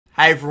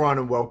Hey everyone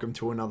and welcome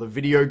to another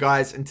video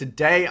guys, and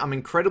today I'm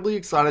incredibly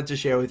excited to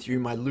share with you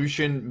my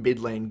Lucian mid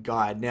lane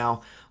guide.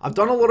 Now, I've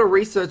done a lot of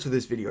research for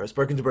this video. I've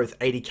spoken to both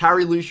AD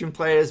carry Lucian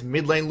players,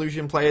 mid lane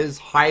Lucian players,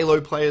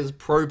 high-low players,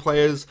 pro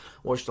players,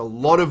 watched a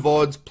lot of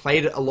VODs,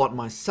 played it a lot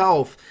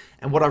myself,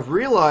 and what I've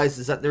realized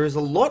is that there is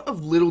a lot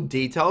of little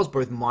details,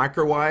 both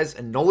micro-wise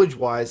and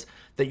knowledge-wise,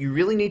 that you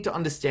really need to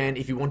understand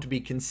if you want to be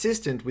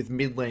consistent with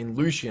mid lane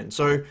Lucian.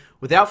 So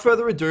without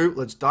further ado,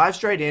 let's dive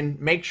straight in.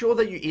 Make sure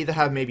that you either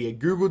have maybe a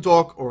Google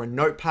Doc or a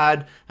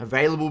notepad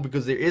available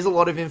because there is a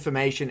lot of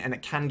information and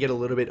it can get a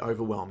little bit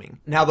overwhelming.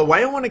 Now, the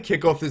way I want to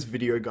kick off this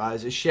video,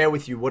 guys, is share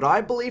with you what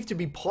I believe to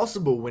be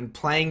possible when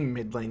playing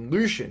mid lane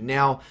Lucian.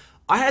 Now,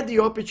 I had the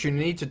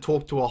opportunity to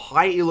talk to a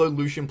high elo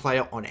Lucian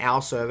player on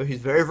our server who's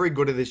very, very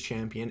good at this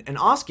champion and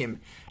ask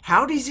him,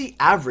 how does he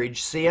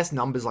average CS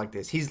numbers like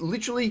this? He's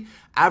literally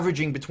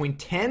averaging between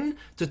 10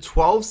 to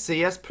 12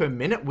 CS per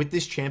minute with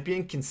this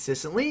champion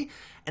consistently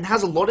and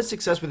has a lot of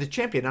success with the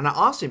champion. And I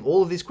asked him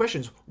all of these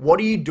questions. What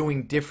are you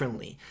doing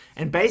differently?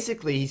 And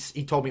basically,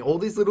 he told me all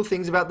these little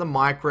things about the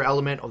micro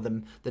element of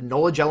the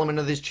knowledge element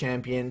of this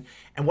champion.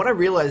 And what I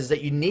realized is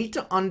that you need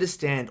to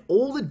understand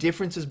all the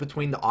differences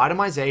between the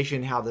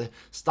itemization, how the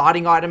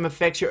starting item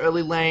affects your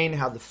early lane,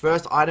 how the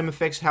first item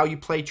affects how you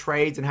play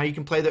trades and how you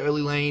can play the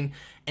early lane,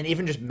 and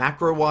even just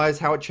macro-wise,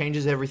 how it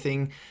changes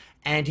everything.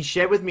 And he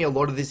shared with me a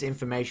lot of this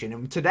information.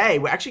 And today,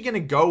 we're actually going to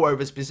go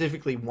over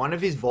specifically one of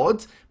his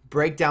VODs,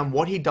 break down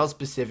what he does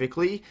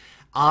specifically,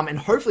 and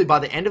hopefully by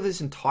the end of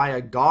this entire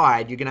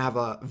guide, you're going to have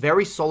a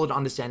very solid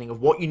understanding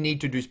of what you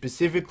need to do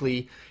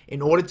specifically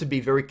in order to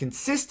be very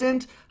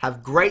consistent,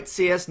 have great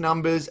CS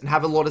numbers, and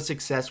have a lot of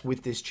success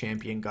with this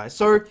champion, guys.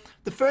 So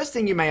the first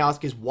thing you may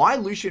ask is, why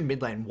Lucian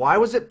mid lane? Why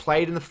was it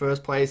played in the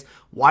first place?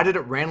 Why did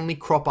it randomly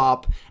crop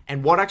up?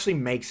 And what actually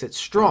makes it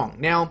strong?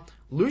 Now,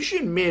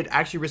 Lucian mid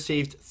actually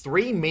received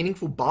 3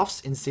 meaningful buffs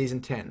in Season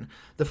 10.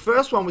 The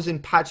first one was in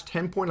patch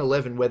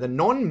 10.11, where the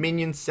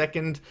non-minion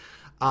second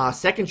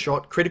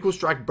shot critical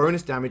strike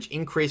bonus damage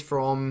increased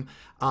from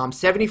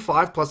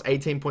 75 plus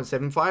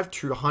 18.75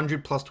 to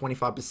 100 plus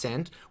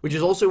 25%, which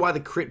is also why the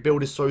crit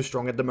build is so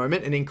strong at the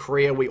moment. And in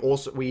Korea,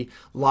 we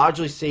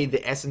largely see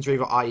the Essence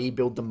Reaver IE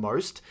build the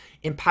most.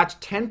 In patch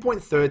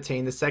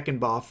 10.13, the second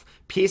buff,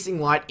 Piercing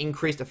Light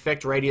increased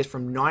effect radius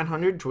from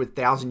 900 to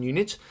 1,000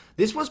 units.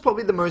 This was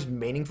probably the most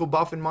meaningful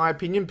buff in my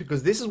opinion,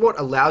 because this is what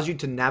allows you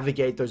to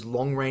navigate those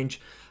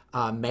long-range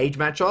mage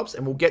matchups,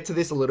 and we'll get to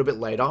this a little bit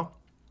later.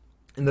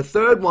 And the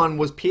third one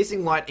was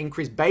Piercing Light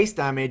increased base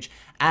damage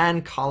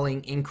and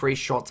Culling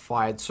increased shots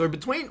fired. So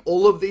between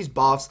all of these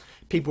buffs,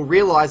 people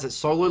realize that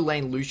solo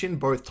lane Lucian,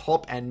 both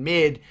top and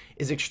mid,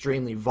 is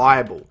extremely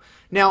viable.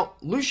 Now,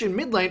 Lucian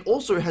mid lane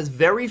also has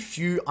very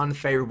few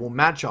unfavorable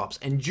matchups,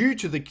 and due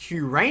to the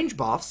Q range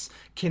buffs,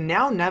 can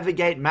now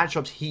navigate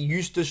matchups he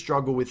used to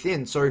struggle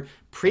within. So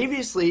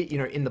previously,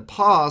 in the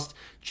past,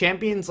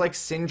 champions like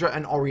Syndra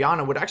and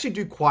Orianna would actually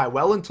do quite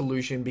well into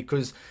Lucian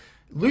because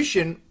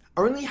Lucian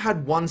only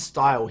had one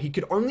style. He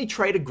could only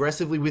trade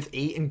aggressively with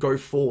E and go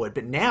forward,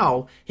 but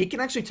now he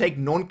can actually take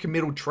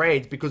non-committal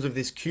trades because of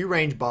this Q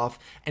range buff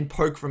and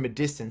poke from a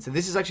distance. And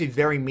this is actually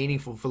very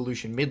meaningful for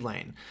Lucian mid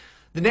lane.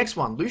 The next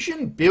one,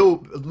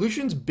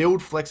 Lucian's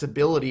build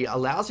flexibility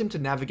allows him to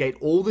navigate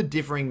all the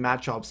differing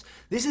matchups.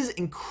 This is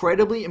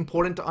incredibly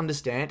important to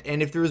understand,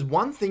 and if there is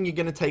one thing you're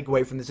going to take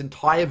away from this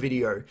entire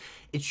video,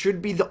 it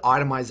should be the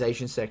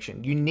itemization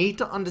section. You need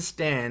to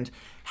understand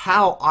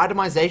how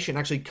itemization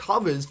actually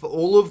covers for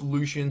all of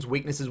Lucian's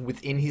weaknesses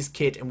within his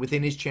kit and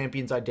within his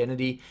champion's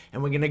identity,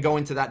 and we're going to go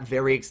into that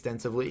very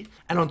extensively.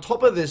 And on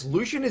top of this,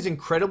 Lucian is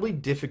incredibly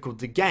difficult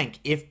to gank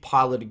if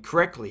piloted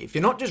correctly. If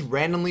you're not just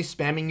randomly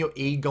spamming your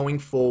E going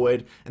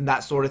forward and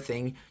that sort of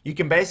thing, you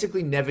can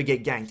basically never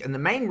get ganked. And the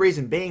main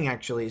reason being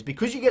actually is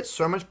because you get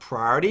so much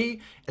priority,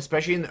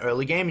 especially in the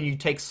early game, and you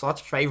take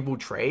such favorable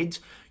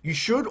trades, you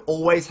should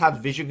always have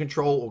vision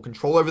control or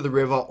control over the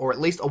river, or at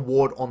least a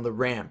ward on the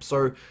ramp.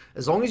 So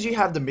as long as you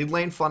have the mid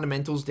lane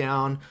fundamentals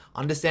down,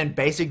 understand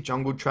basic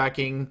jungle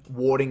tracking,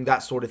 warding,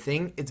 that sort of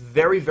thing, it's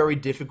very, very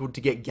difficult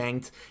to get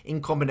ganked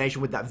in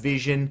combination with that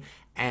vision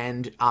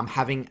and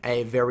having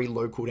a very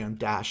low cooldown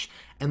dash.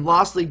 And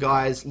lastly,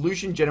 guys,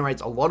 Lucian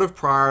generates a lot of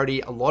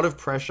priority, a lot of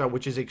pressure,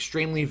 which is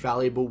extremely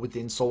valuable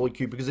within solo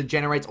queue because it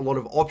generates a lot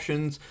of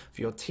options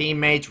for your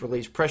teammates,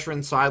 relieves pressure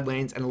in side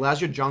lanes, and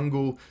allows your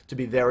jungle to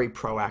be very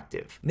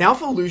proactive. Now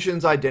for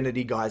Lucian's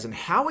identity, guys, and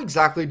how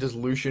exactly does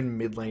Lucian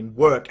mid lane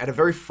work at a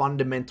very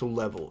fundamental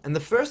level? And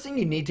the first thing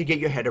you need to get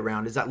your head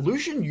around is that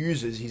Lucian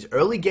uses his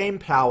early game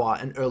power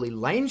and early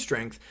lane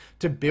strength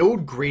to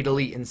build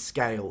greedily and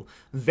scale.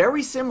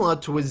 Very similar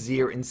to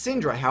Azir and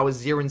Syndra, how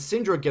Azir and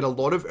Syndra get a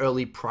lot of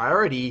early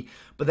priority,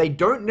 but they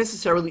don't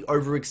necessarily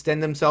overextend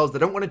themselves. They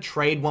don't want to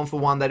trade one for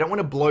one. They don't want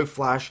to blow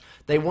flash.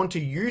 They want to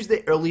use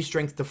their early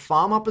strength to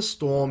farm up a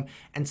storm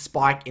and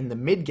spike in the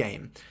mid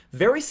game.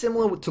 Very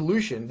similar to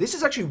Lucian. This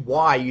is actually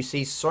why you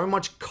see so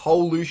much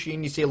Cole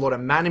Lucian. You see a lot of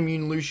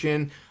Manamune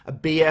Lucian, a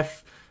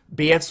BF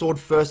Sword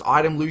first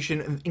item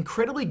Lucian,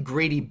 incredibly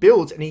greedy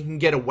builds, and he can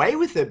get away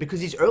with it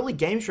because his early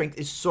game strength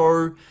is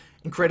so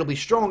incredibly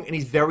strong, and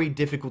he's very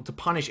difficult to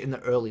punish in the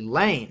early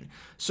lane.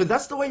 So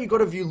that's the way you got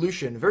to view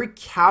Lucian. Very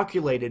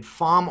calculated,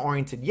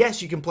 farm-oriented.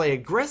 Yes, you can play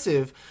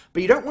aggressive,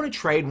 but you don't want to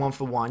trade one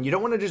for one. You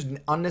don't want to just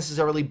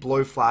unnecessarily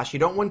blow flash. You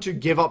don't want to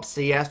give up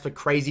CS for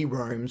crazy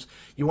roams.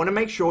 You want to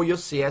make sure you're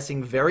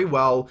CSing very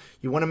well.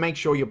 You want to make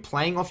sure you're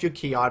playing off your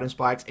key item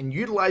spikes and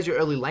utilize your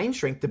early lane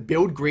strength to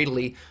build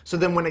greedily, so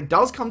then when it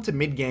does come to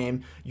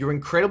mid-game, you're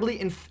incredibly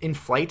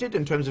inflated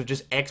in terms of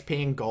just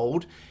XP and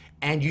gold,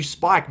 and you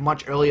spike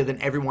much earlier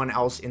than everyone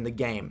else in the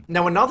game.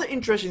 Now, another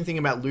interesting thing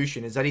about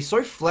Lucian is that he's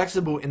so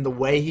flexible in the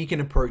way he can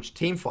approach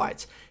team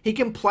fights. He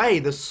can play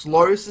the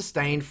slow,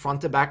 sustained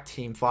front-to-back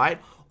team fight,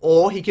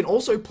 or he can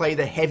also play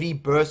the heavy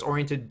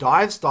burst-oriented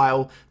dive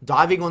style,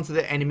 diving onto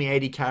the enemy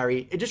AD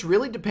carry. It just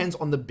really depends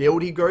on the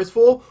build he goes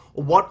for,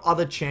 or what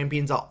other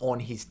champions are on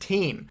his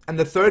team. And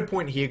the third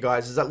point here,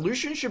 guys, is that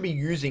Lucian should be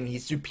using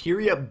his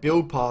superior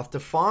build path to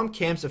farm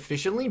camps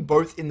efficiently,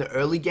 both in the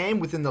early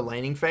game within the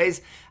laning phase,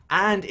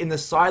 and in the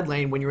side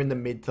lane when you're in the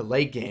mid to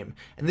late game.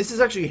 And this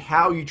is actually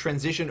how you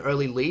transition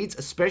early leads,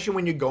 especially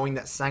when you're going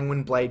that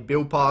Sanguine Blade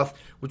build path,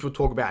 which we'll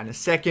talk about in a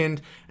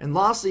second. And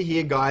lastly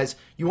here, guys,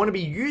 you want to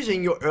be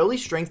using your early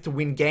strength to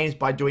win games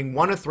by doing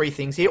one of three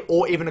things here,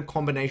 or even a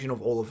combination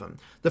of all of them.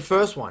 The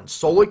first one,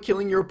 solo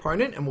killing your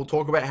opponent, and we'll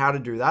talk about how to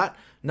do that.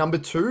 Number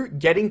 2,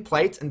 getting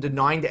plates and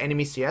denying the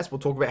enemy CS. We'll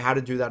talk about how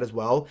to do that as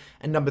well.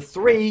 And number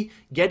 3,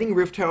 getting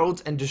Rift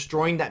Heralds and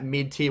destroying that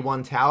mid tier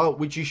 1 tower,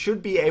 which you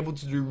should be able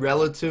to do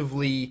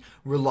relatively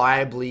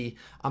reliably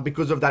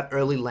because of that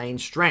early lane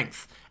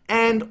strength.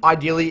 And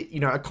ideally, you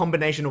know, a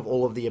combination of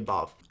all of the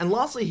above. And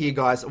lastly here,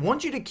 guys, I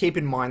want you to keep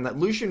in mind that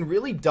Lucian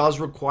really does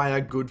require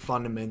good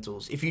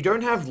fundamentals. If you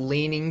don't have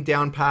leaning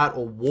down pat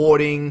or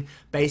warding,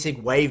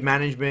 basic wave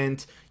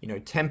management, you know,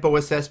 tempo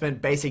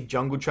assessment, basic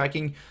jungle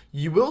tracking,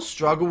 you will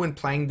struggle when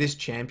playing this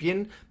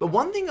champion. But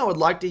one thing I would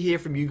like to hear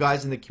from you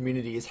guys in the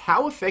community is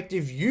how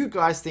effective you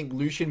guys think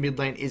Lucian mid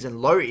lane is in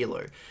low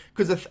elo.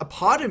 Because a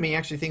part of me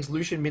actually thinks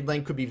Lucian mid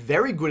lane could be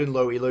very good in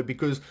low elo,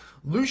 because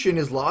Lucian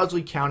is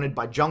largely countered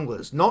by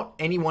junglers, not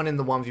anyone in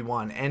the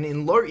 1v1. And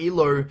in low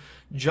elo,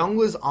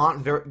 junglers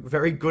aren't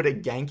very good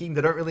at ganking.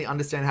 They don't really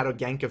understand how to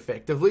gank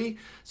effectively.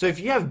 So if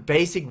you have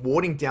basic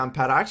warding down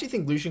pat, I actually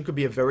think Lucian could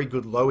be a very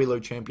good low elo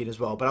champion as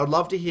well. But I'd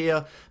love to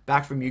hear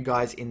back from you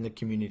guys in the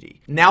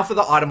community. Now for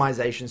the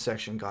itemization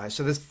section, guys.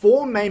 So there's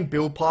 4 main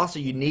build paths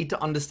that you need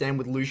to understand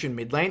with Lucian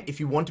mid lane if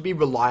you want to be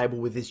reliable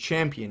with this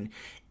champion.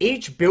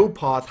 Each build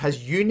path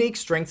has unique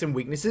strengths and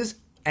weaknesses,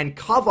 and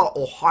cover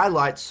or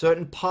highlight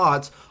certain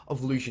parts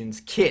of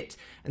Lucian's kit.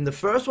 And the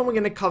first one we're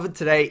going to cover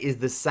today is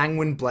the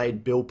Sanguine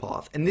Blade build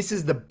path. And this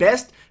is the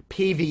best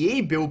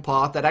PvE build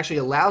path that actually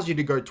allows you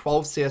to go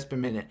 12 CS per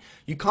minute.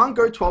 You can't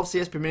go 12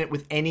 CS per minute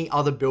with any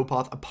other build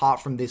path apart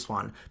from this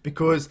one,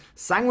 because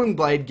Sanguine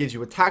Blade gives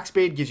you attack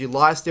speed, gives you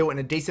lifesteal, and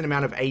a decent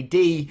amount of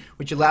AD,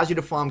 which allows you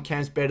to farm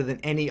camps better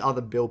than any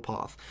other build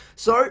path.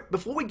 So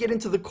before we get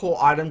into the core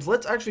items,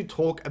 let's actually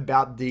talk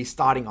about the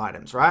starting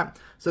items, right?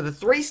 So the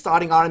 3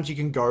 starting items you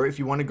can go if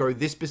you want to go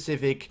this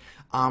specific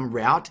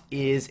route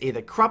is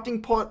either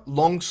Corrupting Pot,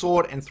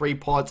 Longsword, and 3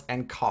 pots,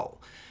 and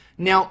Cull.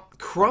 Now,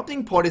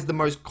 Corrupting Pot is the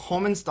most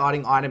common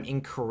starting item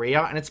in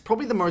Korea, and it's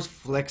probably the most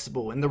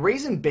flexible. And the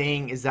reason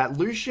being is that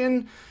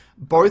Lucian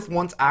both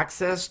wants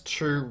access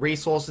to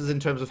resources in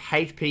terms of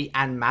HP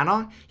and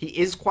mana. He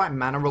is quite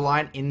mana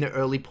reliant in the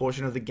early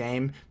portion of the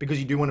game, because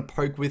you do want to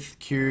poke with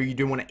Q, you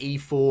do want to E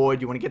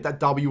forward, you want to get that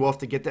W off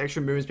to get the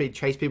extra movement speed,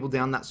 chase people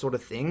down, that sort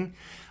of thing.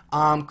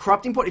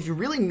 Corrupting Pot, if you're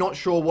really not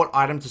sure what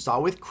item to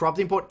start with,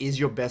 Corrupting Pot is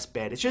your best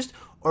bet. It's just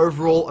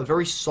overall a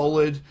very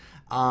solid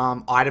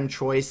item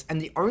choice, and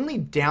the only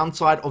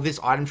downside of this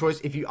item choice,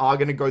 if you are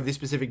going to go this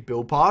specific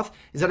build path,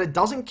 is that it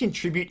doesn't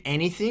contribute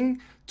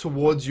anything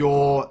towards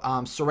your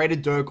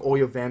Serrated Dirk or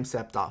your Vam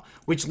Scepter,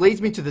 which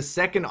leads me to the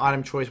second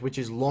item choice, which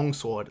is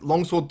Longsword.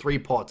 Longsword 3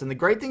 pots. And the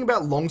great thing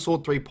about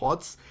Longsword 3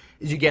 pots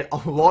is you get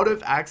a lot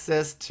of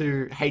access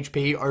to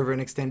HP over an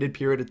extended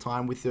period of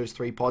time with those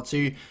 3 pots. So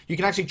you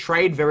can actually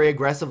trade very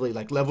aggressively,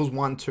 like levels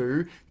 1,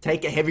 2,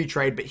 take a heavy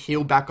trade, but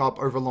heal back up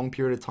over a long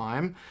period of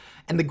time.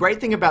 And the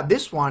great thing about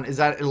this one is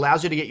that it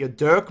allows you to get your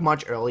Dirk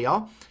much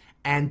earlier.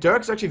 And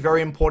Dirk's actually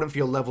very important for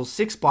your level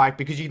 6 spike,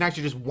 because you can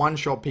actually just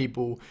one-shot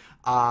people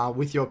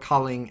with your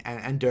culling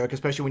and Dirk,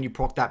 especially when you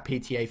proc that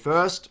PTA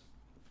first.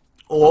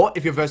 Or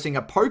if you're versing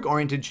a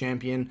poke-oriented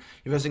champion,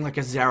 you're versing like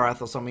a Xerath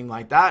or something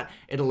like that,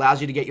 it allows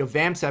you to get your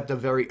Vam Scepter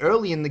very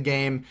early in the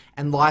game,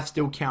 and life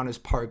still count as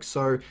poke.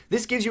 So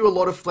this gives you a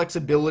lot of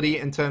flexibility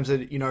in terms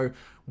of, you know,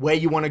 where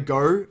you want to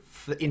go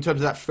in terms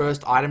of that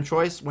first item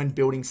choice when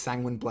building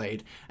Sanguine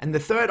Blade. And the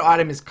third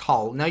item is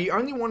Cull. Now you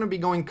only want to be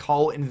going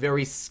Cull in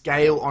very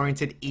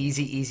scale-oriented,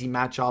 easy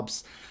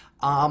matchups.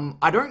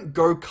 I don't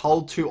go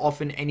Cull too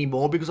often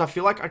anymore, because I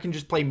feel like I can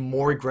just play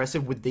more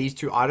aggressive with these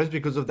 2 items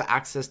because of the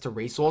access to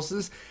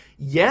resources.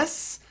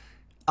 Yes,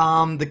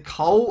 the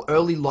Cull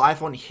early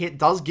life on hit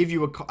does give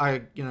you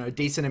a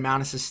decent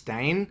amount of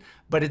sustain,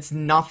 but it's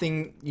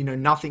nothing, you know,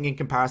 nothing in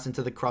comparison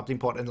to the Corrupting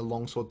Pot and the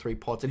Longsword 3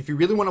 pots. And if you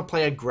really want to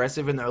play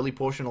aggressive in the early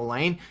portion of the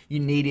lane, you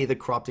need either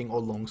Corrupting or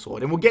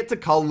Longsword. And we'll get to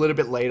Cull a little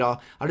bit later.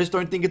 I just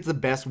don't think it's the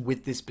best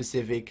with this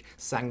specific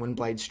Sanguine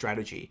Blade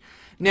strategy.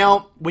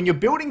 Now, when you're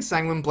building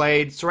Sanguine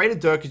Blade,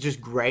 Serrated Dirk is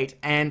just great,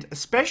 and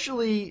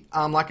especially,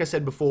 like I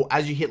said before,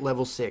 as you hit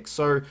level 6.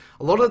 So,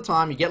 a lot of the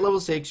time, you get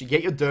level 6, you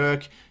get your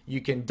Dirk, you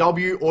can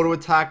W, auto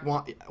attack,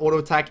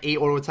 E,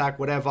 auto attack,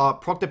 whatever,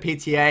 proc the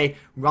PTA,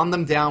 run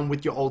them down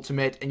with your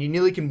ultimate, and you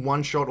nearly can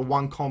one-shot or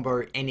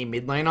one-combo any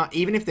mid laner,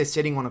 even if they're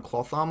sitting on a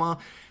cloth armor.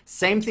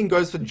 Same thing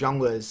goes for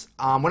junglers.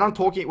 When I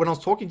was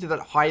talking to that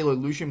high elo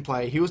Lucian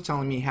player, he was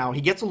telling me how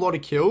he gets a lot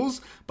of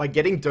kills by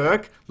getting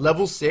Dirk,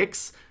 level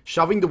 6,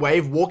 shoving the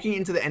wave, walking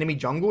into the enemy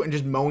jungle, and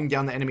just mowing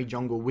down the enemy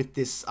jungle with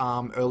this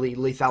early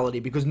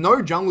lethality. Because no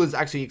junglers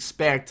actually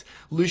expect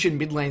Lucian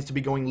mid lanes to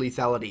be going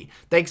lethality.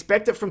 They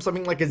expect it from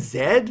something like a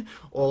Zed,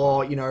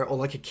 or, you know, or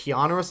like a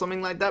Kiana or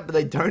something like that, but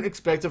they don't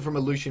expect it from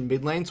a Lucian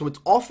mid lane. So it's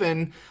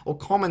often or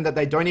common that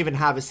they don't even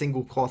have a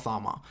single cloth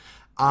armor.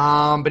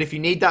 But if you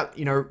need that,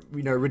 you know,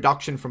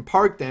 reduction from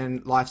poke,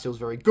 then lifesteal's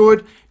very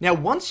good. Now,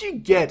 once you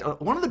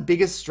get, one of the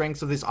biggest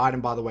strengths of this item,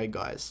 by the way,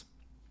 guys,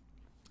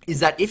 is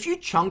that if you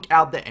chunk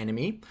out the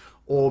enemy,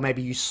 or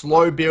maybe you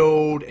slow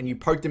build and you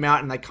poke them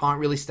out and they can't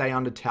really stay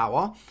under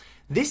tower,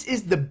 this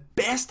is the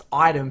best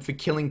item for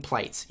killing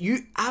plates. You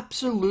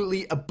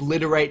absolutely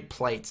obliterate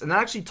plates, and that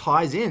actually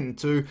ties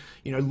into,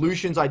 you know,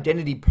 Lucian's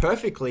identity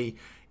perfectly.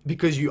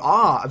 Because you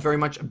are very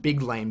much a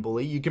big lane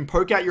bully. You can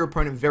poke out your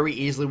opponent very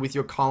easily with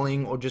your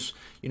culling, or just,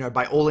 you know,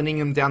 by all-inning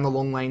them down the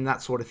long lane,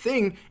 that sort of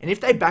thing. And if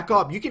they back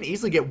up, you can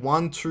easily get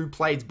 1-2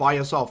 plates by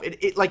yourself.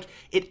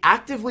 It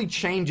actively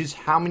changes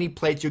how many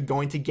plates you're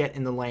going to get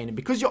in the lane. And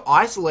because you're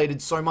isolated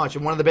so much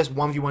and one of the best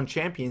 1v1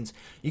 champions,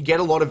 you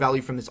get a lot of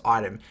value from this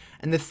item.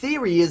 And the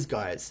theory is,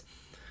 guys,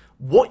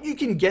 what you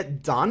can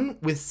get done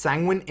with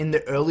Sanguine in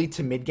the early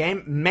to mid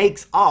game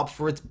makes up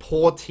for its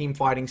poor team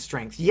fighting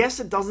strength. Yes,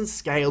 it doesn't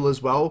scale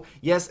as well.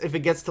 Yes, if it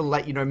gets to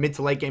late, you know, mid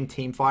to late game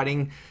team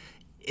fighting,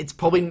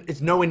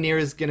 it's nowhere near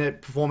as gonna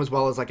perform as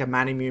well as like a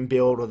Manamune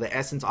build or the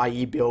Essence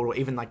IE build or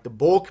even like the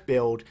Bork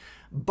build.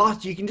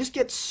 But you can just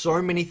get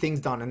so many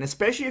things done, and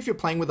especially if you're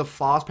playing with a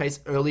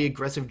fast-paced, early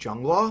aggressive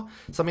jungler,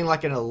 something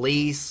like an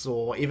Elise,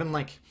 or even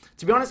like,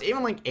 to be honest,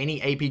 even like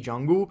any AP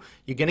jungle,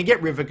 you're going to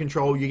get river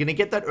control, you're going to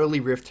get that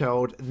early Rift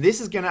Herald. This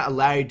is going to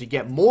allow you to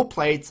get more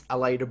plates,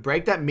 allow you to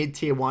break that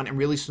mid-tier 1 and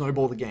really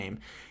snowball the game.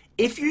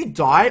 If you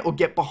die or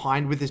get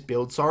behind with this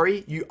build,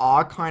 you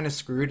are kind of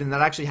screwed, and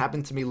that actually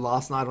happened to me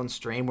last night on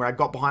stream, where I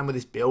got behind with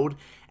this build,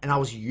 and I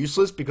was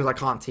useless because I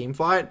can't team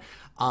fight.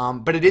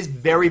 But it is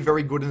very,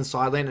 very good in the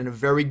side lane and a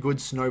very good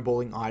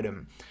snowballing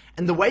item.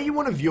 And the way you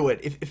want to view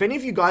it, if any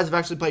of you guys have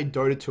actually played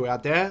Dota 2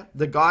 out there,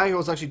 the guy who I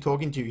was actually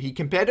talking to, he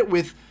compared it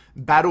with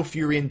Battle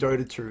Fury in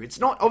Dota 2.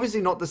 It's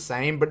obviously not the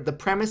same, but the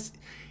premise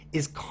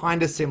is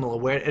kind of similar,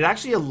 where it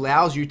actually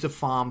allows you to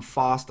farm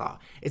faster.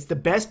 It's the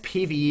best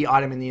PvE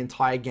item in the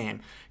entire game.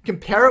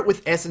 Compare it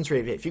with Essence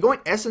Reaver. If you're going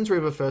Essence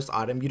Reaver first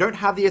item, you don't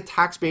have the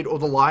attack speed or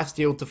the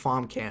lifesteal to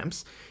farm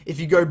camps. If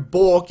you go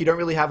Bork, you don't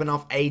really have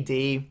enough AD.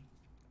 You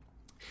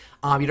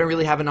don't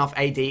really have enough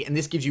AD, and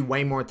this gives you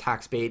way more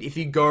attack speed. If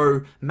you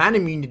go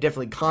Manamune, you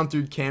definitely can't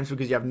do camps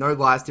because you have no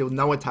lifesteal,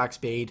 no attack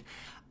speed.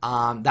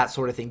 That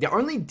sort of thing. The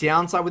only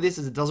downside with this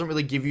is it doesn't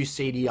really give you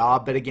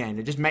CDR, but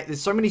again,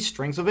 there's so many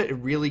strengths of it, it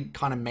really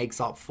kind of makes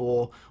up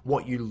for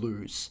what you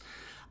lose.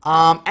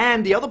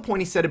 And the other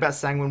point he said about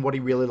Sanguine, what he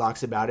really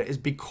likes about it, is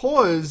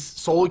because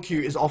solo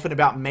queue is often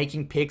about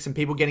making picks and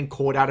people getting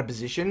caught out of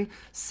position,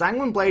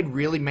 Sanguine Blade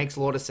really makes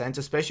a lot of sense,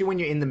 especially when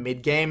you're in the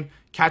mid game,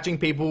 catching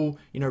people,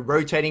 you know,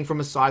 rotating from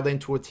a side lane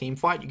to a team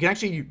fight. You can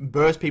actually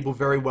burst people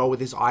very well with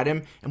this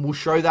item, and we'll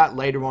show that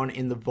later on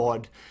in the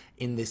VOD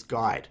in this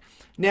guide.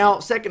 Now,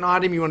 second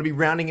item, you want to be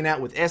rounding it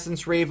out with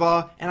Essence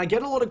Reaver, and I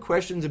get a lot of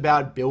questions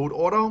about build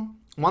order.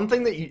 One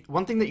thing that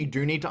you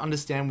do need to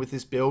understand with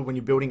this build when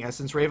you're building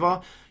Essence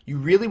Reaver, you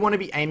really want to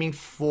be aiming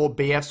for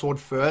BF Sword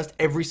first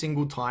every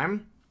single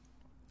time.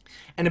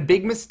 And a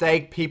big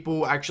mistake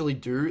people actually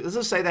do, let's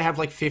just say they have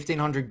like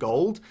 1500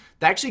 gold,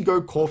 they actually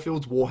go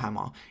Caulfield's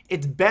Warhammer.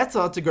 It's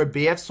better to go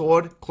BF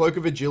Sword, Cloak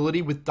of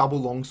Agility with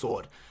double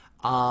longsword,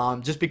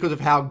 just because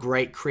of how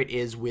great crit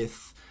is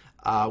with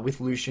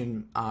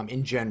Lucian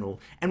in general.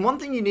 And one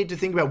thing you need to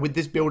think about with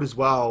this build as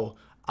well,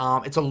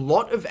 it's a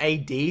lot of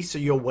AD, so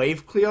your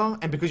wave clear,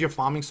 and because you're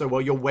farming so well,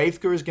 your wave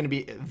clear is going to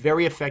be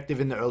very effective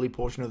in the early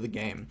portion of the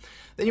game.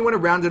 Then you want to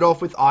round it off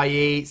with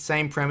IE,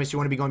 same premise, you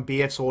want to be going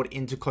BF Sword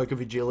into Cloak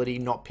of Agility,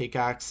 not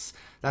Pickaxe.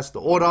 That's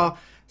the order.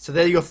 So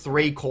they're your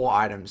 3 core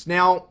items.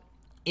 Now,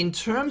 in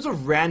terms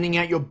of rounding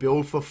out your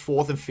build for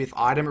 4th and 5th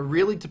item, it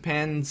really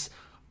depends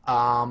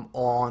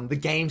on the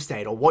game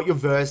state or what you're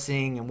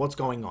versing and what's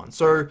going on.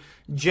 So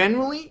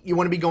generally you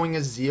want to be going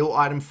a Zeal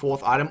item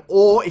 4th item,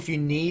 or if you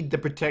need the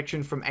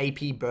protection from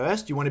AP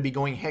burst, you want to be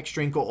going Hex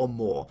Drinker or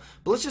more.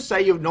 But let's just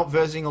say you're not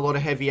versing a lot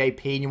of heavy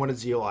AP and you want a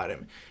Zeal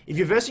item. If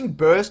you're versing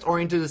burst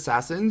oriented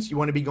assassins, you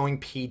want to be going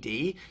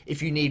PD.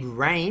 If you need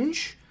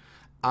range,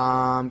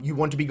 you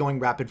want to be going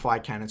rapid fire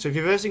cannon. So if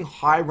you're versing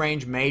high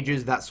range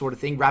mages, that sort of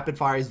thing, rapid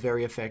fire is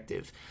very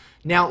effective.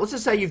 Now, let's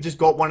just say you've just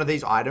got one of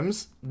these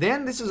items.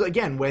 Then this is,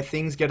 again, where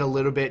things get a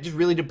little bit, just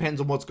really depends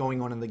on what's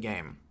going on in the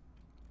game.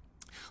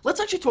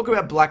 Let's actually talk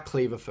about Black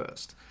Cleaver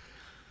first.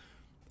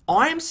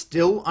 I am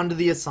still under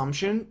the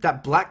assumption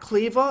that Black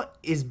Cleaver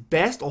is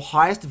best or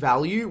highest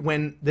value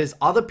when there's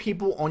other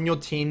people on your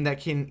team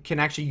that can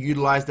actually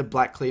utilize the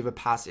Black Cleaver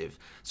passive.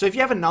 So if you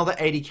have another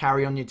AD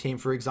carry on your team,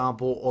 for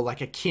example, or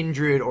like a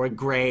Kindred or a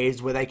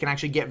Graves where they can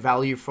actually get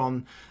value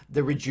from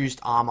the reduced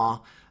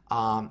armor,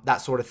 that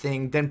sort of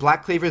thing, then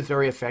Black Cleaver is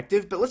very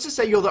effective. But let's just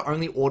say you're the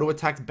only auto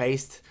attack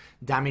based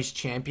damage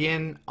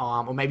champion,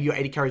 or maybe your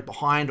AD carries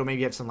behind, or maybe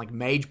you have some like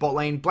mage bot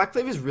lane. Black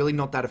Cleaver is really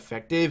not that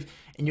effective,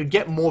 and you'd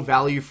get more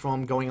value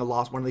from going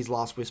one of these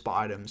last whisper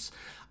items.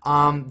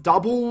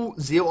 Double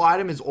Zeal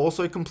item is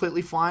also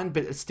completely fine,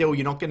 but it's still,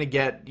 you're not going to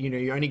get,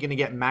 you're only going to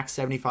get max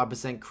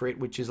 75% crit,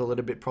 which is a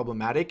little bit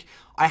problematic.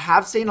 I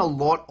have seen a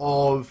lot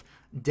of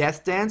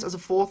Death Dance as a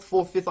fourth,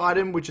 fifth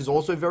item, which is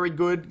also very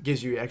good.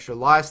 Gives you extra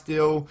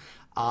lifesteal,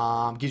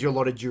 gives you a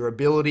lot of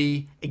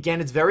durability.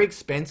 Again, it's very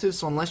expensive,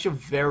 so unless you're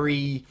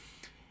very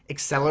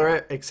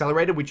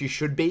accelerated, which you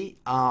should be,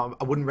 I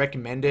wouldn't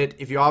recommend it.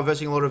 If you are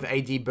versing a lot of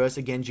AD burst,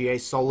 again, GA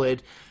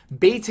solid.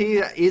 BT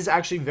is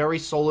actually very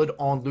solid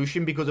on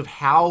Lucian because of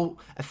how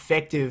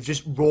effective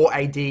just raw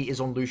AD is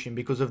on Lucian,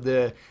 because of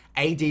the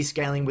AD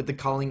scaling with the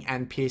culling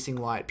and piercing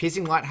light.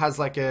 Piercing light has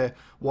like a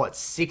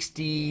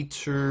 60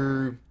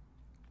 to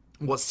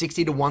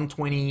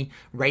 120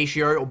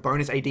 ratio, or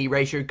bonus AD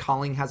ratio.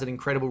 Culling has an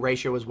incredible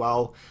ratio as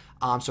well.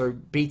 So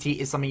BT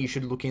is something you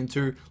should look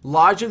into.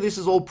 Larger, this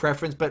is all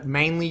preference, but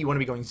mainly you want to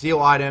be going Zeal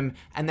item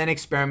and then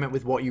experiment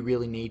with what you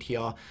really need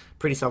here.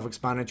 Pretty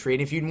self-explanatory.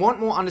 And if you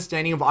want more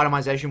understanding of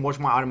itemization, watch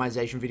my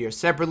itemization video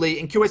separately.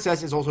 And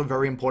QSS is also a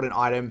very important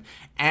item,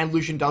 and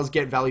Lucian does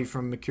get value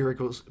from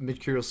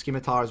Mercurial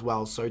Scimitar as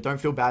well, so don't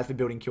feel bad for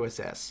building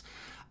QSS.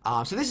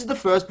 So this is the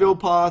first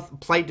build path,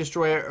 Plate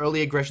Destroyer,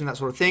 early aggression, that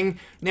sort of thing.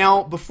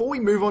 Now, before we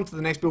move on to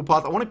the next build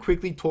path, I want to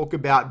quickly talk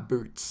about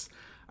boots.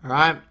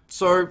 Alright,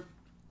 so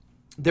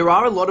there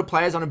are a lot of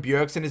players. I know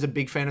Bjergsen is a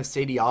big fan of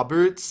CDR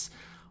boots.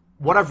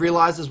 What I've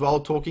realized as well,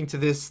 talking to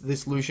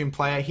this Lucian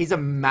player, he's a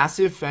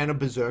massive fan of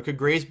Berserker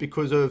Greaves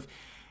because of,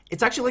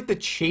 it's actually like the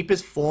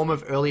cheapest form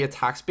of early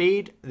attack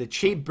speed. The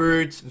cheap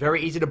boots,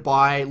 very easy to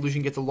buy.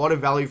 Lucian gets a lot of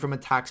value from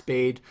attack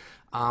speed.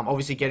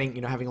 Obviously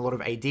getting, having a lot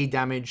of AD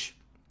damage,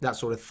 that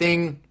sort of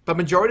thing. But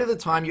majority of the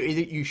time,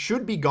 you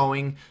should be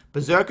going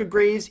Berserker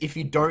Greaves if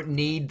you don't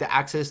need the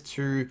access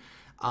to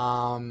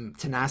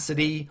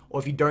tenacity, or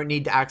if you don't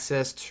need the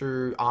access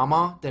to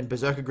armor, then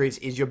Berserker Greaves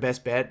is your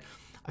best bet.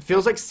 It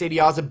feels like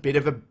CDR is a bit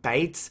of a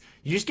bait.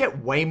 You just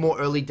get way more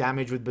early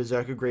damage with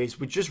Berserker Greaves,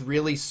 which just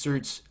really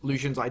suits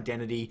Lucian's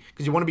identity,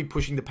 because you want to be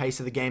pushing the pace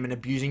of the game and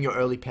abusing your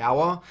early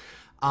power.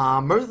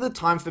 Most of the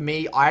time for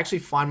me, I actually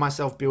find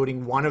myself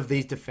building one of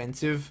these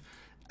defensive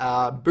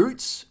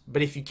boots,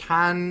 but if you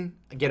can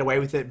get away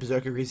with it,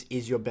 Berserker Greaves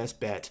is your best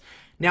bet.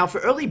 Now, for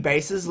early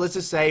bases, let's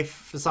just say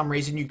for some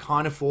reason you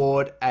can't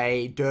afford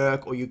a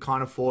Dirk, or you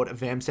can't afford a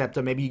Vam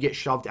Scepter, maybe you get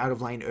shoved out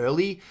of lane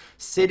early,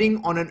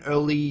 sitting on an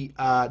early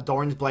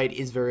Doran's Blade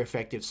is very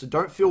effective, so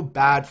don't feel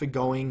bad for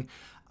going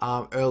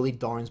early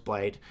Doran's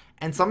Blade.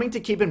 And something to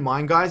keep in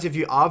mind, guys, if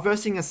you are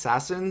versing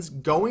assassins,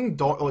 going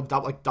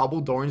double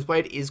Doran's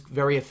Blade is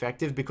very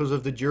effective because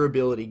of the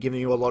durability,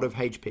 giving you a lot of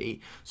HP.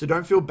 So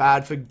don't feel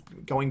bad for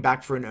going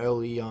back for an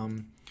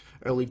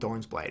early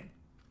Doran's Blade.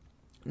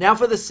 Now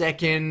for the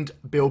second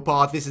build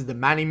path, this is the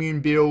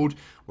Manimune build,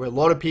 where a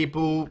lot of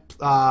people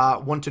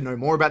want to know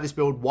more about this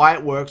build, why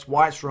it works,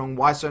 why it's strong,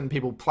 why certain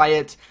people play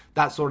it,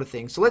 that sort of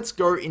thing. So let's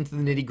go into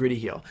the nitty gritty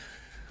here.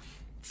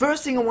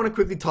 First thing I want to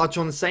quickly touch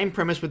on, the same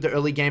premise with the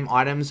early game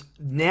items.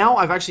 Now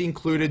I've actually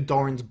included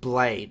Doran's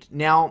Blade.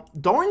 Now,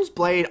 Doran's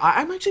Blade,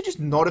 I'm actually just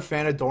not a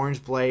fan of Doran's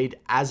Blade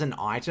as an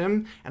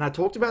item, and I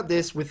talked about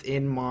this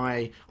within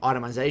my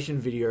itemization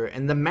video,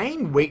 and the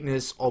main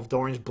weakness of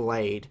Doran's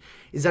Blade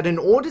is that in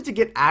order to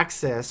get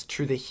access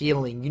to the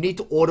healing, you need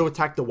to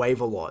auto-attack the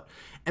wave a lot.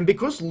 And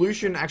because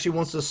Lucian actually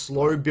wants to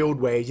slow build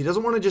waves, he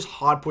doesn't want to just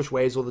hard push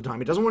waves all the time,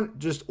 he doesn't want to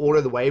just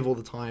auto the wave all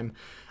the time,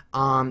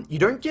 you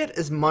don't get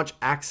as much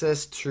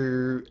access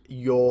to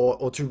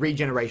to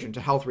regeneration, to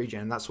health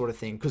regen, that sort of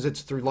thing, because it's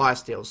through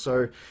lifesteal.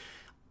 So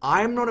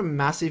I'm not a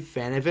massive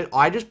fan of it.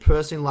 I just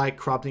personally like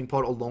Corrupting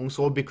Pot or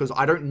Longsword because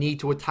I don't need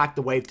to attack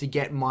the wave to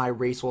get my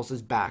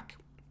resources back.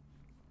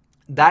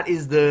 That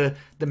is the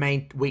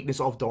main weakness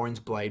of Doran's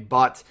Blade.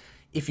 But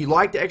if you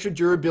like the extra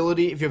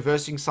durability, if you're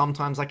versing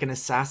sometimes like an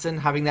assassin,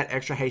 having that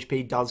extra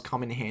HP does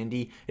come in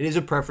handy. It is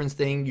a preference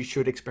thing. You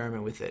should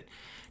experiment with it.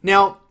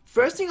 Now,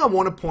 first thing I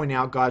want to point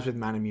out, guys, with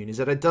Manimune is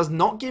that it does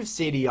not give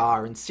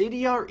CDR, and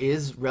CDR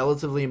is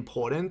relatively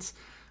important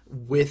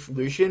with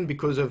Lucian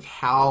because of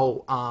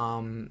how,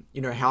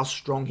 how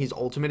strong his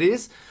ultimate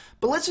is.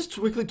 But let's just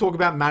quickly talk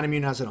about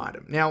Manimune as an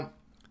item. Now,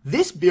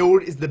 this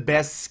build is the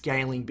best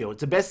scaling build.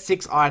 It's the best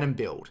 6-item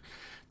build.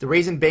 The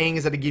reason being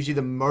is that it gives you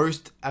the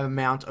most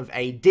amount of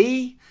AD,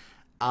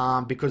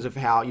 because of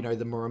how, you know,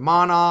 the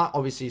Muramana,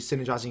 obviously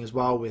synergizing as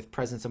well with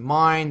Presence of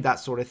Mind, that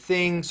sort of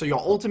thing. So your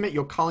ultimate,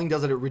 your culling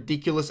does it a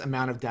ridiculous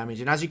amount of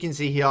damage. And as you can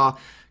see here,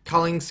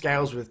 culling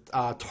scales with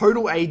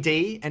total AD,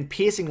 and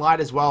piercing light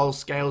as well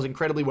scales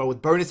incredibly well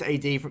with bonus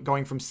AD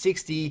going from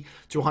 60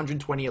 to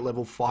 120 at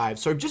level 5.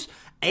 So just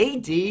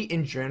AD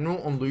in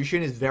general on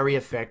Lucian is very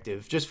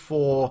effective just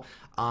for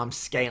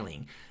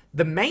scaling.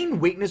 The main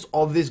weakness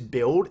of this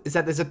build is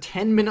that there's a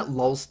 10-minute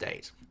lull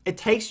state. It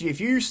takes you,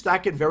 if you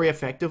stack it very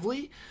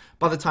effectively,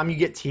 by the time you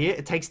get tier,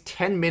 it takes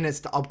 10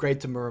 minutes to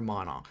upgrade to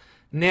Muramana.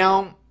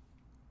 Now,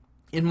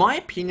 in my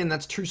opinion,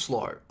 that's too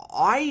slow.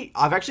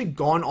 I've actually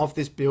gone off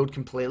this build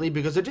completely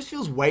because it just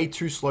feels way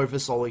too slow for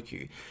solo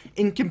queue.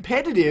 In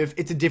competitive,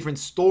 it's a different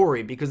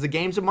story because the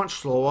games are much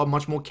slower,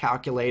 much more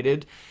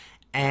calculated,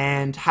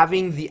 and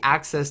having the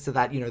access to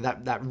that, you know,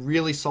 that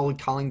really solid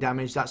culling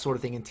damage, that sort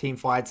of thing in team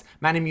fights,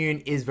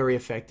 Manamune is very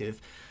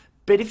effective.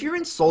 But if you're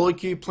in solo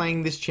queue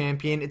playing this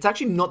champion, it's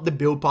actually not the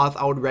build path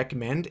I would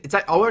recommend.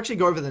 I'll actually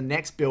go over the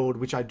next build,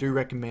 which I do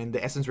recommend,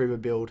 the Essence Reaver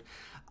build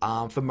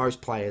for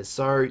most players.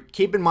 So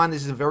keep in mind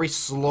this is a very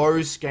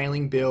slow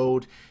scaling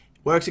build.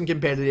 Works in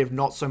competitive,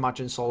 not so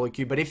much in solo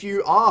queue. But if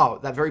you are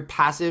that very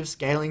passive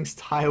scaling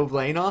style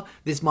laner,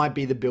 this might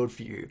be the build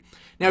for you.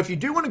 Now, if you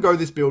do want to go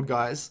this build,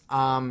 guys,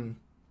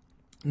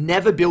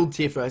 never build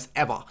tier first,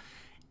 ever.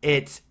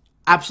 It's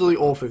absolutely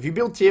awful. If you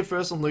build tier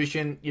first on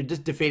Lucian, you're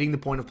just defeating the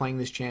point of playing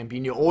this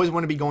champion. You always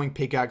want to be going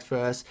pickaxe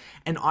first,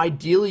 and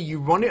ideally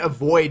you want to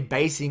avoid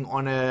basing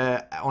on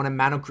a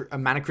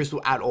mana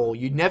crystal at all.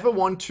 You never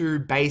want to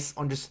base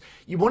on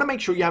you want to make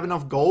sure you have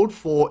enough gold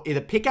for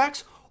either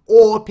pickaxe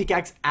or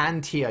pickaxe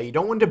and tier. You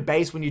don't want to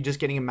base when you're just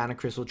getting a mana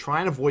crystal. Try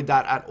and avoid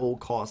that at all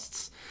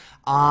costs.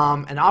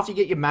 And after you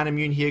get your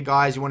Manamune here,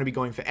 guys, you want to be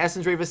going for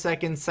Essence Reaver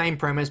second. Same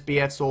premise,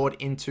 BF Sword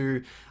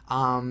into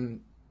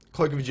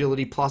Cloak of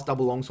Agility plus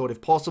double longsword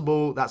if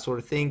possible, that sort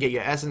of thing. Get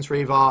your Essence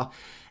Reaver,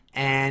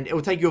 and it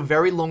will take you a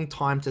very long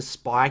time to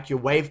spike. Your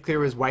wave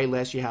clear is way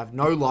less. You have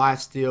no life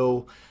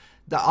steal.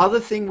 The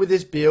other thing with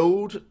this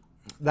build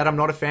that I'm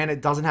not a fan,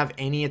 it doesn't have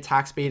any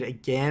attack speed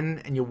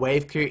again, and your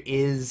wave clear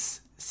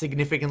is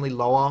significantly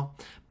lower.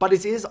 But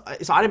its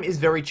item is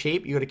very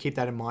cheap. You got to keep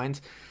that in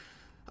mind.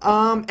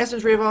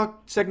 Essence Reaver,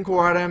 second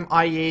core item,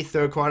 IE,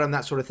 third core item,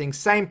 that sort of thing.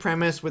 Same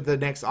premise with the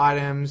next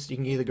items. You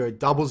can either go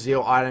double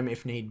zeal item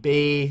if need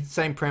be.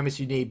 Same premise,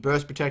 you need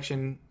burst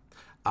protection,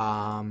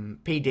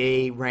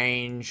 PD,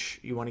 range,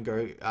 you want to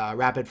go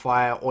rapid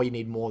fire, or you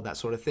need more, that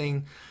sort of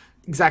thing.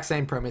 Exact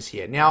same premise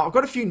here. Now, I've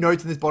got a few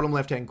notes in this bottom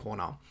left-hand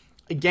corner.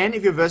 Again,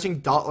 if you're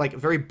versing like a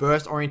very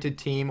burst-oriented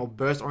team or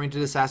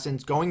burst-oriented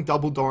assassins, going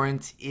double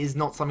Dorrant is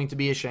not something to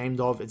be ashamed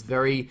of. It's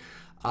very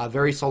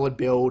solid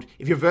build.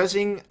 If you're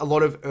versing a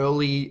lot of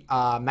early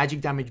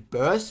magic damage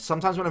burst,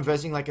 sometimes when I'm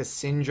versing like a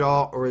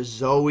Sinjar or a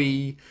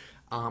Zoe,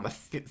 a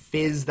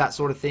Fizz, that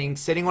sort of thing,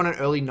 sitting on an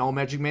early null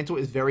magic mantle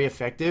is very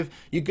effective.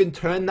 You can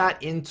turn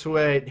that into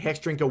a Hex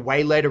Drinker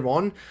way later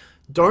on.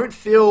 Don't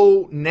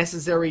feel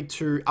necessary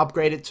to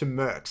upgrade it to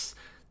Mercs.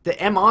 The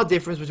MR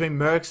difference between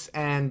Mercs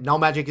and null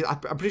magic,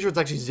 I'm pretty sure it's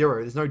actually 0.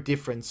 There's no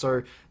difference.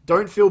 So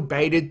don't feel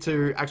baited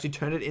to actually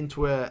turn it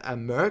into a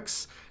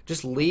Mercs.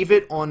 Just leave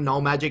it on null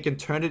magic and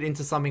turn it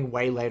into something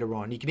way later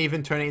on. You can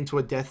even turn it into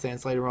a Death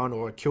Dance later on,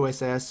 or a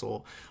QSS,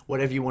 or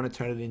whatever you want to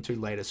turn it into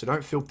later. So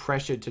don't feel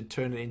pressured to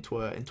turn it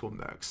into a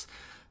Mercs.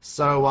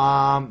 So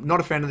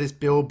not a fan of this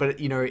build, but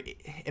you know,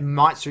 it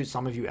might suit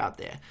some of you out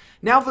there.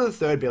 Now for the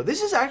third build.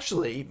 This is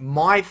actually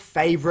my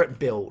favorite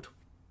build.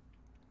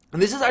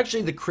 And this is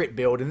actually the crit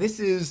build, and this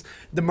is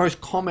the most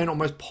common or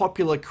most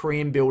popular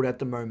Korean build at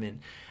the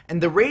moment.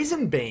 And the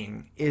reason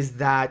being is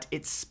that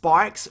it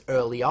spikes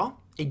earlier,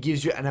 it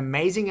gives you an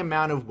amazing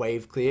amount of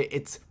wave clear,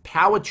 its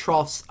power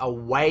troughs are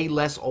way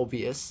less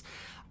obvious,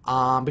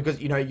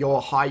 because, you know,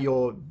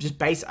 your just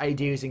base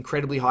AD is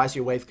incredibly high, so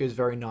your wave clear is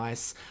very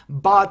nice,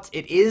 but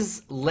it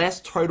is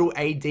less total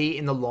AD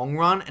in the long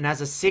run, and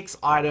as a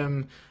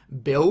 6-item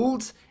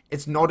build,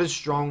 it's not as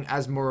strong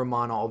as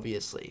Muramana,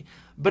 obviously.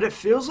 But it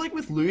feels like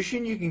with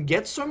Lucian, you can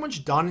get so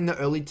much done in the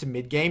early to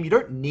mid game, you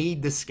don't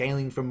need the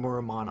scaling from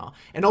Muramana.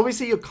 And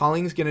obviously your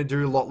culling is going to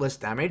do a lot less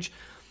damage.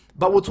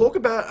 But we'll talk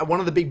about one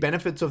of the big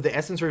benefits of the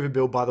Essence Reaver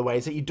build, by the way,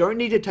 is that you don't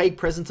need to take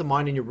Presence of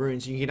Mind in your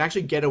runes. You can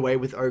actually get away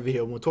with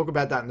Overheal, and we'll talk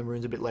about that in the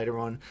runes a bit later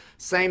on.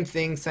 Same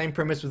thing, same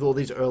premise with all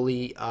these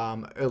early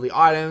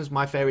items.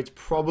 My favorite's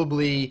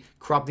probably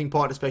Corrupting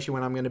Pot, especially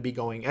when I'm going to be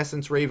going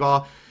Essence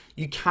Reaver.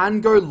 You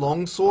can go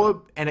Longsword,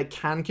 and it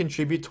can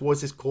contribute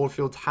towards this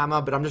Caulfield's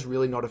Hammer, but I'm just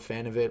really not a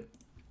fan of it.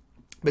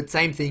 But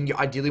same thing, you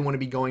ideally want to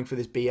be going for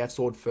this BF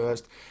Sword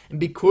first. And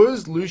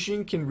because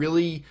Lucian can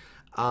really,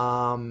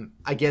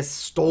 I guess,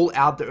 stall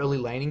out the early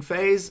laning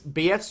phase,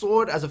 BF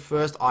Sword as a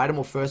first item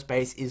or first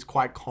base is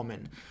quite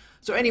common.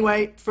 So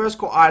anyway, first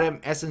core item,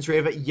 Essence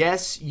Reaver.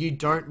 Yes, you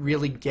don't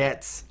really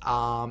get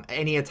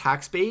any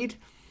attack speed.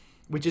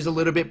 which is a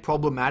little bit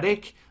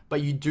problematic,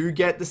 but you do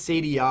get the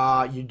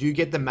CDR, you do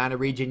get the mana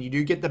regen, you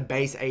do get the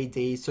base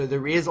AD, so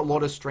there is a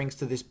lot of strengths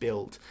to this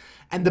build.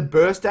 And the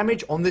burst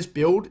damage on this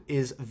build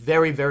is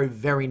very, very,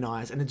 very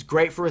nice, and it's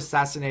great for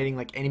assassinating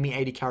like enemy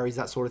AD carries,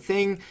 that sort of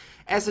thing.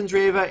 Essence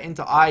Reaver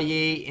into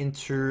IE,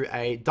 into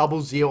a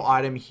double Zeal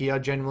item here,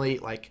 generally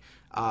like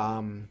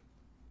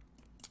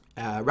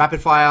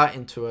Rapid Fire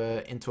into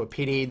a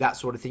PD, that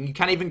sort of thing. You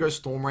can even go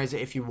Storm Razor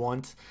if you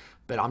want,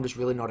 but I'm just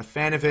really not a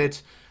fan of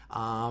it.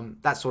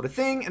 That sort of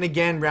thing, and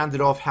again, round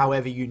it off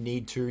however you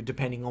need to,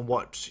 depending on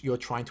what you're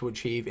trying to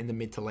achieve in the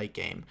mid to late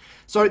game.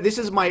 So this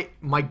is my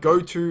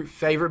go-to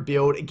favorite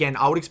build. Again,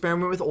 I would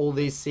experiment with all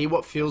these, see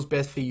what feels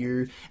best for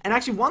you. And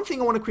actually, one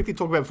thing I want to quickly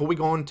talk about before we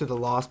go on to the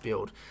last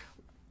build.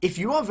 If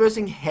you are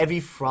versing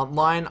heavy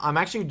frontline, I'm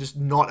actually just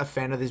not a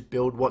fan of this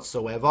build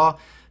whatsoever,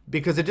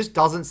 because it just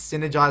doesn't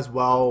synergize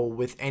well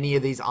with any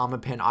of these armor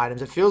pen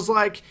items. It feels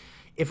like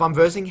if I'm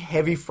versing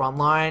heavy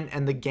frontline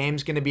and the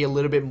game's going to be a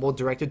little bit more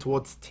directed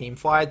towards team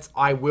fights,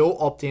 I will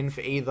opt in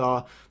for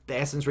either the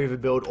Essence Reaver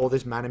build or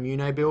this Mana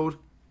Mune build.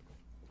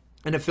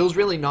 And it feels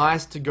really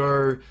nice to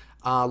go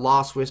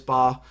Last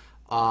Whisper,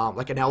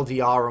 like an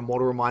LDR or a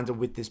Mortal Reminder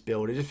with this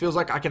build. It just feels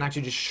like I can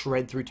actually just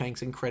shred through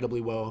tanks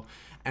incredibly well.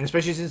 And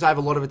especially since I have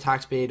a lot of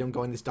attack speed, I'm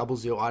going this double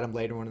Zeal item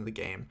later on in the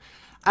game.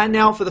 And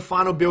now for the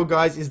final build,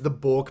 guys, is the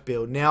Bork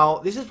build. Now,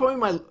 this is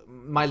probably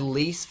my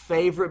least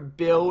favorite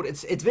build.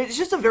 It's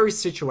just a very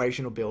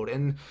situational build.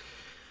 And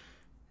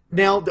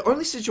now, the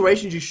only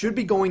situations you should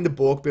be going the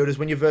Bork build is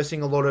when you're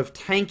versing a lot of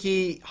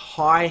tanky,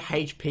 high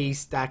HP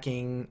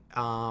stacking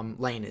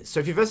laners. So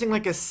if you're versing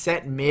like a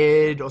set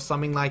mid or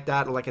something like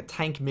that, or like a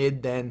tank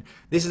mid, then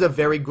this is a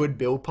very good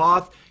build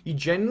path. You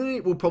generally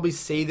will probably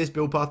see this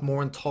build path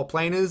more in top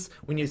laners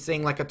when you're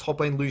seeing like a top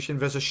lane Lucian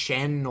versus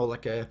Shen, or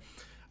like a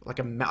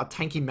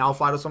tanky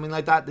Malphite or something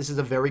like that. This is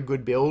a very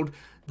good build.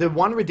 The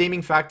one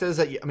redeeming factor is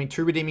that,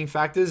 two redeeming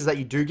factors is that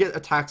you do get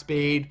attack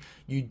speed,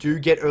 you do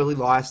get early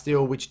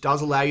lifesteal, which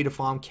does allow you to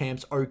farm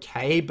camps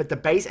okay, but the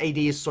base AD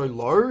is so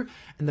low,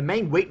 and the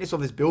main weakness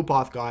of this build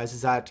path, guys,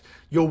 is that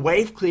your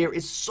wave clear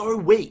is so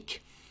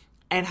weak.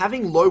 And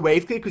having low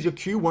wave clear, because your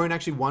Q won't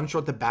actually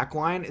one-shot the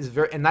backline,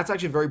 and that's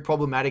actually very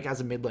problematic as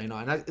a mid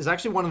laner. And that is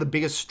actually one of the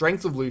biggest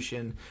strengths of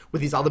Lucian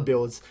with these other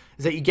builds,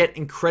 is that you get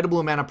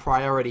incredible amount of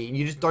priority, and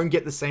you just don't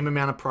get the same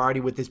amount of priority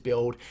with this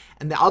build.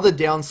 And the other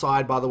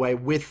downside, by the way,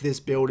 with this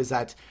build is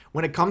that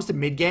when it comes to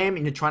mid game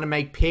and you're trying to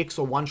make picks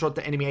or one-shot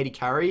the enemy AD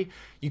carry,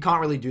 you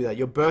can't really do that.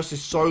 Your burst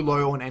is so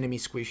low on enemy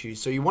squishies.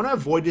 So you want to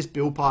avoid this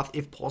build path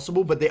if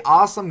possible, but there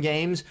are some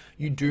games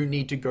you do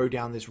need to go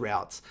down this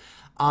route.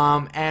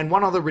 And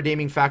one other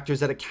redeeming factor is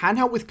that it can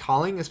help with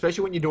culling,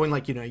 especially when you're doing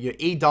like, you're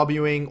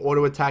EWing,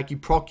 auto attack, you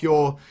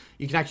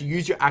can actually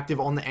use your active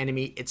on the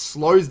enemy. It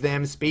slows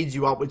them, speeds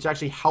you up, which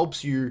actually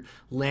helps you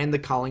land the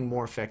culling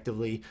more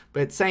effectively.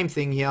 But same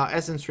thing here,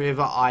 Essence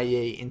Reaver,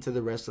 IE into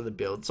the rest of the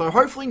build. So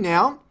hopefully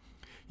now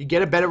you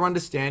get a better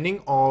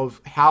understanding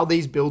of how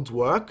these builds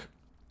work,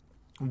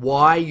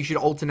 why you should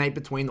alternate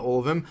between all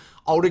of them.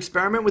 I would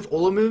experiment with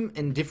all of them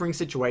in differing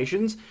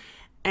situations.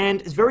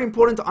 And it's very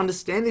important to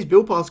understand these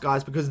build paths,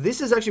 guys, because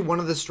this is actually one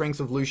of the strengths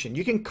of Lucian.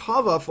 You can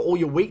cover for all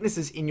your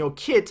weaknesses in your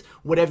kit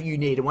whatever you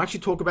need. And we'll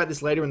actually talk about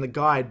this later in the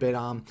guide.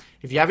 But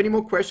if you have any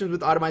more questions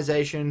with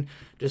itemization,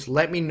 just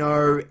let me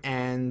know,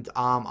 and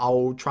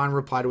I'll try and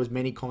reply to as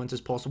many comments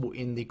as possible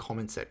in the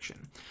comment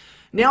section.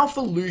 Now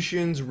for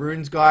Lucian's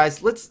runes,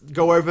 guys, let's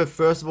go over,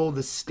 first of all,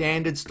 the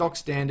stock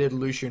standard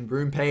Lucian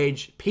rune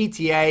page.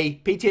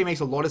 PTA. PTA makes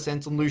a lot of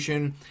sense on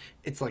Lucian.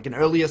 It's like an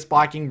earlier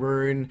spiking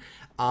rune.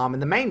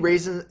 And the main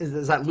reason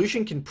is that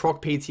Lucian can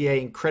proc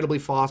PTA incredibly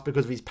fast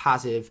because of his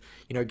passive,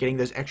 getting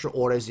those extra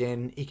autos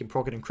in. He can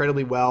proc it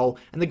incredibly well.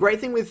 And the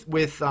great thing with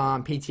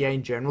PTA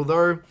in general,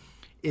 though,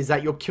 is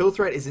that your kill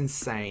threat is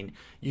insane.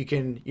 You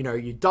can,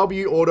 you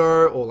W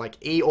auto or like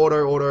E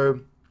auto,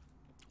 or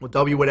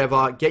W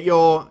whatever, get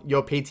your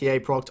PTA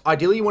procced.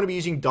 Ideally, you want to be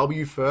using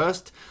W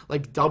first.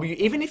 Like W,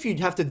 even if you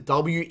have to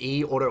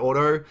WE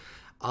auto,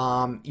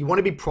 you want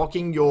to be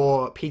proccing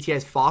your PTA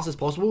as fast as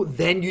possible,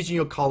 then using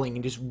your culling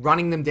and just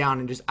running them down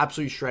and just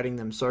absolutely shredding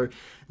them. So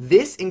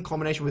this, in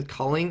combination with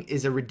culling,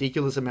 is a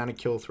ridiculous amount of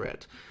kill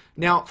threat.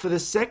 Now, for the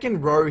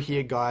second row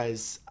here,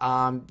 guys,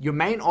 your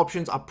main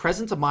options are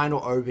Presence of Mind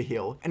or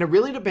Overheal, and it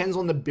really depends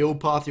on the build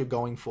path you're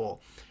going for.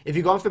 If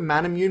you're going for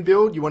Mana Mune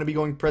build, you want to be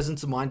going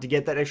Presence of Mind to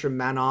get that extra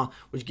mana,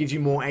 which gives you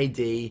more AD.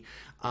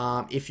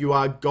 If you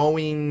are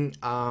going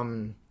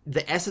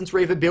the Essence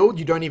Reaver build,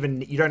 you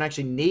don't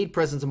actually need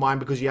Presence of Mind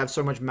because you have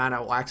so much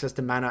mana or access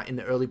to mana in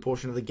the early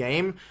portion of the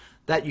game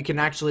that you can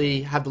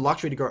actually have the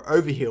luxury to go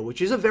Overheal,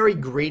 which is a very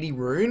greedy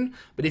rune,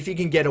 but if you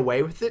can get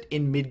away with it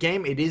in mid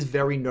game, it is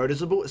very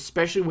noticeable,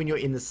 especially when you're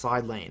in the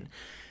side lane.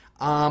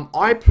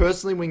 I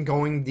personally, when I'm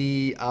going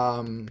the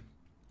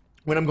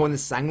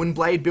Sanguine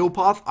Blade build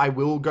path, I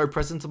will go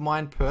Presence of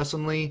Mind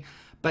personally.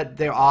 But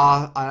there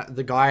are,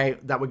 the guy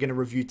that we're going to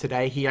review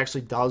today, he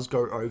actually does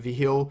go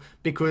Overheal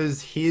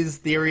because his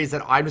theory is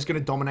that I'm just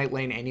going to dominate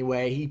lane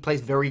anyway. He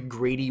plays very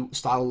greedy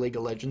style of League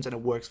of Legends and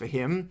it works for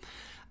him.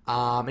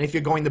 And if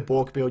you're going the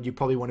Bork build, you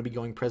probably want to be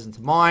going Presence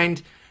of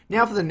Mind.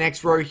 Now for the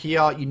next row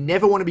here, you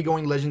never want to be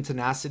going Legend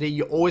Tenacity.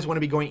 You always want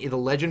to be going either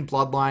Legend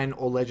Bloodline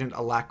or Legend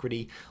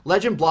Alacrity.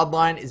 Legend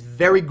Bloodline is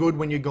very good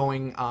when you're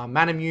going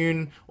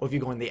Manamune, or if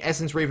you're going the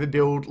Essence Reaver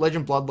build.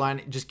 Legend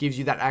Bloodline just gives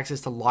you that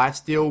access to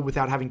lifesteal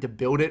without having to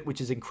build it,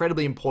 which is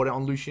incredibly important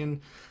on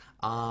Lucian.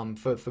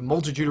 For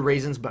multitude of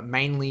reasons, but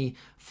mainly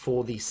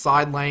for the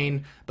side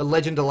lane. But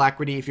Legend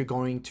Alacrity, if you're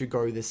going to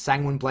go the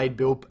Sanguine Blade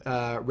build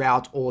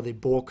route or the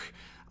Bork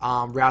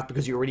route,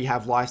 because you already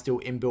have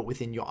lifesteal inbuilt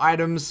within your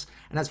items.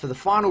 And as for the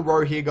final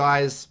row here,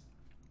 guys,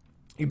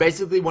 you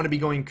basically want to be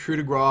going coup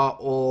de grace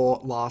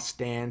or last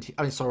stand.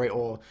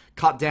 Or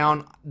cut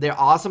down. There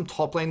are some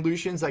top lane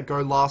Lucians that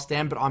go last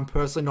stand, but I'm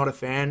personally not a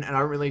fan, and I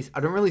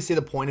don't really see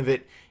the point of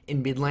it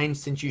in mid lane,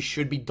 since you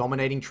should be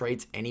dominating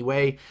trades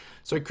anyway.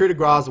 So coup de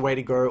grace is the way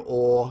to go,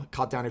 or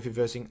cut down if you're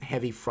versing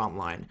heavy front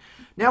line.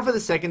 Now for the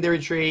secondary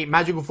tree,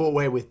 magical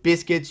footwear with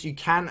biscuits. You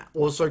can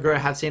also go,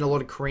 have seen a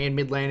lot of Korean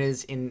mid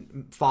laners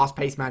in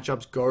fast-paced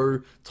matchups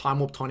go Time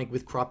Warp Tonic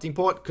with Corrupting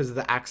Pot because of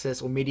the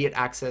access, or immediate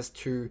access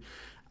to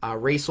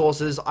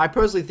resources. I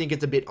personally think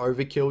it's a bit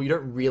overkill. You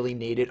don't really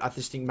need it. I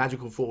just think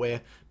magical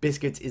footwear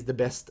biscuits is the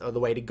best, the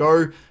way to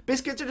go.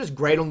 Biscuits are just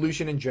great on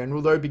Lucian in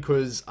general though,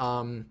 because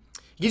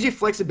it gives you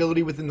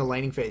flexibility within the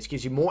laning phase. It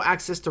gives you more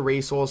access to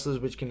resources,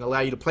 which can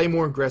allow you to play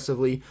more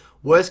aggressively.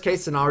 Worst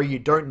case scenario, you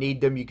don't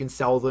need them, you can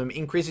sell them,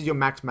 increases your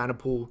max mana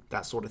pool,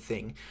 that sort of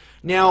thing.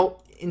 Now,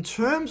 in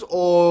terms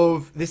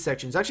of this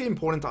section, it's actually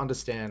important to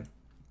understand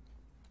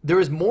there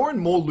is more and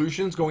more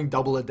Lucians going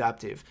double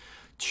adaptive.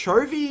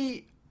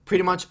 Chovy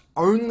pretty much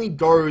only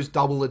goes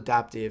double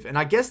adaptive, and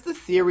I guess the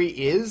theory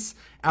is,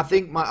 I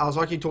think I was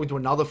actually talking to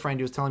another friend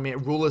who was telling me,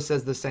 Ruler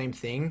says the same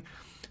thing,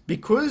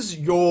 because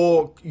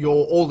your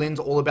all-in's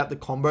all about the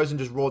combos and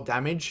just raw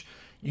damage,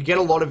 you get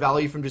a lot of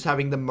value from just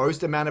having the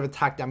most amount of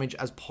attack damage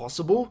as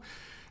possible.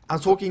 I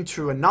was talking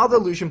to another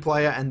Lucian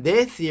player, and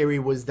their theory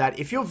was that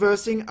if you're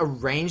versing a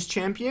ranged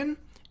champion,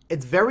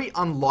 it's very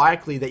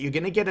unlikely that you're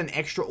going to get an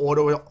extra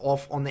auto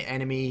off on the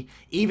enemy,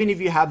 even if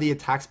you have the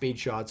attack speed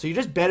shard. So you're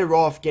just better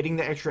off getting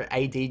the extra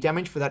AD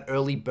damage for that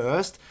early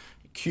burst,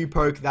 Q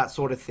poke, that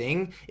sort of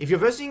thing. If you're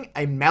versing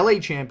a melee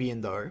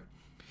champion though,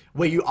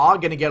 where you are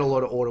going to get a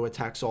lot of auto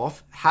attacks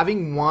off,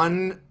 having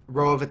one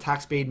row of attack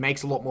speed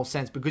makes a lot more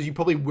sense, because you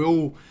probably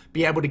will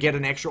be able to get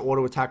an extra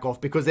auto attack off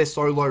because they're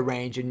so low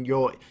range and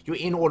you're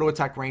in auto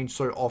attack range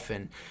so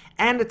often.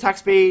 And attack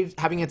speed,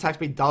 having attack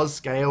speed does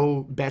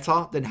scale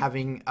better than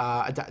having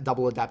a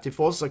double adaptive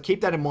force, so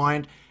keep that in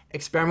mind.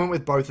 Experiment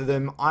with both of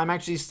them. I'm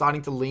actually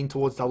starting to lean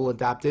towards double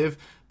adaptive,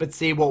 but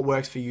see what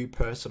works for you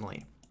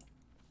personally.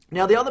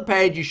 Now, the other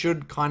page you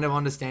should kind of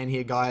understand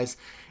here, guys,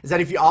 is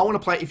that if you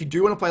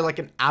do want to play like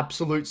an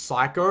absolute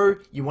psycho,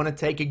 you want to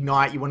take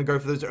Ignite, you want to go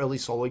for those early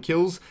solo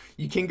kills,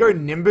 you can go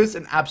Nimbus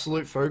and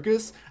Absolute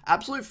Focus.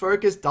 Absolute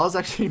Focus does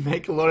actually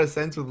make a lot of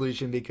sense with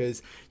Lucian,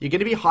 because you're going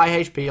to be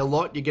high HP a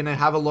lot, you're going to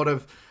have a lot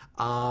of,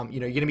 you're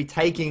going to be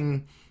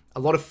taking a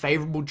lot of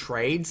favorable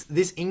trades.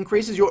 This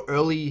increases your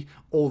early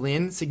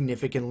all-in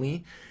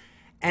significantly.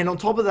 And on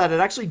top of that, it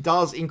actually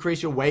does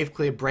increase your wave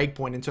clear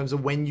breakpoint in terms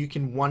of when you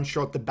can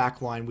one-shot the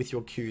backline with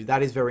your Q.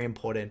 That is very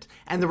important.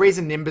 And the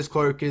reason Nimbus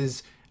Cloak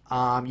is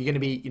you're going to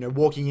be,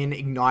 walking in,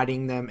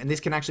 igniting them, and this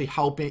can actually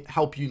help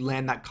you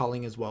land that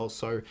culling as well.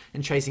 So,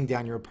 and chasing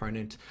down your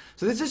opponent.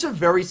 So this is a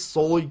very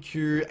solid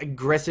Q,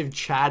 aggressive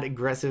Chad,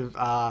 aggressive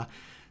a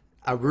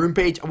room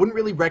page. I wouldn't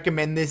really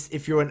recommend this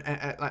if you're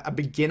a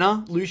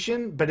beginner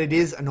Lucian, but it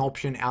is an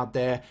option out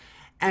there.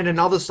 And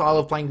another style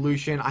of playing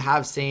Lucian, I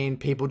have seen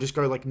people just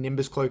go like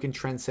Nimbus Cloak and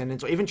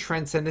Transcendence, or even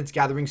Transcendence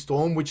Gathering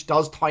Storm, which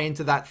does tie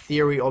into that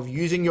theory of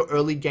using your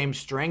early game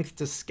strength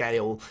to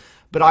scale.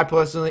 But I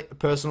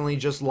personally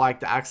just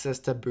like the access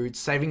to boots,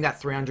 saving that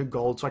 300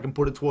 gold so I can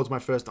put it towards my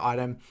first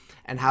item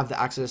and have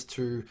the access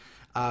to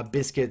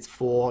biscuits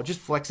for just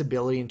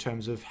flexibility in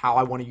terms of how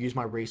I want to use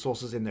my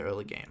resources in the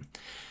early game.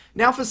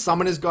 Now for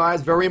summoners,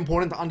 guys, very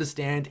important to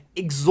understand,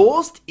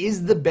 Exhaust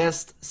is the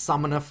best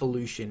summoner for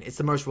Lucian. It's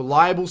the most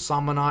reliable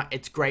summoner.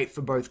 It's great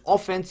for both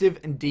offensive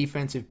and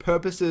defensive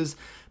purposes.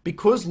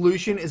 Because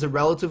Lucian is a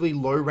relatively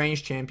low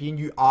range champion,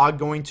 you are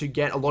going to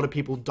get a lot of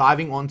people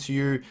diving onto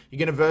you. You're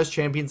going to verse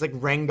champions like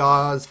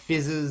Rengars,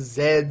 Fizzes,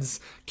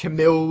 Zeds,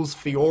 Camilles,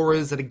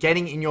 Fioras that are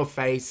getting in your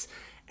face.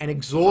 And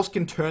Exhaust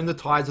can turn the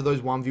tides of those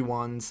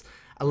 1v1s.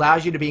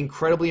 Allows you to be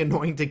incredibly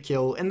annoying to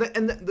kill. And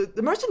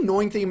the most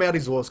annoying thing about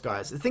Exhaust,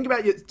 guys, is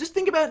just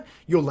think about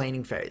your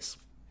laning phase.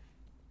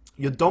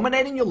 You're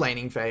dominating your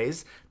laning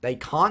phase. They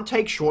can't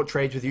take short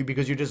trades with you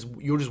because you'll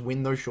just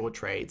win those short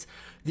trades.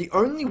 The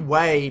only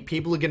way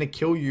people are going to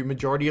kill you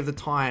majority of the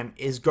time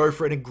is go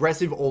for an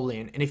aggressive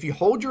all-in. And if you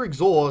hold your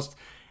exhaust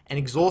and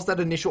exhaust that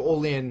initial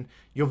all-in,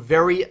 you're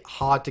very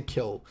hard to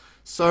kill.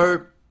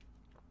 So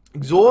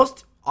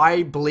exhaust,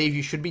 I believe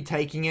you should be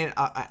taking it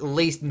at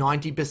least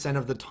 90%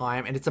 of the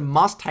time, and it's a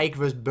must-take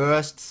versus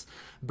bursts,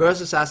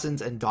 burst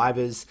assassins, and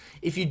divers.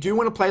 If you do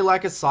want to play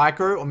like a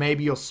psycho, or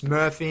maybe you're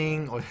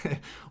smurfing, or,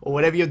 or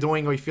whatever you're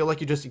doing, or you feel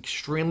like you're just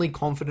extremely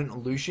confident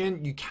on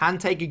Lucian, you can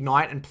take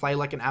Ignite and play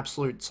like an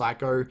absolute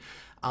psycho.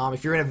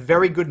 If you're in a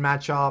very good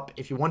matchup,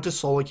 if you want to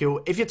solo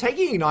kill, if you're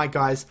taking Ignite,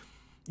 guys,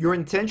 your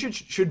intention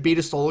should be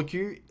to solo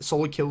kill,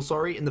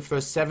 in the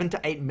first 7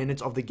 to 8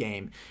 minutes of the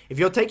game. If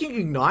you're taking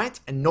Ignite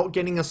and not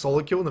getting a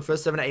solo kill in the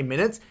first 7 to 8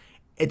 minutes,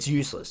 it's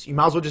useless. You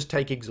might as well just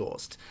take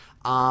Exhaust.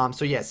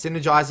 So yeah,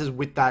 synergizes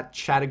with that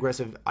chat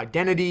aggressive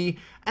identity.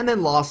 And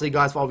then lastly,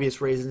 guys, for obvious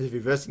reasons, if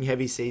you're versing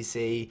heavy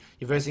CC,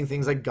 you're versing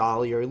things like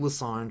Galio,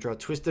 Lysandra,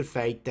 Twisted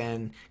Fate,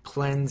 then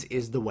Cleanse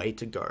is the way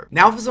to go.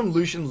 Now for some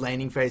Lucian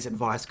laning phase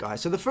advice,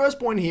 guys. So the first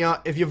point here,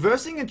 if you're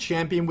versing a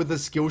champion with a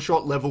skill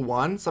shot level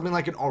 1, something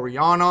like an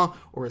Orianna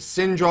or a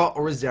Syndra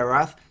or a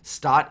Xerath,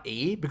 start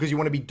E, because you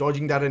want to be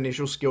dodging that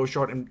initial skill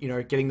shot and, you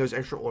know, getting those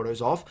extra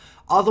autos off.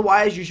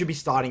 Otherwise, you should be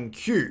starting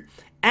Q.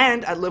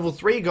 And at level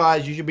 3,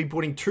 guys, you should be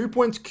putting 2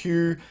 points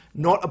Q,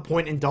 not a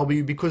point in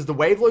W, because the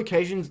wave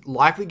location's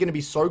likely going to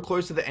be so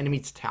close to the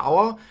enemy's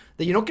tower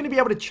that you're not going to be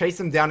able to chase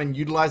them down and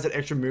utilize that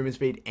extra movement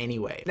speed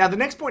anyway. Now, the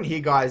next point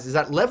here, guys, is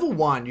at level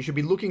 1, you should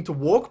be looking to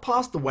walk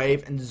past the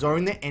wave and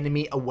zone the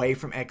enemy away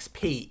from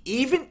XP,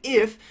 even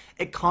if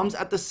it comes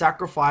at the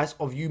sacrifice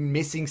of you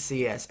missing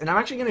CS. And I'm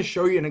actually going to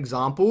show you an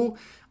example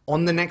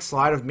on the next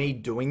slide of me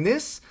doing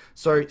this,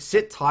 so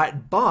sit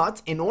tight.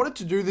 But in order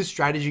to do this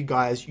strategy,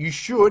 guys, you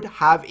should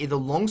have either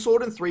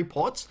longsword and 3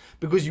 pots,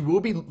 because you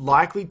will be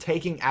likely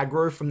taking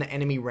aggro from the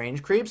enemy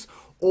range creeps,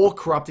 or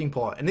corrupting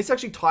pot. And this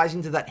actually ties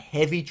into that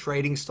heavy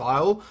trading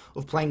style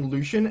of playing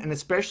Lucian, and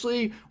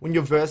especially when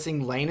you're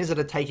versing laners that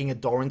are taking a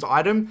Doran's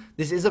item,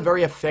 this is a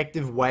very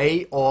effective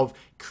way of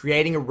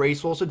creating a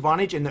resource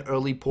advantage in the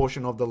early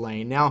portion of the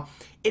lane. Now,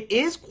 it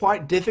is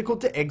quite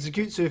difficult to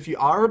execute, so if you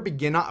are a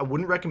beginner, I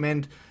wouldn't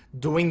recommend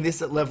doing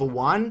this at level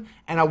 1,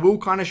 and I will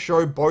kind of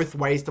show both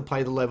ways to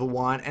play the level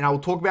 1, and I will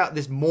talk about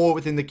this more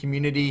within the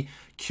community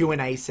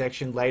Q&A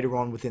section later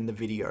on within the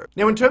video.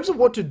 Now, in terms of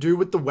what to do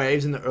with the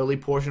waves in the early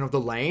portion of the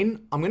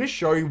lane, I'm going to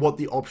show you what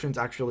the options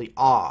actually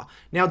are.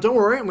 Now, don't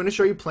worry, I'm going to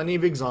show you plenty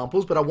of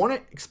examples, but I want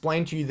to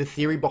explain to you the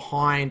theory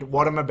behind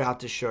what I'm about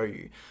to show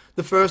you.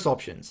 The first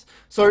options.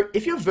 So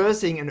if you're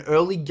versing an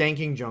early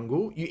ganking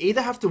jungle, you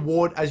either have to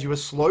ward as you are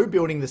slow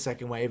building the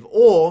second wave,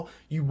 or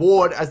you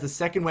ward as the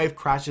second wave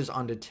crashes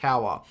under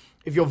tower.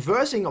 If you're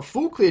versing a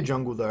full clear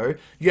jungle though,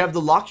 you have the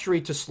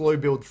luxury to slow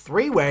build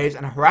 3 waves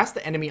and harass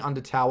the enemy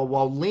under tower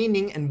while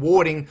leaning and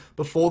warding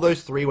before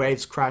those 3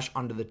 waves crash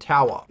under the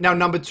tower. Now,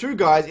 number 2,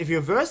 guys, if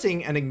you're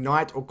versing an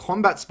ignite or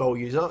combat spell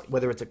user,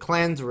 whether it's a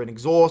cleanse or an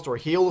exhaust or a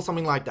heal or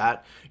something like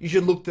that, you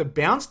should look to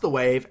bounce the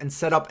wave and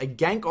set up a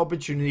gank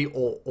opportunity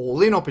or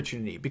all-in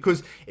opportunity,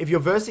 because if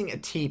you're versing a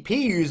TP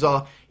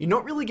user, you're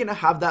not really going to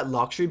have that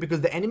luxury,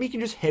 because the enemy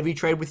can just heavy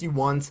trade with you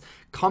once,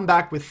 come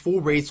back with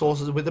full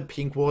resources with a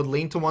pink ward,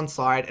 lean to one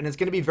side, and it's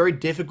going to be very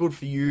difficult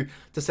for you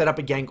to set up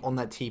a gank on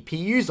that TP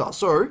user.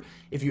 So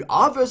if you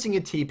are versing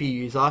a TP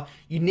user,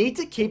 you need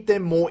to keep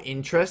them more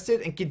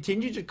interested and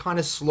continue to kind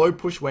of slow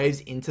push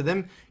waves into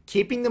them,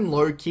 keeping them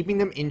low, keeping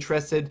them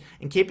interested,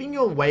 and keeping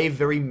your wave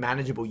very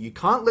manageable. You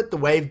can't let the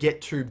wave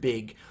get too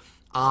big.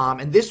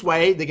 And this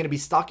way, they're going to be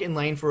stuck in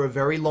lane for a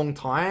very long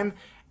time,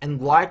 and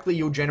likely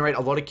you'll generate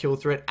a lot of kill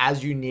threat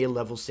as you near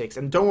level 6.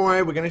 And don't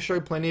worry, we're going to show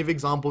plenty of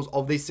examples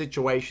of these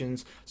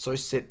situations, so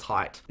sit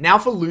tight. Now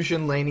for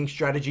Lucian laning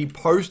strategy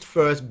post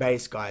first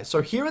base, guys.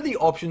 So here are the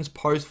options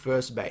post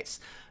first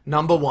base.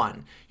 Number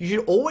 1, you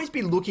should always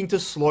be looking to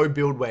slow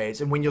build waves,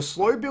 and when you're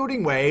slow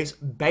building waves,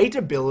 bait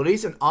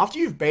abilities, and after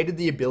you've baited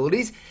the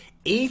abilities,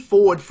 E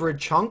forward for a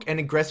chunk and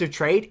aggressive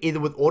trade, either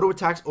with auto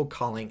attacks or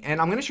culling.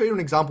 And I'm going to show you an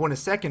example in a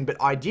second,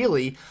 but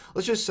ideally,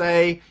 let's just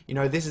say, you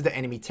know, this is the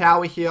enemy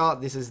tower here,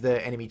 this is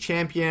the enemy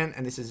champion,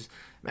 and this is...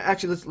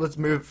 Actually, let's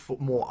move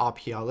more up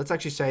here. Let's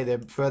actually say they're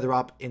further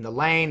up in the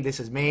lane.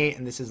 This is me,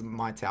 and this is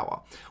my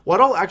tower.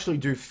 What I'll actually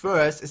do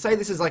first is say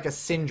this is like a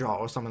Syndra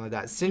or something like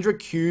that. Syndra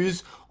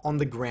Q's on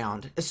the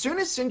ground. As soon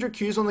as Syndra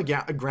Q's on the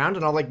ground,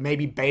 and I like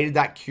maybe baited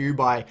that Q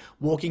by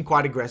walking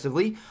quite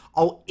aggressively,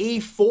 I'll E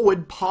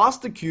forward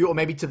past the Q or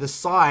maybe to the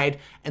side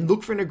and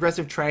look for an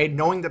aggressive trade,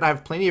 knowing that I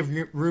have plenty of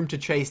room to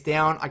chase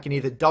down. I can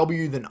either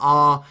W then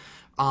R,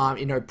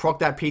 you know, proc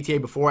that PTA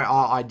before I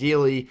R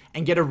ideally,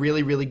 and get a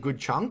really, really good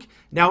chunk.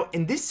 Now,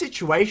 in this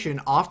situation,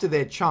 after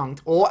they're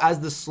chunked, or as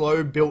the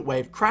slow built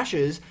wave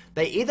crashes,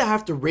 they either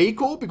have to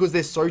recall because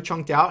they're so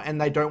chunked out and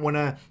they don't want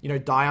to, you know,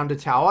 die under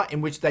tower,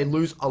 in which they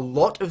lose a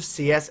lot of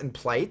CS and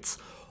plates,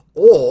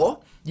 or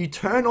you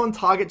turn on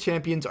target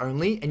champions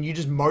only and you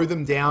just mow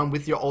them down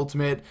with your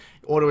ultimate,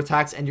 auto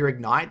attacks, and your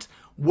ignite.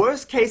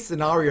 Worst case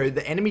scenario,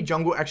 the enemy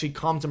jungle actually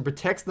comes and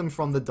protects them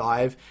from the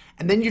dive,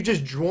 and then you've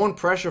just drawn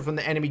pressure from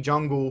the enemy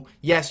jungle.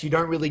 Yes, you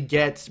don't really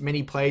get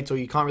many plates, or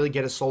you can't really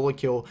get a solo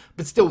kill,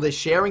 but still they're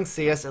sharing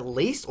CS at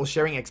least, or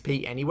sharing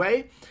XP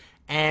anyway,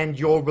 and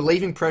you're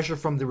relieving pressure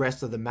from the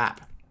rest of the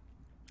map.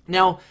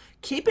 Now,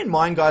 keep in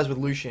mind, guys, with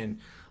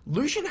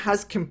Lucian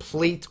has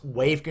complete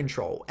wave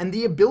control, and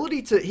the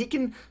ability to, he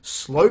can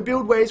slow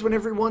build waves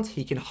whenever he wants,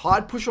 he can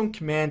hard push on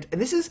command,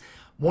 and this is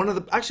one of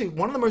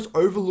the most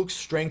overlooked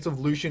strengths of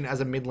Lucian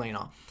as a mid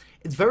laner.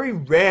 It's very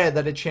rare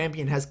that a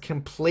champion has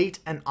complete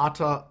and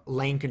utter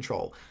lane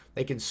control.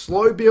 They can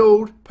slow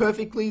build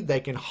perfectly, they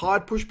can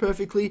hard push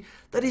perfectly.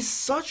 That is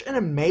such an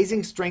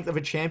amazing strength of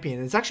a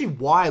champion. It's actually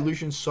why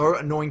Lucian's so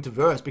annoying to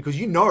verse, because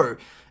you know,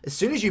 as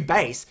soon as you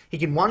base, he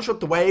can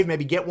one-shot the wave,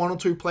 maybe get 1 or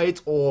 2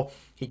 plates, or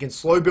he can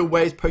slow build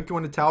waves, poke you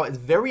on the tower. It's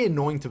very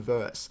annoying to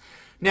verse.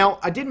 Now,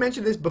 I did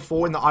mention this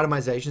before in the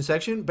itemization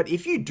section, but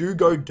if you do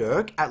go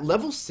Dirk, at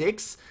level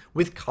 6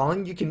 with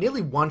culling, you can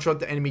nearly one-shot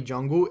the enemy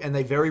jungle, and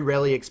they very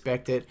rarely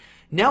expect it.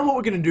 Now what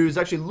we're going to do is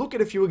actually look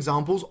at a few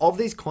examples of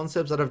these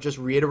concepts that I've just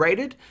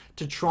reiterated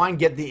to try and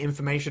get the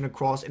information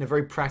across in a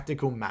very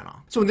practical manner.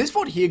 So in this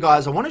VOD here,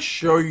 guys, I want to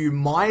show you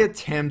my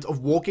attempt of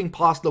walking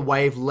past the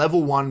wave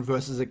level 1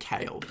 versus a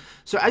Kayle.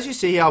 So as you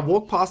see here, I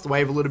walk past the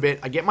wave a little bit,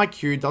 I get my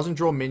Q, doesn't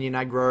draw minion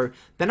aggro,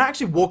 then I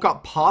actually walk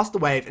up past the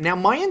wave. And now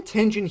my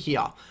intention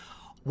here,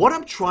 what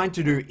I'm trying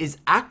to do is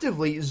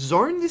actively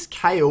zone this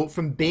Kayle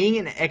from being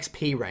in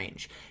XP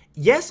range.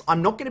 Yes,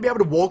 I'm not going to be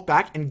able to walk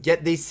back and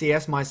get these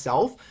CS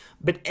myself,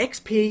 but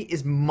XP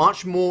is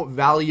much more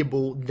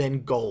valuable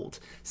than gold.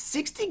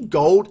 60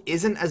 gold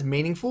isn't as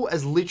meaningful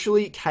as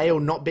literally Kayle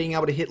not being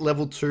able to hit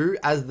level 2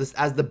 as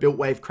the built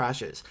wave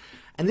crashes.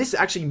 And this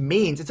actually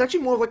means it's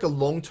actually more of like a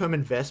long-term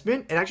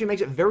investment. It actually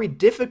makes it very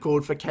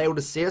difficult for Kayle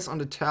to CS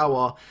under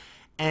tower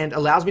and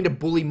allows me to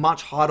bully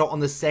much harder on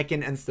the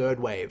second and third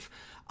wave.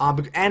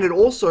 And it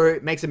also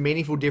makes a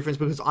meaningful difference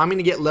because I'm going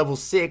to get level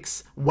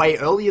 6 way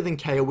earlier than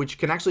Kayle, which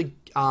can actually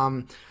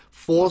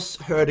force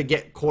her to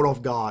get caught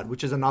off guard,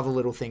 which is another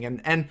little thing.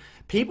 And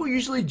people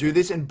usually do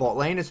this in bot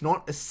lane. It's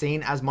not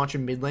seen as much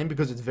in mid lane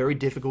because it's very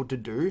difficult to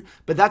do.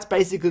 But that's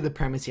basically the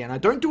premise here. And I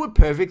don't do it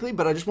perfectly,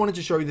 but I just wanted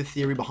to show you the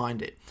theory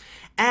behind it.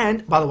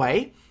 And, by the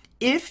way,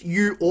 if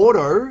you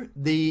auto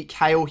the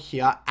Kayle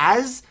here,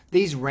 as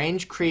these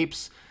range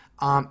creeps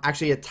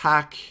actually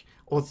attack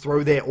or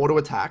throw their auto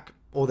attack,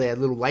 or their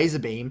little laser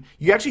beam,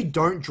 you actually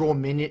don't draw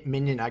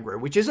minion aggro,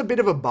 which is a bit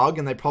of a bug,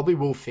 and they probably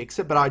will fix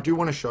it, but I do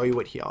want to show you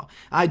it here.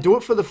 I do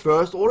it for the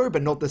first auto,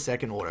 but not the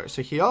second auto.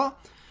 So here,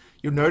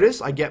 you'll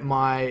notice I get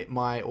my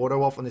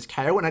auto off on this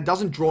Kayle, and it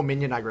doesn't draw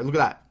minion aggro. Look at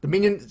that. The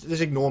minions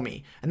just ignore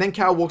me. And then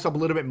Kayle walks up a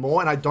little bit more,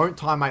 and I don't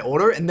time my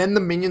auto, and then the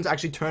minions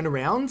actually turn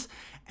around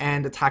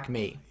and attack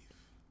me,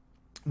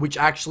 which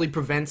actually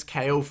prevents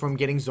Kayle from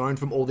getting zoned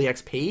from all the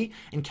XP,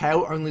 and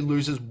Kayle only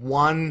loses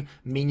 1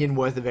 minion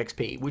worth of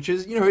XP, which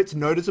is, you know, it's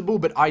noticeable,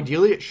 but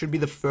ideally it should be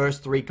the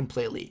first 3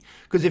 completely.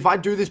 Because if I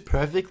do this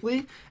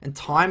perfectly and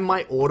time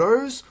my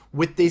autos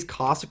with these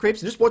caster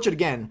creeps, just watch it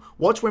again.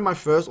 Watch when my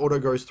first auto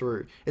goes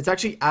through. It's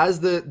actually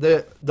as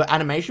the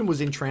animation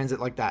was in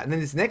transit like that, and then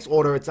this next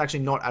auto, it's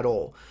actually not at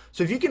all.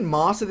 So if you can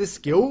master this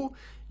skill,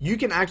 you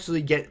can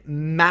actually get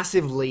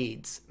massive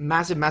leads,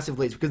 massive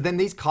leads, because then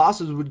these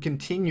casters would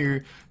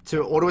continue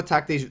to auto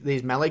attack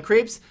these melee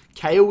creeps.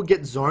 Kayle would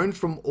get zoned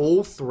from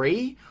all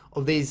 3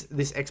 of this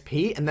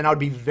XP, and then I'd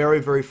be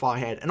very far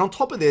ahead. And on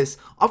top of this,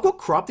 I've got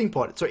corrupting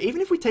pot. So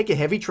even if we take a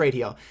heavy trade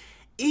here,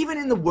 even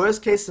in the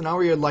worst case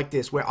scenario like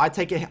this, where I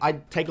take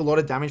a lot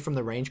of damage from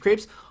the range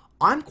creeps,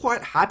 I'm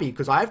quite happy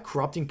because I have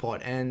corrupting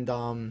pot, and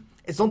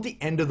it's not the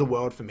end of the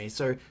world for me.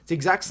 So it's the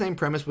exact same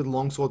premise with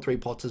longsword 3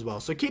 pots as well.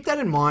 So keep that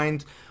in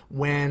mind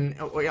when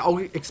I'll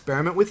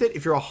experiment with it.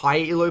 If you're a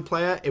high elo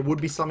player, it would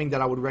be something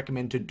that I would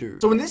recommend to do.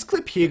 So in this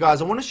clip here,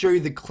 guys, I want to show you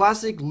the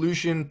classic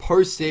Lucian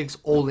post 6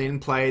 all-in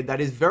play that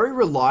is very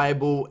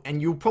reliable,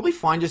 and you'll probably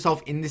find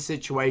yourself in this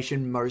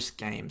situation most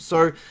games.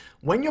 So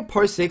when you're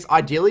post 6,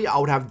 ideally I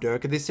would have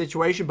Dirk in this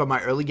situation, but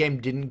my early game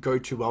didn't go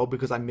too well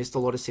because I missed a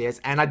lot of CS,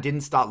 and I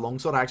didn't start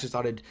longsword. I actually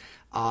started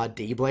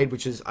D-Blade,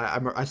 which is, I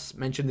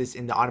mentioned this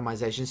in the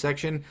itemization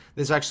section.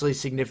 This actually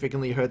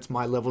significantly hurts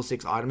my level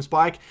 6 item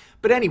spike.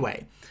 But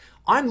anyway,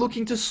 I'm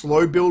looking to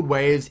slow build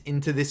waves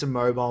into this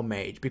immobile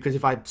mage, because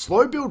if I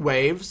slow build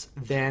waves,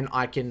 then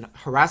I can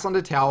harass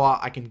under tower,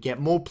 I can get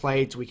more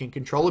plates, we can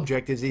control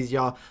objectives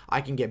easier,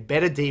 I can get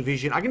better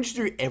D-Vision, I can just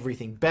do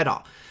everything better.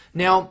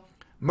 Now,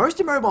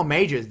 most immobile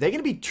mages, they're going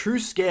to be too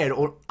scared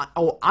or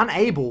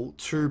unable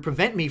to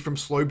prevent me from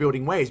slow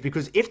building waves,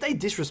 because if they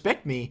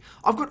disrespect me,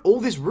 I've got all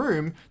this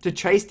room to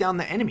chase down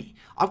the enemy.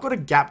 I've got a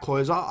gap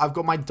closer, I've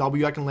got my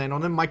W I can land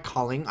on them, my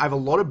culling, I have a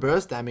lot of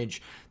burst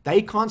damage.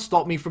 They can't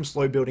stop me from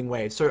slow building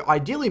waves. So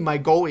ideally my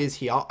goal is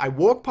here, I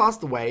walk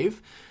past the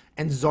wave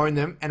and zone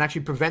them and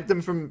actually prevent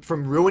them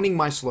from ruining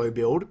my slow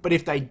build. But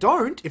if they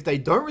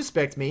don't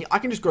respect me, I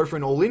can just go for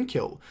an all-in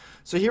kill.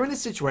 So here in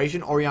this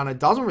situation, Orianna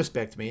doesn't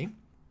respect me.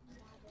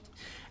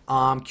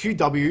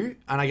 QW,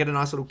 and I get a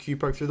nice little Q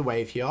poke through the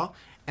wave here,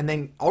 and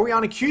then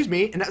Orianna Qs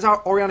me, and that's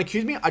how Orianna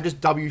Qs me. I just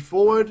W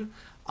forward,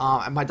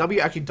 and my W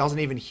actually doesn't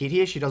even hit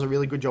here. She does a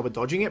really good job of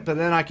dodging it, but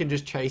then I can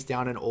just chase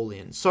down and all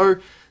in. So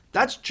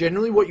that's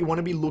generally what you want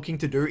to be looking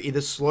to do,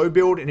 either slow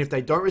build, and if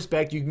they don't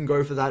respect, you can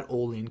go for that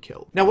all-in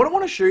kill. Now, what I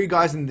want to show you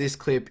guys in this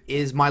clip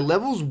is my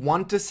levels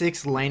 1 to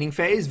 6 laning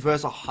phase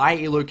versus a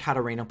high elo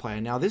Katarina player.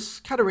 Now, this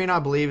Katarina, I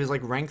believe, is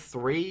like rank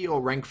 3 or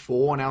rank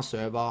 4 on our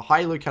server,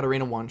 high elo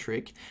Katarina one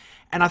trick.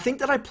 And I think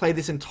that I play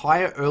this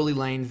entire early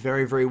lane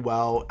very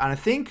well. And I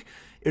think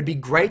it would be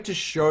great to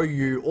show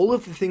you all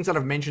of the things that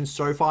I've mentioned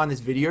so far in this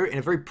video in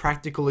a very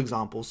practical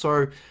example.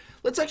 So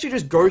let's actually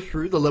just go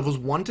through the levels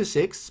 1 to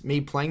 6,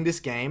 me playing this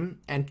game,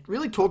 and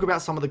really talk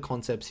about some of the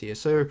concepts here.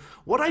 So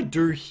what I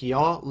do here,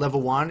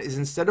 level 1, is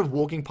instead of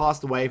walking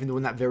past the wave and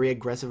doing that very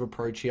aggressive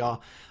approach here,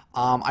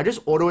 I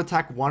just auto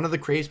attack one of the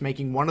creeps,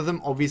 making one of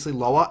them obviously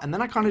lower, and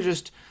then I kind of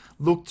just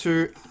look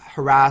to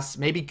harass,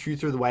 maybe Q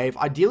through the wave.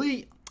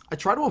 Ideally, I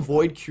try to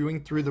avoid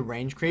queuing through the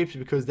range creeps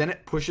because then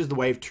it pushes the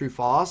wave too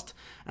fast.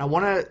 And I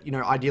want to, you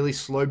know, ideally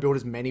slow build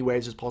as many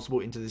waves as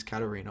possible into this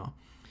Katarina.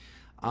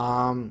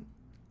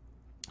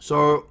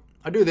 So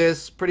I do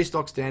this, pretty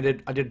stock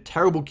standard. I did a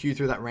terrible queue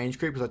through that range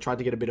creep because I tried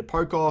to get a bit of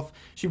poke off.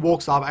 She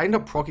walks up. I end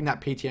up proccing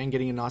that PTA and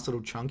getting a nice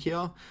little chunk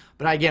here.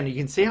 But again, you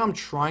can see how I'm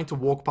trying to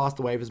walk past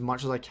the wave as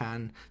much as I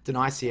can,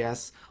 deny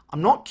CS.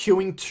 I'm not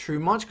queuing too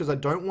much because I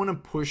don't want to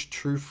push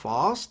too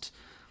fast.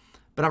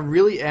 But I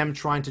really am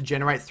trying to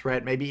generate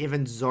threat, maybe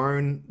even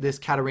zone this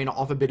Katarina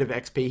off a bit of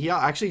XP here.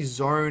 I actually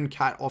zone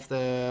Kat off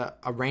a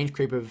range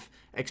creep of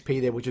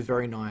XP there, which is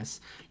very nice.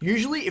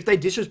 Usually, if they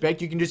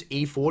disrespect, you can just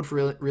E forward for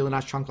a really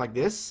nice chunk like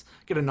this.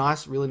 Get a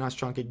nice, really nice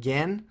chunk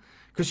again,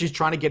 because she's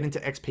trying to get into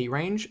XP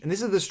range. And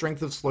this is the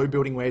strength of slow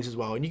building waves as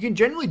well. And you can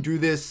generally do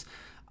this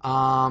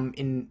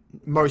in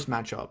most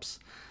matchups.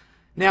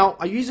 Now,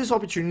 I use this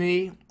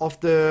opportunity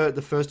off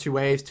the first two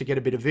waves to get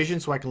a bit of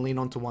vision so I can lean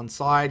onto one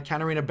side.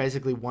 Katarina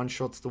basically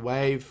one-shots the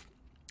wave.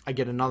 I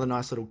get another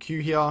nice little Q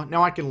here.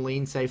 Now I can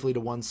lean safely to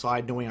one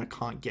side knowing I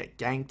can't get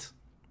ganked.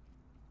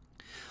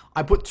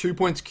 I put 2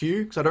 points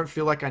Q because I don't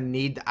feel like I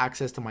need the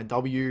access to my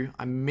W.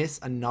 I miss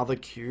another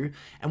Q.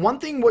 And one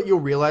thing what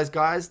you'll realize,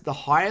 guys, the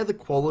higher the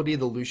quality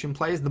of the Lucian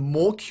players, the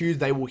more Qs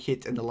they will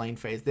hit in the lane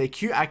phase. Their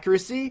Q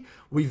accuracy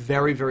will be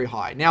very, very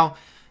high. Now,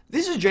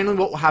 this is generally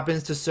what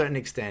happens to a certain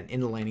extent in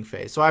the laning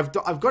phase. So I've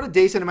got a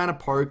decent amount of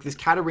poke. This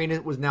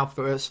Katarina was now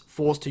first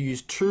forced to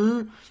use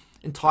 2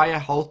 entire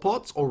health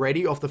pots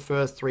already off the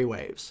first 3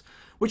 waves,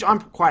 which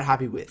I'm quite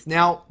happy with.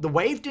 Now, the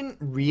wave didn't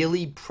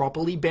really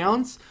properly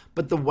bounce,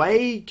 but the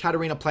way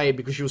Katarina played,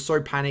 because she was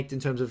so panicked in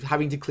terms of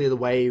having to clear the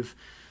wave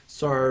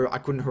so I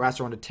couldn't harass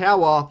her on the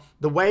tower,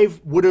 the wave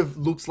would have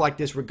looked like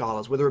this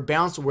regardless. Whether it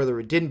bounced or whether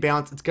it didn't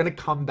bounce, it's going to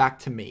come back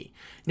to me.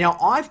 Now,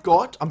 I'm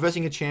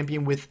versing a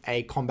champion with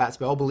a combat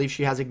spell, I believe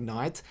she has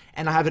Ignite,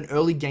 and I have an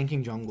early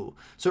ganking jungle.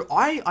 So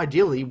I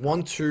ideally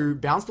want to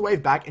bounce the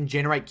wave back and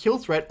generate kill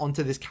threat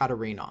onto this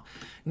Katarina.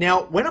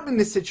 Now, when I'm in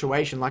this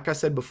situation, like I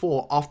said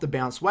before, after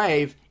bounce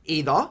wave,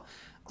 either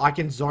I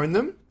can zone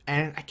them,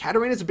 and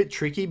Katarina's a bit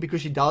tricky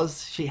because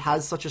she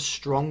has such a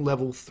strong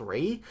level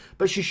 3,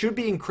 but she should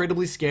be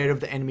incredibly scared of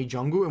the enemy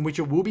jungle, in which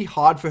it will be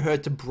hard for her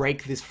to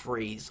break this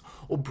freeze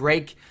or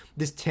break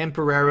this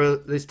temporary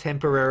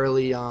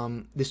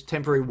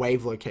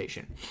wave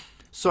location.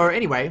 So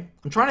anyway,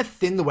 I'm trying to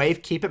thin the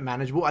wave, keep it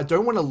manageable. I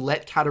don't want to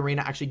let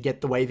Katarina actually get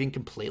the wave in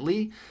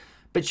completely,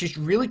 but she's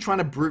really trying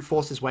to brute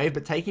force this wave,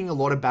 but taking a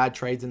lot of bad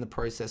trades in the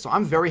process. So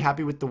I'm very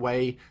happy with the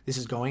way this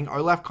is going.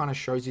 Olaf kind of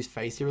shows his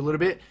face here a little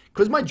bit.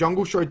 Because my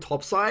jungle showed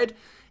top side,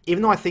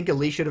 even though I think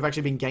Elise should have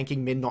actually been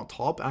ganking mid, not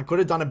top, and I could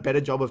have done a better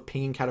job of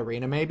pinging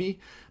Katarina maybe,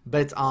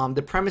 but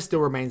the premise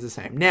still remains the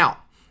same.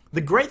 Now,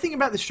 the great thing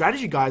about this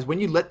strategy, guys, when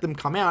you let them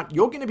come out,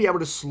 you're going to be able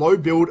to slow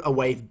build a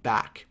wave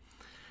back.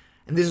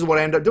 And this is what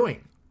I end up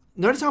doing.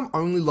 Notice how I'm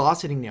only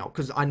last hitting now,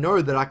 because I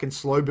know that I can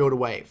slow build a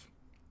wave.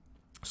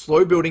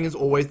 Slow building is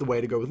always the way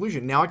to go with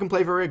Lucian. Now I can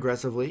play very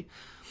aggressively.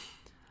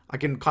 I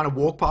can kind of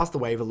walk past the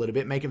wave a little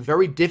bit, make it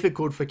very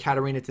difficult for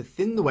Katarina to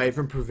thin the wave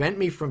and prevent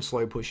me from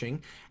slow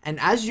pushing. And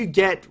as you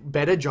get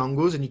better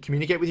jungles and you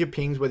communicate with your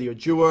pings, whether you're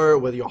duo,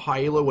 whether you're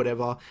high elo,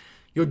 whatever,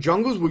 your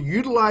jungles will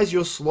utilize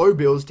your slow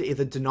builds to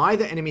either deny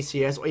the enemy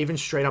CS or even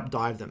straight up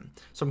dive them.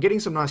 So I'm getting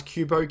some nice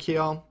Q poke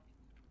here.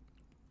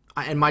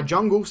 And my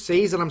jungle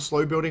sees that I'm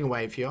slow building a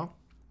wave here.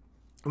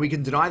 And we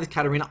can deny the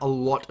Katarina a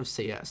lot of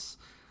CS.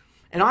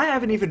 And I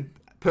haven't even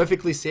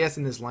perfectly CS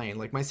in this lane.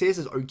 Like, my CS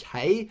is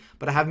okay,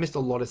 but I have missed a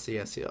lot of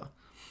CS here.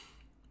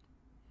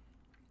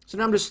 So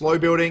now I'm just slow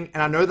building,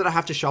 and I know that I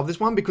have to shove this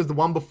one because the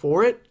one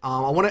before it,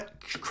 I want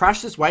to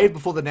crash this wave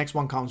before the next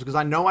one comes because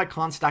I know I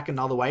can't stack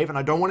another wave, and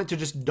I don't want it to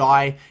just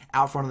die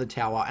out front of the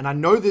tower. And I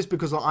know this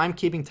because I'm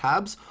keeping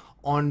tabs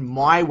on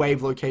my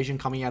wave location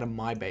coming out of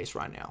my base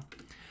right now.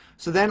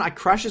 So then I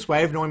crash this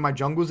wave knowing my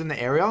jungle's in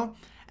the area,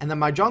 and then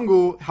my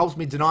jungle helps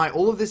me deny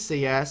all of this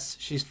CS.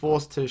 She's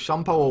forced to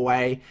Shumpo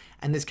away.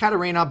 And this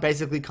Katarina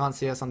basically can't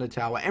CS under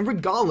tower. And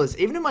regardless,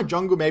 even if my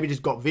jungle maybe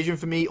just got vision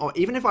for me, or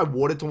even if I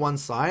warded to one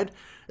side,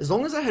 as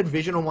long as I had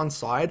vision on one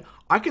side,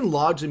 I can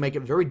largely make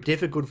it very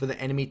difficult for the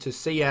enemy to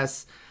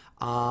CS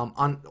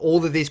on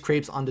all of these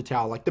creeps under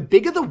tower. Like, the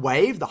bigger the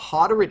wave, the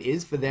harder it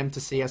is for them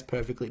to CS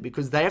perfectly,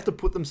 because they have to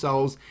put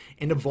themselves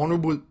in a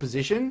vulnerable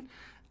position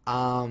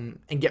and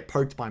get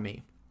poked by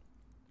me.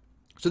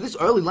 So this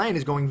early lane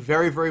is going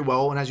very, very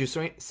well, and as you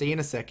see in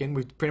a second,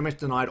 we've pretty much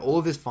denied all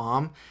of this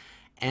farm.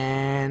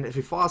 And if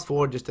we fast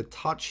forward just a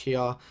touch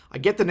here, I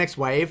get the next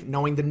wave,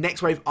 knowing the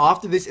next wave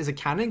after this is a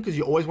cannon, because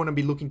you always want to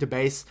be looking to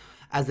base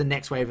as the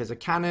next wave is a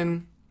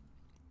cannon.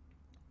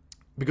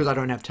 because I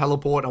don't have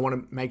teleport. I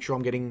want to make sure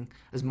I'm getting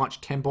as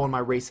much tempo on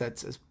my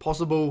resets as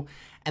possible.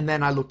 And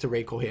then I look to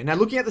recall here. Now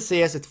looking at the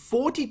CS, it's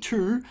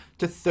 42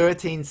 to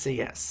 13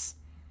 CS.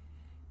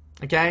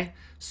 Okay,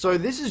 so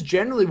this is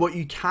generally what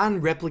you can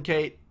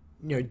replicate,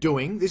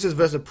 doing. This is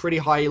versus a pretty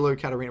high elo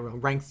Katarina,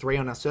 rank 3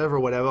 on our server or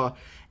whatever.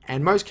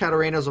 And most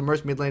Katarinas or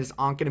most mid laners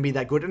aren't going to be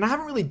that good. And I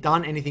haven't really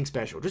done anything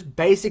special. Just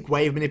basic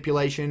wave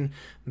manipulation,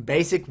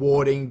 basic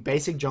warding,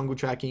 basic jungle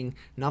tracking,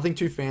 nothing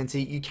too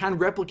fancy. You can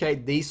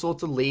replicate these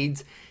sorts of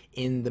leads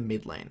in the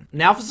mid lane.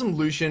 Now for some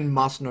Lucian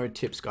must-know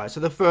tips, guys.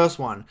 So the first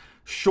one,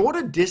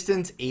 shorter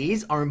distance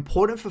E's are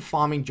important for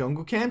farming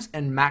jungle camps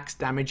and max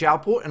damage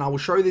output. And I will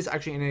show you this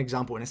actually in an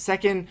example in a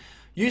second.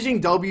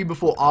 Using W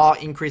before R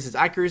increases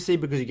accuracy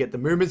because you get the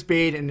movement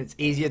speed and it's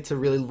easier to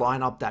really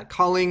line up that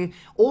culling.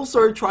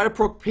 Also, try to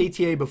proc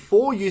PTA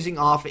before using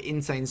R for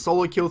insane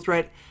solo kill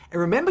threat.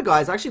 And remember,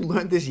 guys, I actually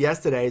learned this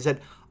yesterday, is that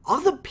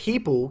other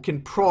people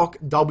can proc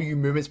W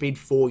movement speed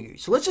for you.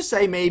 So let's just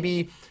say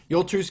maybe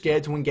you're too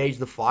scared to engage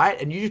the fight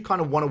and you just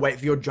kind of want to wait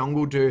for your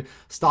jungle to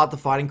start the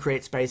fight and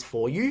create space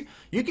for you.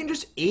 You can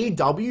just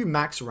EW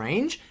max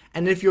range,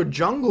 and if your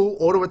jungle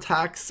auto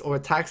attacks or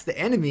attacks the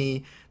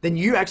enemy, then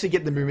you actually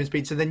get the movement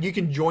speed, so then you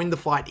can join the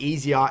fight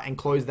easier and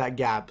close that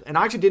gap. And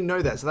I actually didn't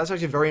know that, so that's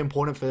actually very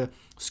important for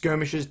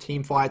skirmishes,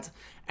 team fights,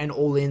 and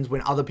all-ins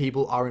when other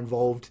people are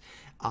involved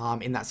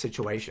in that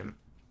situation.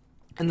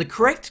 And the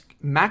correct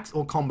max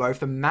or combo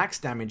for max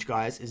damage,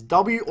 guys, is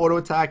W auto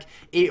attack,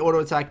 E auto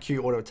attack,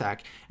 Q auto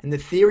attack. And the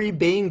theory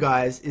being,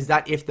 guys, is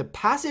that if the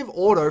passive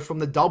auto from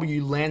the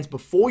W lands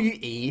before you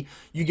E,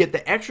 you get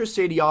the extra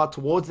CDR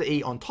towards the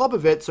E on top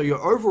of it, so your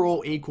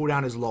overall E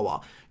cooldown is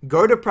lower.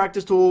 Go to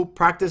practice tool,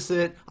 practice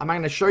it. I'm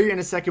going to show you in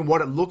a second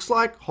what it looks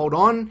like. Hold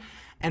on.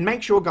 And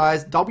make sure,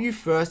 guys, W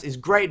first is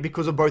great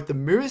because of both the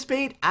movement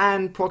speed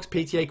and procs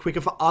PTA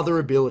quicker for other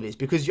abilities.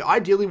 Because you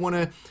ideally want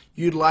to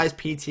utilize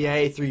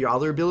PTA through your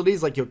other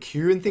abilities, like your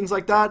Q and things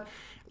like that.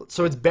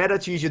 So it's better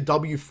to use your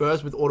W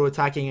first with auto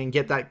attacking and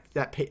get that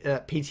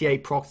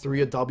PTA proc through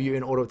your W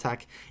and auto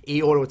attack,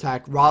 E auto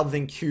attack, rather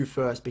than Q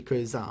first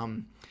because,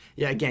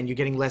 yeah, again, you're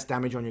getting less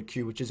damage on your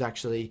Q, which is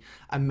actually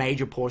a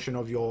major portion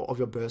of your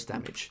burst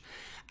damage.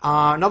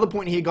 Another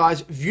point here,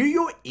 guys, view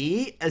your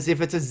E as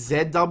if it's a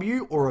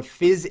ZW or a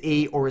Fizz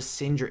E or a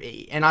Syndra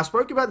E. And I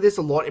spoke about this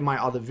a lot in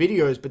my other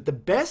videos, but the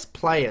best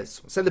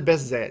players, say the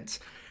best Zeds,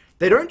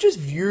 they don't just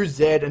view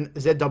Z and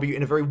ZW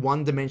in a very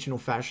one-dimensional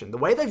fashion. The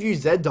way they view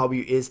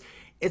ZW is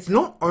it's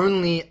not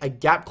only a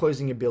gap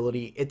closing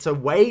ability, it's a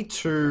way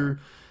to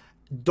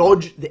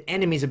dodge the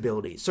enemy's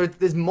ability. So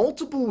there's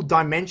multiple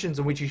dimensions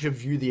in which you should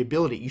view the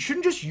ability. You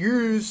shouldn't just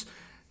use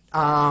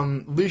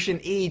Lucian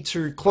E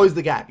to close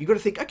the gap. You got to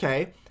think,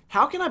 okay,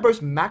 how can I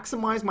both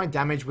maximize my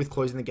damage with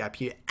closing the gap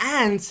here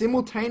and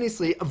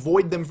simultaneously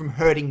avoid them from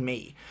hurting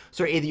me?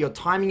 So either you're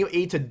timing your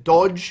E to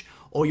dodge,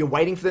 or you're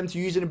waiting for them to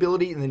use an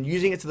ability and then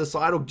using it to the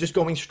side, or just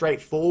going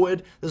straight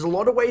forward. There's a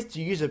lot of ways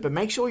to use it, but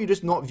make sure you're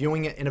just not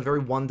viewing it in a very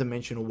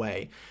one-dimensional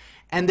way.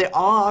 And there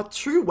are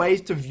two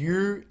ways to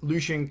view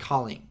Lucian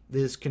culling.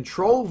 There's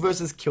control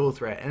versus kill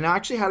threat. And I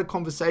actually had a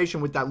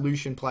conversation with that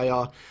Lucian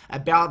player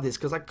about this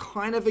because I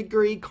kind of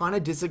agree, kind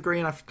of disagree,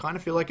 and I kind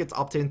of feel like it's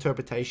up to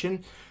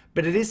interpretation.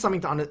 But it is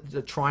something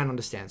to try and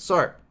understand.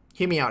 So,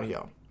 hear me out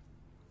here.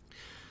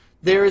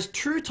 There is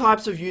two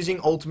types of using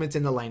ultimates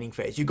in the laning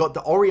phase. You got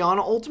the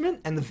Orianna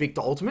ultimate and the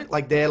Victor ultimate.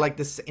 Like they're like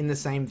this in the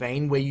same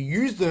vein where you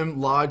use them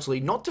largely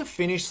not to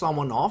finish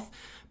someone off,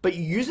 but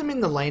you use them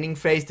in the laning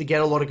phase to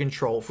get a lot of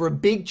control for a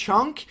big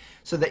chunk,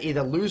 so they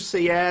either lose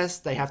CS,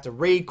 they have to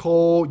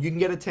recall, you can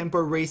get a tempo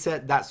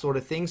reset, that sort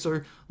of thing.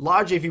 So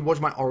largely, if you watch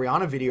my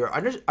Orianna video,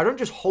 I don't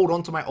just hold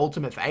on to my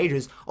ultimate for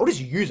ages, I'll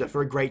just use it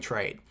for a great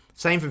trade.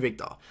 Same for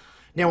Victor.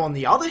 Now, on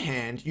the other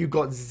hand, you've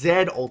got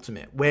Zed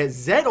ultimate, where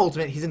Zed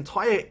ultimate, his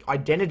entire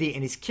identity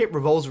and his kit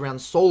revolves around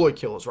solo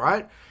kills,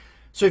 right?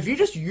 So if you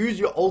just use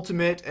your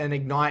ultimate and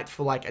ignite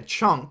for like a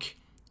chunk,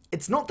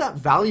 it's not that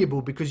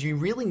valuable because you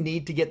really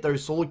need to get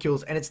those solo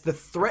kills, and it's the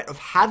threat of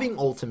having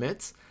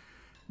ultimates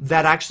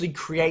that actually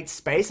creates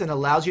space and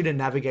allows you to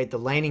navigate the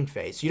laning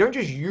phase. You don't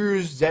just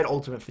use Zed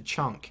ultimate for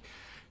chunk.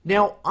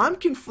 Now, I'm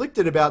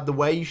conflicted about the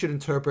way you should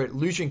interpret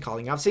Lucian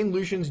culling. I've seen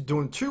Lucians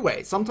doing two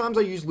ways. Sometimes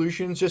I use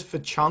Lucians just for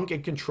chunk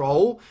and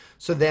control,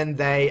 so then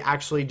they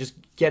actually just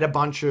get a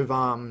bunch of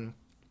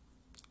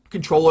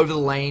control over the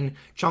lane,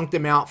 chunk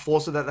them out,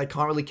 force it that they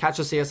can't really catch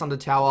a CS under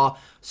tower,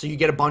 so you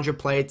get a bunch of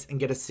plates and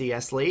get a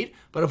CS lead.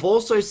 But I've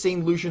also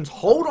seen Lucians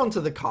hold onto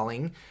the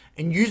culling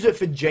and use it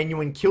for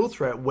genuine kill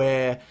threat,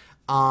 where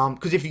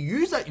because if you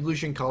use that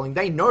Lucian culling,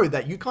 they know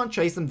that you can't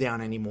chase them down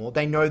anymore.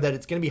 They know that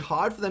it's going to be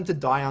hard for them to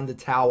die under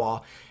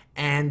tower,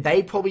 and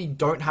they probably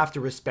don't have to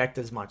respect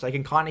as much. They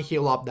can kind of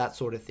heal up, that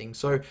sort of thing.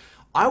 So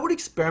I would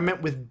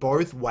experiment with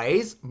both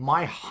ways.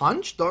 My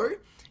hunch, though,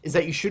 is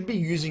that you should be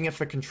using it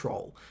for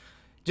control.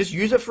 Just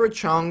use it for a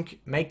chunk,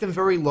 make them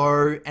very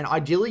low, and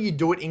ideally you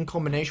do it in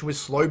combination with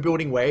slow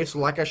building waves. So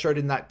like I showed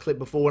in that clip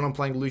before when I'm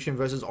playing Lucian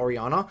versus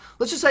Orianna.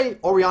 Let's just say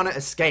Orianna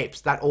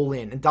escapes that all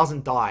in and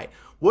doesn't die.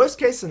 Worst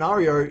case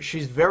scenario,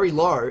 she's very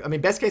low. I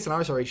mean, best case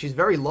scenario, sorry, she's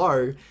very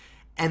low,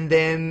 and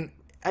then,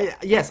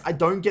 yes, I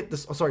don't get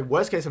this, oh, sorry,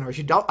 worst case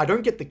scenario, I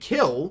don't get the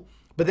kill,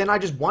 but then I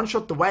just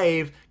one-shot the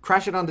wave,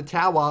 crash it under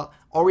tower,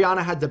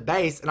 Orianna had the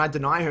base, and I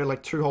deny her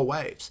like 2 whole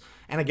waves,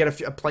 and I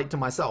get a plate to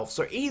myself.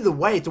 So either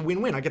way, it's a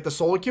win-win. I get the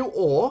solo kill,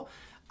 or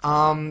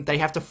they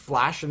have to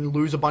flash and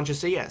lose a bunch of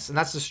CS, and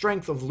that's the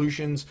strength of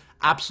Lucian's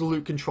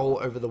absolute control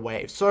over the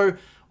wave. So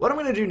what I'm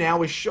going to do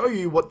now is show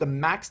you what the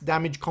max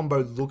damage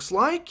combo looks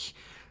like,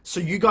 so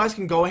you guys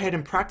can go ahead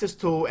and practice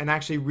tool and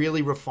actually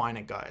really refine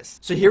it, guys.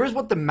 So here is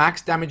what the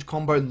max damage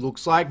combo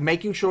looks like,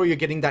 making sure you're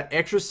getting that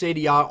extra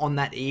CDR on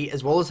that E,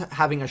 as well as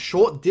having a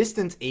short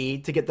distance E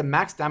to get the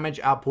max damage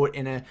output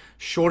in a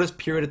shortest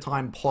period of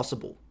time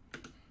possible.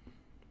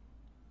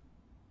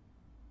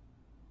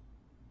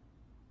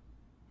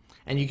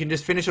 And you can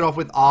just finish it off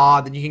with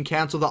R, then you can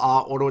cancel the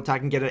R auto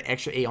attack and get an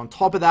extra E on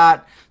top of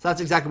that. So that's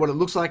exactly what it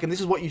looks like, and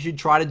this is what you should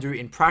try to do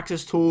in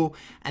practice tool.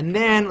 And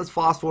then let's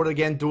fast forward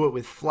again, do it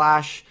with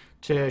flash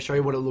to show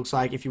you what it looks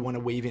like if you want to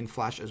weave in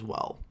flash as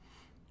well.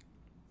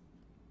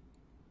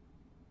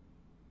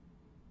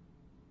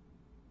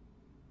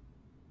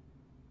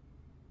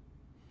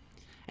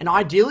 And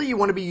ideally, you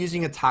want to be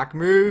using attack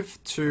move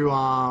to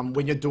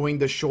when you're doing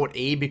the short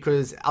E,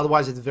 because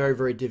otherwise it's very,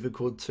 very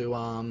difficult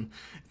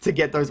to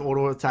get those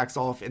auto attacks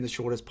off in the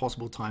shortest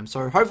possible time.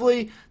 So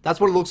hopefully that's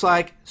what it looks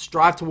like.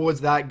 Strive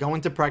towards that. Go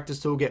into practice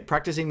tool, get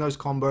practicing those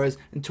combos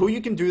until you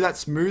can do that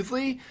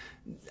smoothly.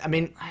 I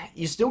mean,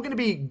 you're still going to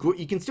be good.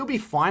 You can still be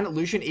fine at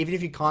Lucian even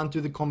if you can't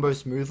do the combo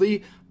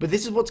smoothly, but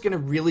this is what's going to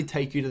really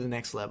take you to the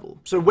next level.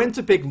 So when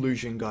to pick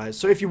Lucian, guys.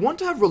 So if you want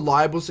to have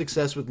reliable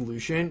success with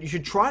Lucian, you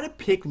should try to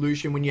pick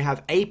Lucian when you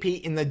have AP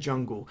in the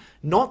jungle,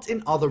 not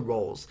in other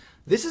roles.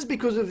 This is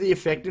because of the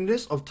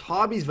effectiveness of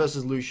Tabis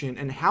versus Lucian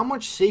and how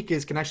much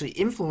Seekers can actually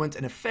influence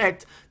and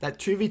affect that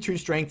 2v2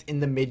 strength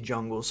in the mid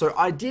jungle. So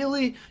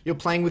ideally, you're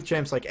playing with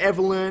champs like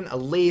Evelynn,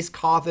 Elise,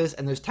 Karthus,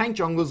 and those tank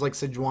junglers like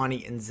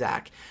Sejuani and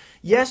Zac.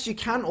 Yes, you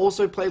can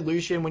also play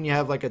Lucian when you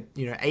have like a,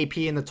 AP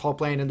in the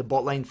top lane and the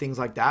bot lane, things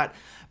like that.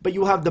 But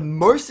you'll have the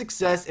most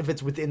success if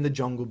it's within the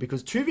jungle,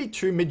 because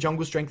 2v2 mid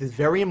jungle strength is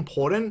very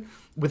important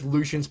with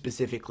Lucian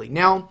specifically.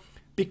 Now,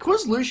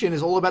 because Lucian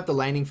is all about the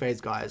laning phase,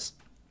 guys,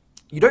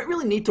 you don't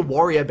really need to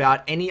worry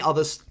about any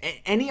other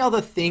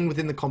thing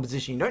within the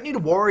composition. You don't need to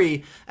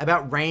worry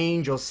about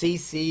range or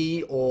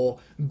CC or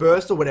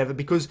burst or whatever,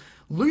 because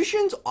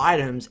Lucian's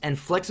items and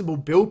flexible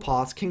build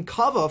paths can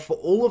cover for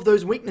all of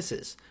those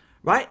weaknesses,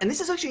 right? And this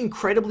is actually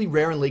incredibly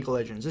rare in League of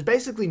Legends. There's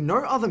basically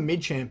no other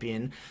mid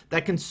champion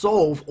that can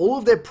solve all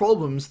of their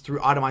problems through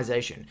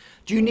itemization.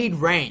 Do you need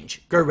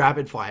range? Go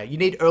Rapid Fire. You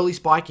need early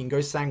spiking? Go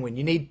Sanguine.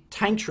 You need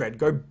tank shred?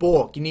 Go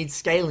Bork. You need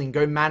scaling?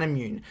 Go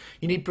Manamune.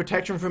 You need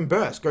protection from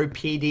burst? Go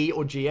PD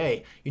or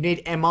GA. You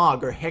need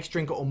MR? Go Hex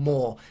Drinker or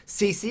more.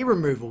 CC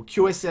removal?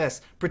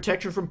 QSS?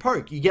 Protection from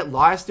poke? You get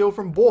Liar Steal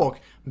from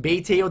Bork,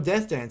 BT or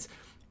Death Dance.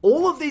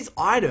 All of these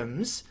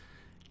items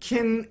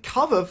can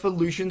cover for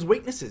Lucian's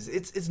weaknesses.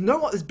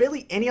 There's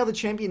barely any other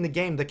champion in the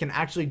game that can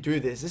actually do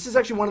this. This is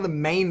actually one of the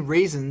main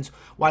reasons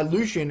why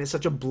Lucian is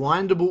such a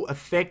blindable,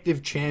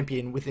 effective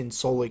champion within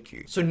solo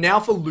queue. So now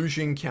for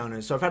Lucian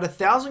counters. So I've had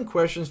 1,000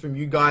 questions from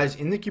you guys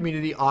in the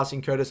community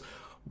asking Curtis,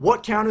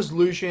 what counters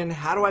Lucian?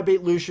 How do I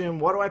beat Lucian?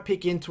 What do I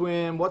pick into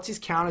him? What's his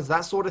counters?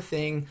 That sort of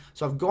thing.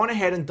 So I've gone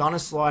ahead and done a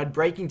slide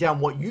breaking down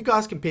what you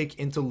guys can pick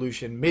into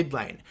Lucian mid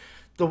lane.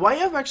 The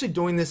way I'm actually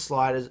doing this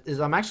slide is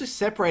I'm actually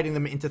separating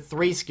them into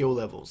 3 skill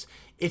levels.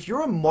 If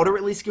you're a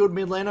moderately skilled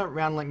mid laner,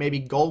 around like maybe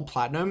gold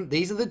platinum,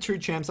 these are the 2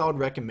 champs I would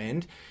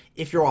recommend.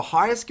 If you're a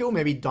higher skill,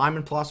 maybe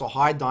diamond plus or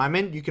high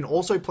diamond, you can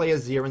also play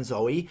Azir and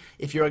Zoe.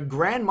 If you're a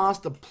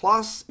grandmaster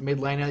plus mid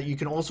laner, you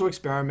can also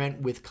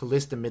experiment with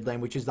Kalista mid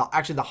lane, which is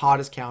actually the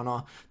hardest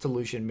counter to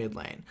Lucian mid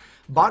lane.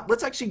 But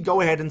let's actually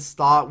go ahead and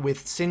start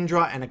with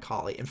Syndra and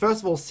Akali. And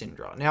first of all,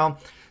 Syndra. Now,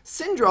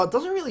 Syndra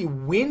doesn't really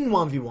win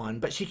 1v1,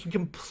 but she can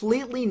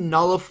completely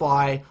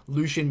nullify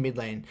Lucian mid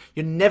lane.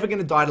 You're never going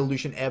to die to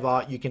Lucian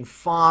ever. You can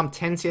farm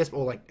 10 CS,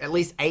 or like at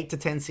least 8 to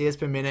 10 CS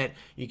per minute.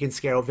 You can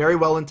scale very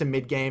well into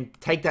mid game.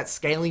 Take that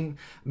scaling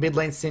mid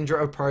lane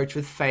Syndra approach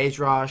with Phase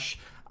Rush,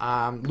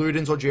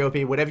 Ludens or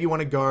GOP, whatever you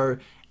want to go,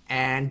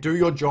 and do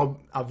your job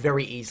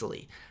very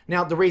easily.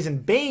 Now, the reason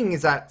being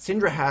is that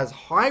Syndra has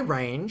high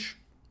range,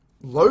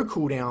 low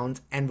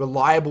cooldowns, and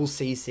reliable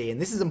CC. And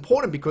this is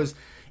important because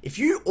if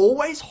you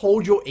always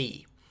hold your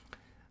E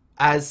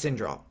as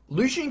Syndra,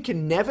 Lucian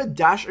can never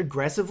dash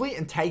aggressively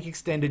and take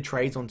extended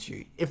trades onto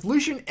you. If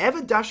Lucian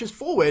ever dashes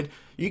forward,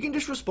 you can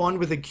just respond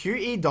with a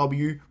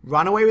QEW,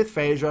 run away with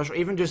Phase Rush, or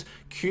even just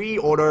QE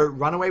Auto,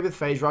 run away with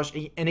Phase Rush,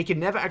 and he can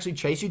never actually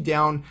chase you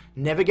down,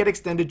 never get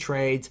extended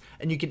trades,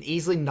 and you can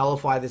easily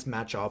nullify this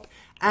matchup.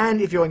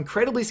 And if you're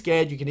incredibly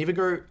scared, you can even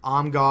go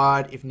Arm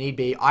Guard if need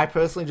be. I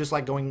personally just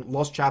like going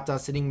Lost Chapter,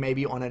 sitting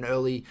maybe on an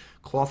early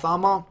Cloth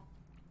Armor.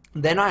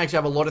 then I actually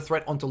have a lot of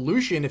threat onto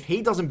Lucian if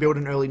he doesn't build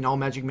an early Null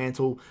Magic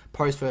Mantle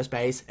post first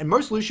base. And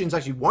most Lucians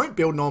actually won't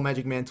build Null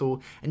Magic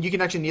Mantle, and you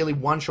can actually nearly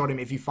one-shot him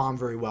if you farm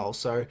very well.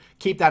 So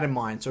keep that in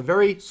mind. So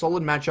very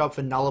solid matchup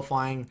for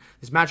nullifying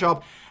this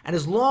matchup. And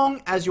as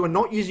long as you are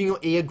not using your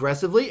E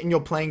aggressively and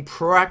you're playing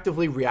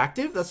proactively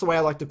reactive, that's the way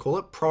I like to call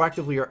it,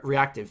 proactively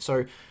reactive.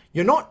 So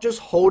you're not just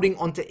holding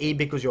onto E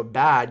because you're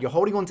bad. You're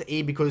holding onto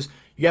E because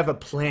you have a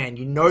plan.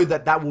 You know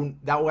that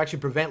will actually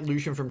prevent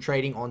Lucian from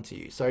trading onto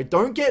you. So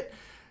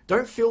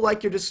don't feel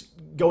like you're just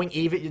going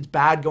even. It's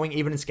bad going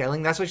even and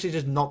scaling. That's actually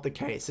just not the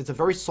case. It's a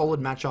very solid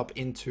matchup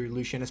into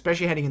Lucian,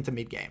 especially heading into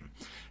mid game.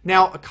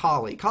 Now,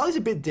 Akali. Akali's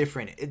a bit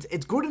different.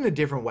 It's good in a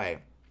different way.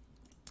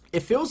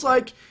 It feels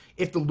like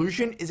if the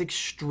Lucian is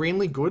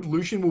extremely good,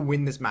 Lucian will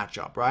win this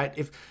matchup, right?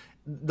 If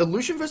the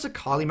Lucian versus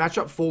Akali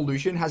matchup for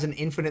Lucian has an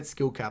infinite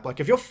skill cap.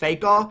 Like, if you're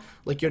Faker,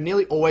 like, you're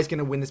nearly always going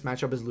to win this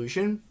matchup as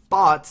Lucian,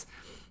 but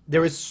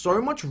there is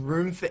so much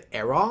room for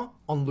error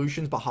on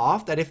Lucian's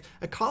behalf that if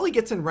Akali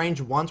gets in range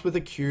once with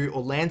a Q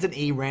or lands an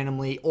E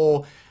randomly,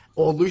 or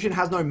Lucian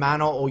has no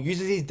mana or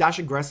uses his dash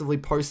aggressively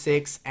post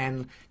 6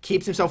 and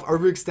keeps himself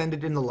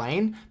overextended in the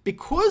lane,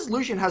 because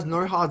Lucian has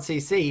no hard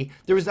CC,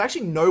 there is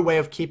actually no way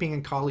of keeping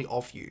Akali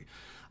off you.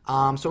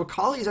 So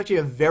Akali is actually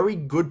a very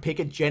good pick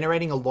at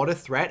generating a lot of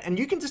threat, and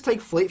you can just take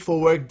Fleet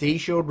Forward,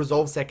 D-Shield,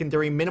 Resolve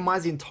Secondary,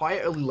 minimize the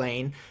entire early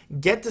lane,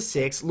 get to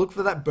 6, look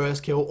for that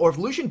burst kill, or if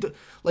Lucian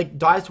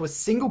dies to a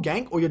single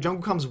gank, or your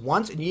jungle comes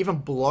once, and you even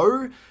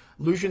blow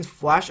Lucian's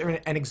flash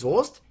and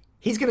exhaust,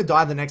 he's going to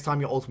die the next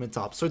time your ultimate's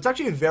up. So it's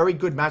actually a very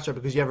good matchup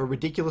because you have a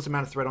ridiculous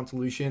amount of threat onto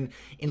Lucian.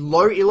 In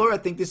low elo, I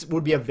think this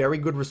would be a very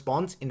good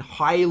response. In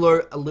high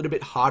elo, a little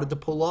bit harder to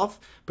pull off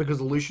because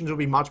the Lucians will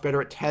be much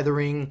better at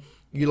tethering,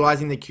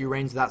 utilizing the Q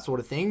range, that sort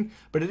of thing.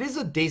 But it is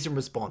a decent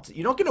response.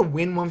 You're not going to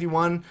win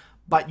 1v1,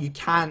 but you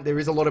can. There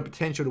is a lot of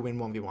potential to win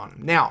 1v1.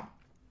 Now,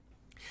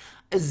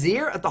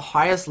 Azir at the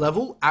highest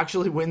level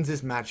actually wins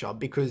this matchup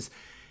because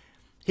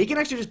he can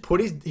actually just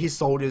put his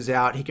soldiers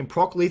out. He can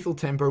proc lethal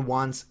tempo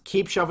once,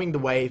 keep shoving the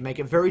wave, make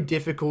it very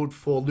difficult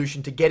for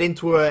Lucian to get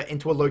into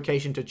a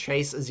location to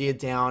chase Azir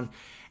down.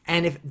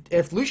 And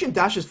if Lucian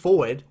dashes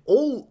forward,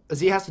 all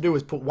Azir has to do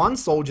is put one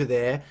soldier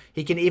there.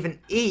 He can even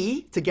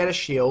E to get a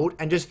shield,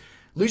 and just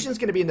Lucian's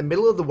going to be in the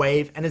middle of the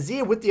wave, and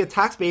Azir with the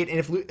attack speed, and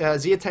if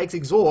Azir takes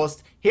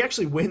exhaust, he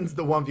actually wins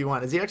the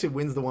 1v1. Azir actually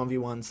wins the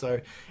 1v1, so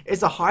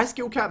it's a high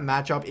skill cap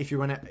matchup. If you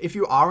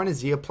are an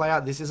Azir player,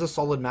 this is a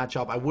solid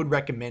matchup. I would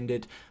recommend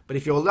it, but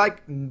if you're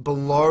like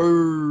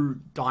below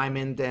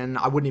diamond, then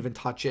I wouldn't even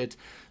touch it.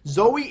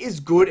 Zoe is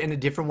good in a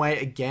different way,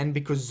 again,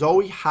 because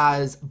Zoe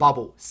has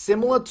bubble,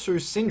 similar to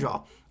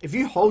Syndra. If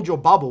you hold your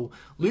bubble,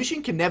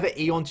 Lucian can never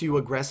E onto you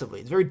aggressively.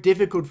 It's very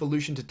difficult for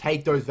Lucian to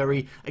take those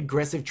very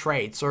aggressive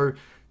trades. So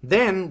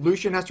then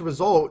Lucian has to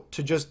resort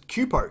to just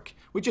Q-poke,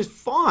 which is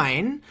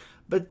fine,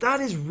 but that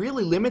is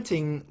really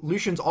limiting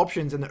Lucian's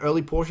options in the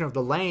early portion of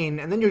the lane,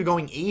 and then you're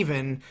going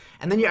even,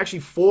 and then you actually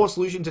force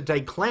Lucian to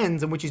take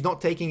cleanse, in which he's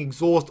not taking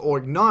exhaust or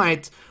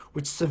ignite,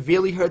 which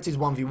severely hurts his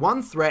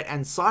 1v1 threat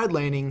and side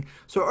laning.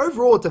 So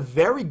overall, it's a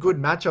very good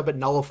matchup at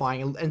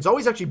nullifying, and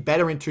Zoe's actually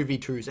better in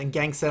 2v2s and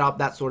gank setup,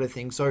 that sort of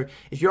thing. So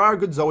if you are a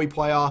good Zoe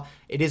player,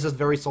 it is a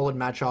very solid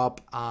matchup.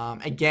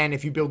 Again,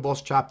 if you build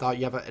Lost Chapter,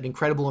 you have an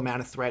incredible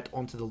amount of threat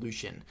onto the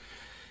Lucian.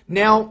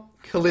 Now,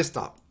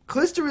 Kalista.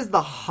 Kalista is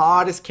the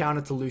hardest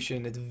counter to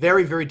Lucian. It's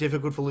very, very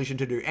difficult for Lucian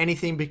to do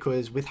anything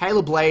because with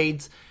Halo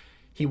Blades,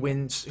 he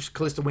wins.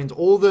 Kalista wins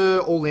all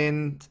the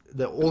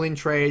all-in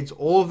trades,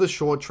 all of the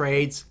short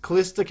trades.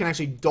 Kalista can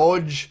actually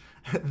dodge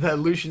the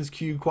Lucian's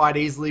Q quite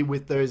easily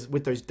with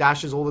those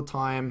dashes all the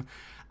time.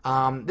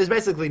 There's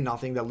basically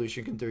nothing that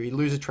Lucian can do. He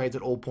loses trades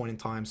at all point in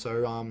time.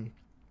 So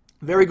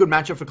very good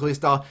matchup for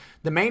Kalista.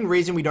 The main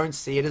reason we don't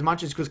see it as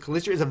much is because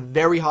Kalista is a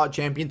very hard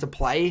champion to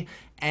play,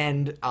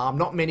 and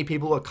not many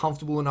people are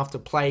comfortable enough to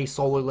play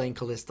solo lane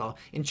Kalista.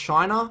 In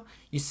China,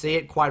 you see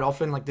it quite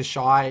often, like the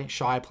Shy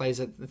plays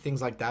it,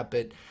 things like that.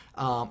 But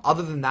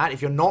other than that,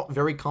 if you're not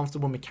very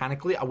comfortable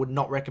mechanically, I would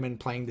not recommend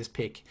playing this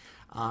pick.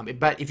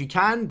 But if you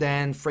can,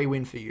 then free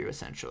win for you,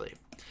 essentially.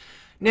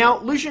 Now,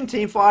 Lucian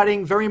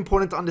teamfighting, very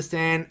important to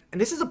understand,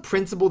 and this is a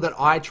principle that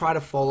I try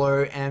to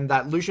follow, and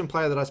that Lucian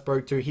player that I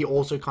spoke to, he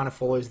also kind of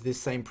follows this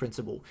same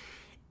principle.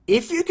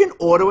 If you can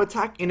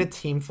auto-attack in a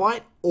team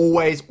fight,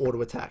 always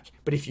auto-attack.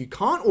 But if you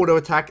can't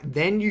auto-attack,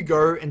 then you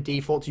go and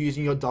default to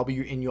using your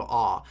W in your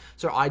R.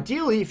 So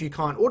ideally, if you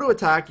can't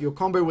auto-attack, your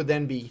combo would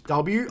then be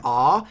W,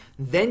 R,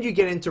 then you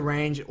get into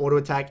range,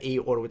 auto-attack, E,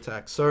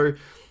 auto-attack. So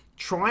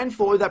try and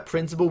follow that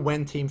principle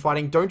when team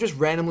fighting. Don't just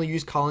randomly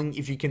use culling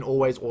if you can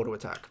always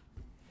auto-attack.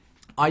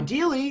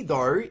 Ideally,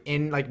 though,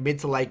 in like mid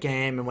to late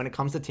game and when it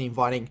comes to team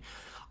fighting,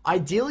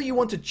 ideally you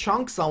want to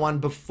chunk someone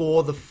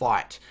before the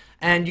fight.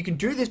 And you can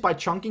do this by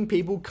chunking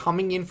people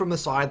coming in from the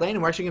side lane,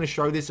 and we're actually going to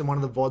show this in one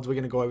of the VODs we're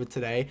going to go over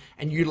today,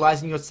 and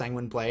utilizing your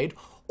Sanguine Blade,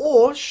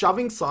 or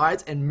shoving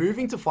sides and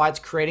moving to fights,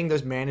 creating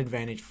those man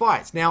advantage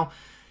fights. Now,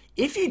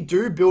 If you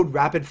do build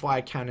rapid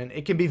fire cannon,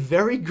 it can be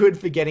very good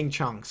for getting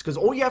chunks, because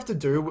all you have to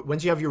do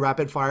once you have your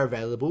rapid fire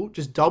available,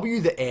 just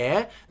W the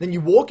air, then you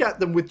walk at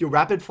them with your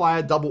rapid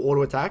fire double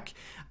auto attack,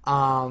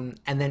 and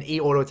then E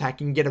auto attack.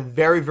 You can get a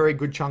very, very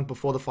good chunk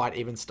before the fight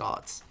even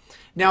starts.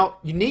 Now,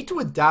 you need to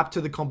adapt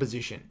to the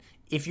composition.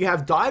 If you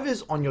have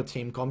divers on your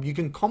team comp, you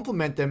can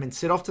complement them and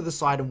sit off to the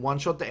side and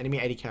one-shot the enemy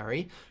AD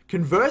carry.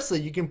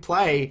 Conversely, you can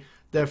play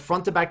the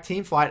front-to-back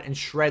team fight and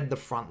shred the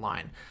front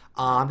line.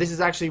 This is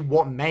actually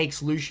what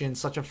makes Lucian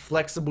such a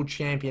flexible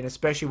champion,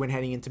 especially when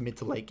heading into mid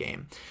to late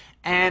game.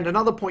 And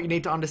another point you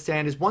need to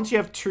understand is once you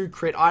have 2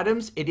 crit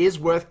items, it is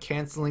worth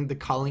cancelling the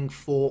culling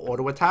for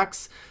auto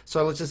attacks.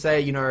 So let's just say,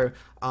 you know,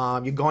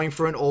 you're going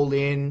for an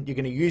all-in, you're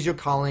going to use your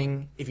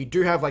culling. If you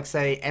do have, like,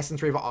 say,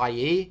 Essence Reaver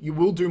IE, you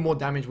will do more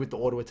damage with the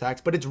auto attacks,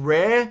 but it's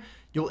rare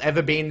you'll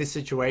ever be in this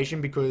situation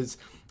because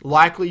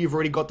likely you've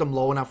already got them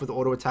low enough with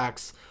auto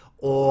attacks,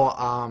 or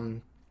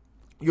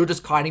you're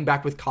just kiting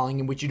back with culling,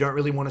 in which you don't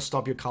really want to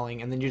stop your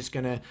culling, and then you're just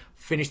going to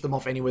finish them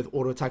off anyway with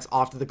auto attacks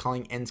after the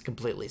culling ends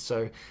completely.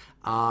 So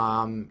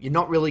you're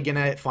not really going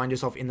to find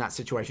yourself in that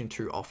situation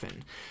too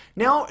often.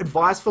 Now,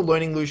 advice for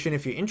learning Lucian.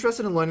 If you're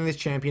interested in learning this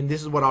champion,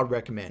 this is what I'd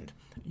recommend.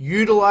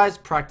 Utilize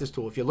practice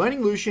tool. If you're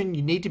learning Lucian,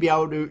 you need to be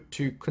able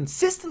to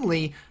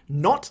consistently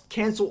not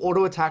cancel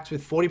auto attacks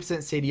with 40%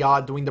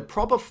 CDR, doing the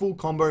proper full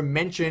combo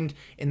mentioned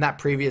in that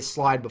previous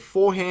slide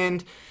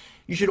beforehand.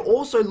 You should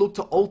also look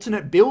to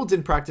alternate builds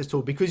in practice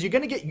tool, because you've got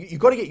to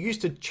get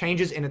used to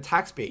changes in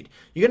attack speed.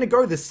 You're going to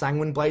go the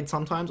Sanguine Blade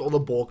sometimes, or the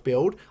Bork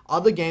build.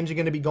 Other games you're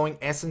going to be going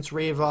Essence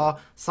Reaver.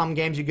 Some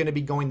games you're going to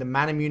be going the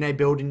Manamune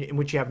build, in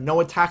which you have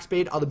no attack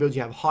speed. Other builds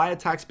you have high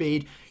attack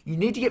speed. You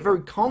need to get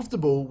very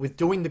comfortable with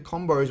doing the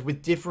combos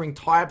with differing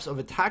types of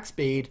attack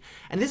speed.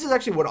 And this is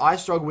actually what I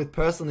struggle with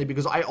personally,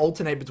 because I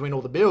alternate between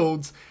all the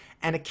builds,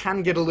 and it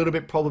can get a little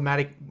bit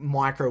problematic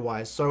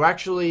micro-wise. So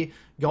actually,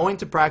 go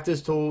into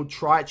practice tool,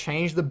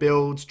 change the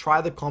builds, try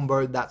the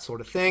combo, that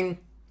sort of thing.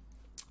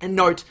 And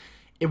note,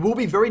 it will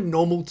be very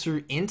normal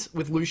to int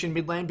with Lucian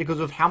mid lane because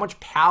of how much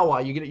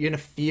power you're gonna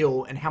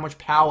feel and how much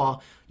power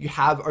you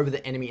have over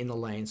the enemy in the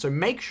lane. So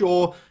make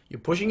sure you're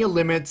pushing your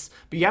limits,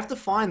 but you have to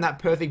find that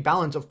perfect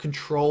balance of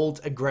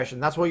controlled aggression.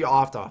 That's what you're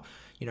after.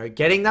 You know,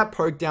 getting that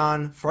poke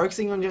down,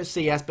 focusing on your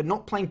CS, but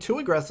not playing too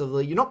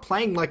aggressively. You're not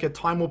playing like a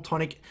Time Warp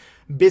Tonic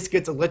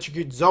Biscuits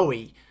Electrocute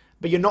Zoe,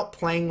 but you're not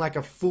playing like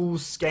a full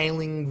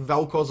scaling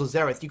Vel'Koz or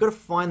Xerath. You've got to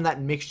find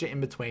that mixture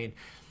in between.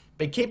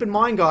 But keep in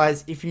mind,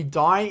 guys, if you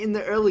die in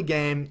the early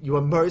game, you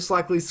are most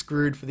likely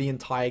screwed for the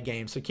entire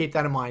game. So keep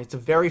that in mind. It's a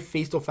very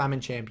feast or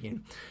famine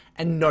champion.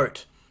 And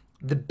note,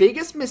 the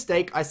biggest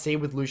mistake I see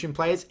with Lucian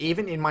players,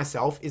 even in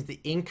myself, is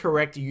the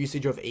incorrect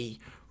usage of E.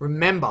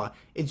 Remember,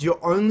 it's your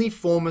only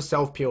form of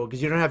self-peel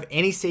because you don't have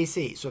any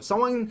CC. So if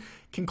someone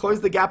can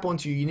close the gap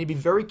onto you, you need to be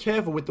very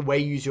careful with the way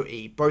you use your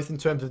E, both in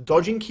terms of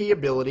dodging key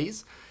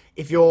abilities.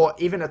 If you're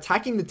even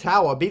attacking the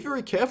tower, be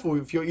very careful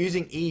if you're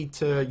using E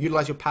to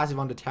utilize your passive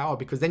on the tower,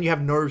 because then you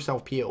have no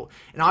self-peel.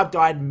 And I've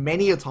died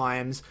many a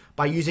times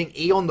by using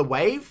E on the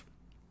wave,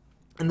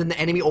 and then the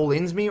enemy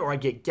all-ins me, or I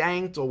get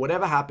ganked, or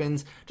whatever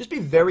happens. Just be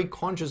very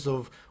conscious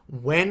of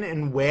when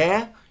and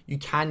where you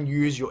can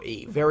use your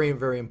E. Very,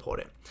 very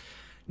important.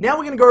 Now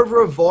we're going to go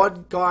over a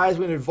VOD, guys.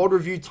 We're going to do VOD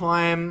review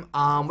time.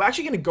 We're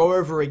actually going to go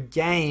over a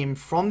game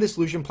from this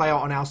Lucian player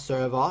on our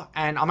server,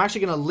 and I'm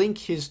actually going to link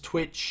his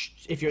Twitch.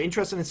 If you're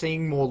interested in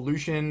seeing more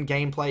Lucian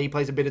gameplay, he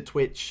plays a bit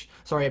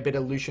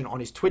of Lucian on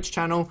his Twitch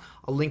channel.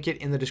 I'll link it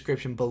in the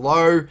description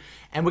below.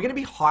 And we're going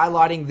to be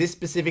highlighting this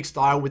specific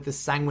style with the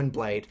Sanguine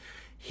Blade.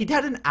 He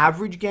had an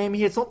average game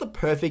here. It's not the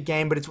perfect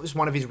game, but it's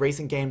one of his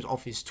recent games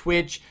off his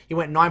Twitch. He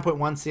went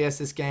 9.1 CS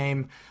this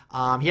game.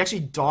 He actually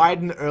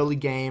died in the early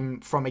game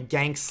from a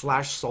gank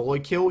 / solo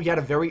kill. He had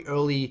a very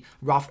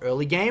rough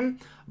early game.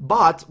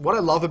 But what I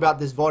love about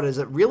this VOD is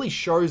it really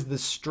shows the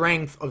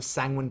strength of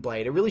Sanguine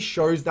Blade. It really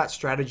shows that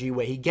strategy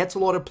where he gets a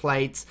lot of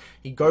plates,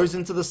 he goes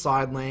into the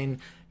side lane,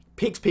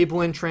 picks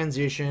people in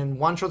transition,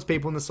 one-shots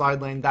people in the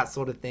side lane, that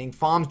sort of thing,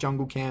 farms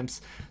jungle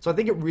camps. So I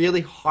think it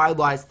really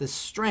highlights the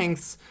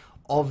strengths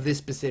of this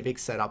specific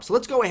setup. So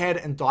let's go ahead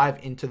and dive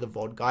into the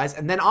VOD, guys.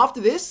 And then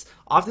after this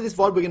VOD,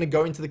 we're going to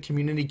go into the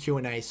community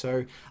Q&A,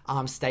 so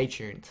stay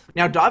tuned.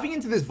 Now, diving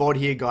into this VOD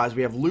here, guys,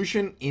 we have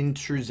Lucian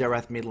into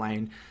Xerath mid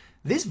lane.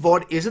 This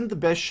VOD isn't the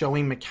best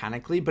showing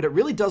mechanically, but it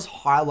really does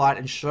highlight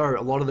and show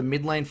a lot of the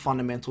mid lane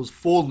fundamentals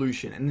for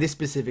Lucian and this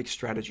specific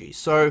strategy.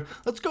 So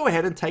let's go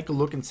ahead and take a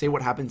look and see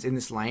what happens in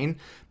this lane.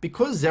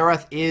 Because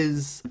Xerath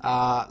is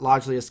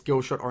largely a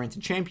skill shot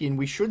oriented champion,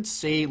 we should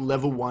see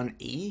level 1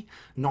 E,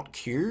 not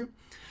Q.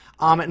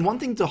 And one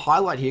thing to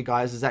highlight here,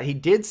 guys, is that he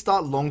did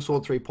start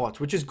Longsword 3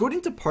 pots, which is good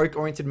into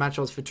poke-oriented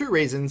matchups for 2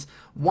 reasons.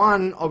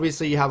 One,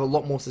 obviously, you have a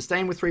lot more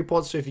sustain with 3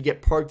 pots, so if you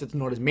get poked, it's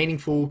not as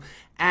meaningful.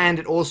 And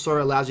it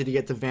also allows you to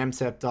get to Vam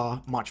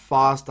Scepter much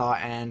faster,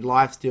 and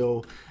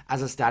Lifesteal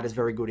as a stat is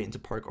very good into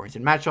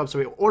poke-oriented matchups. So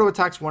he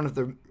auto-attacks one of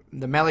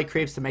the melee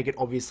creeps to make it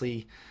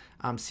obviously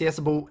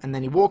CSable, and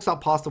then he walks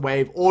up past the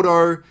wave,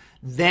 auto,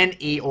 then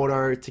E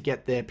auto to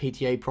get their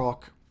PTA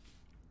proc.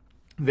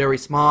 Very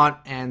smart,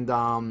 and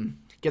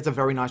Gets a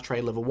very nice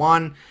trade level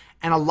 1.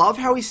 And I love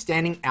how he's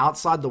standing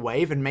outside the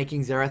wave and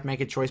making Xerath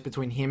make a choice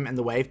between him and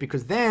the wave,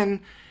 because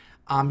then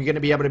you're going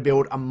to be able to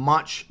build a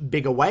much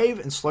bigger wave,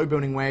 and slow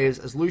building waves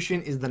as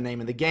Lucian is the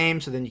name of the game.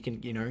 So then you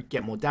can, you know,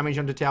 get more damage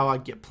under tower,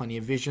 get plenty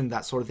of vision,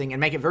 that sort of thing, and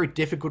make it very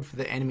difficult for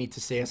the enemy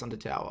to see us under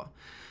tower.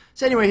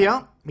 So anyway,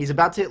 here, he's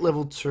about to hit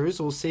level 2,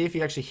 so we'll see if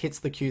he actually hits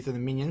the Q through the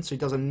minions. So he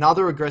does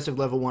another aggressive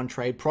level 1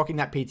 trade, proccing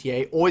that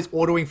PTA, always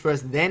autoing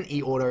first, then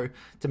E-auto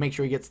to make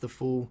sure he gets the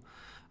full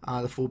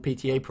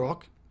PTA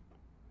proc.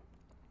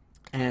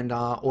 And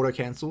auto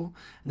cancel.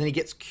 And then he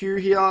gets Q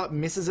here,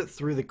 misses it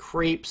through the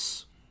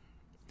creeps.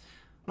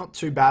 Not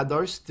too bad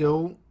though,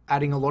 still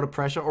adding a lot of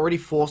pressure. Already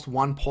forced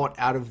one pot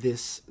out of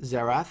this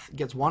Xerath.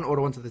 Gets one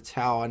auto onto the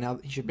tower. Now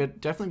he should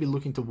definitely be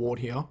looking to ward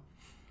here.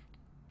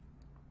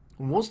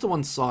 Wards to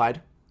one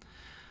side.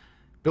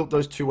 Built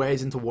those 2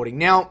 waves into warding.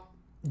 Now,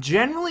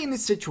 generally in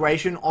this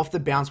situation, off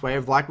the bounce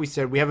wave, like we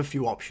said, we have a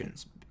few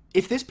options.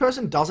 If this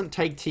person doesn't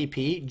take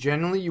TP,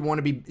 generally you want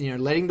to be, you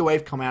know, letting the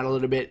wave come out a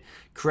little bit,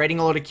 creating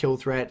a lot of kill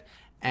threat,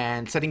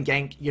 and setting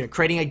gank, you know,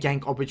 creating a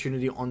gank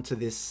opportunity onto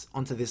this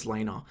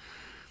laner.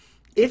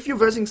 If you're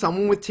versing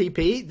someone with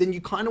TP, then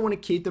you kind of want to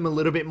keep them a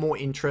little bit more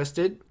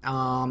interested.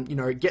 You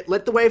know,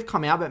 let the wave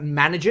come out, but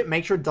manage it.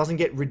 Make sure it doesn't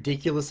get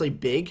ridiculously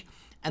big,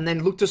 and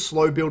then look to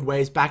slow build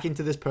waves back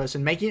into this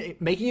person, making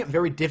it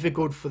very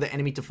difficult for the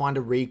enemy to find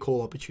a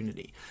recall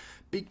opportunity.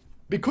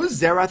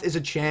 Because Xerath is a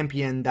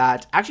champion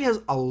that actually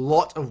has a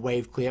lot of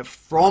wave clear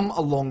from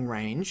a long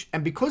range,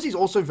 and because he's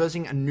also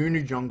versing a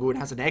Nunu jungle and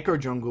has an Echo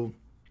jungle,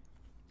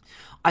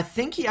 I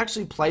think he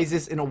actually plays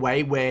this in a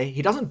way where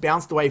he doesn't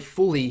bounce the wave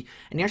fully,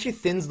 and he actually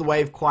thins the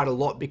wave quite a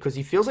lot, because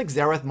he feels like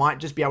Xerath might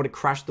just be able to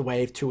crash the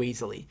wave too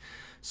easily.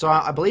 So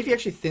I believe he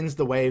actually thins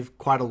the wave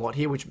quite a lot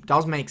here, which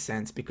does make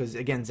sense, because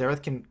again,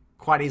 Xerath can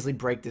quite easily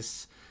break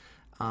this,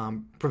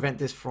 prevent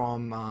this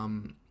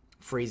from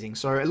freezing.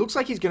 So it looks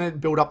like he's going to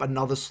build up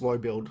another slow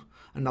build,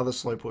 another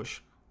slow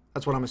push.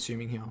 That's what I'm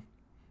assuming here.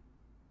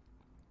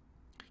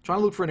 Trying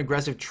to look for an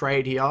aggressive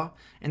trade here.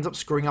 Ends up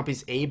screwing up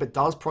his E, but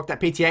does proc that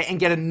PTA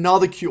and get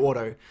another Q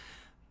auto.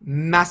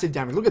 Massive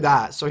damage. Look at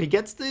that. So he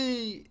gets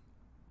the,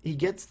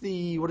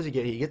 what does he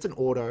get here? He gets an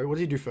auto. What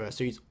does he do first?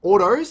 So he's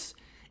autos,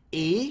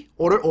 E,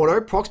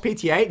 auto, procs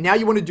PTA. Now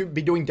you want to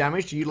be doing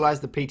damage to utilize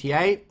the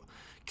PTA.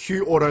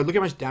 Q auto, look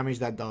how much damage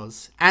that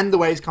does. And the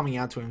wave's coming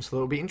out to him. So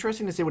it'll be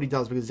interesting to see what he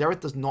does, because Xerath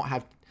does not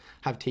have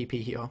TP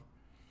here.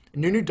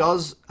 Nunu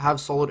does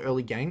have solid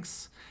early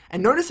ganks.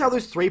 And notice how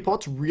those 3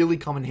 pots really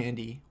come in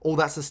handy. All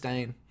that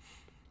sustain.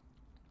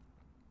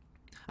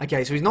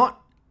 Okay, so he's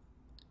not...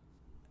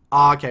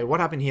 okay, what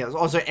happened here?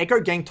 Oh, so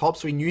Echo ganked top,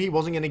 so he knew he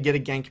wasn't going to get a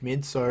gank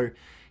mid, so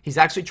he's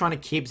actually trying to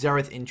keep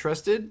Xerath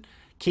interested,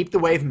 keep the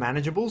wave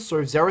manageable, so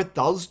if Xerath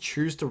does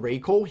choose to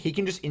recall, he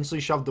can just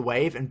instantly shove the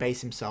wave and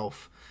base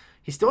himself.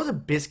 He still has a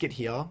biscuit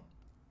here.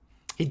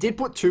 He did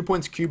put 2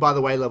 points Q, by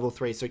the way, level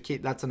 3, so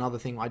that's another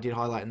thing I did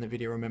highlight in the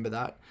video, remember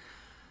that.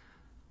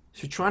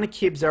 So trying to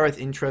keep Xerath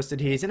interested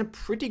here. He's in a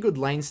pretty good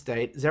lane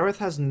state. Xerath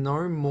has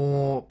no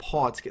more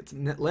pots.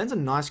 Lands a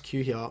nice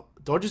Q here.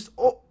 Dodges...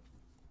 oh!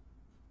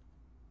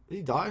 Did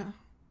he die?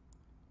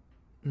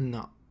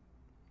 No.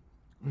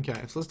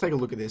 Okay, so let's take a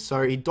look at this.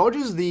 So he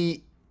dodges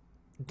the...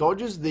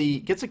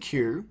 gets a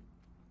Q.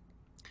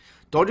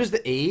 Dodges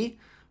the E.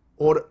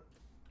 Auto...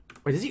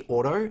 wait, does he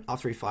auto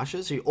after he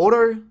flashes? So he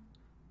auto...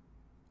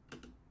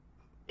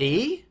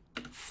 E.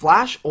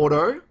 Flash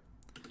auto...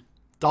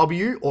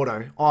 W,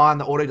 auto. Oh, and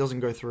the auto doesn't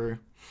go through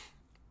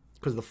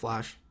because of the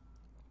flash.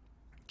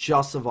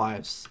 Just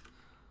survives.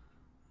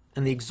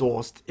 And the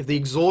exhaust. If the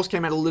exhaust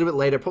came out a little bit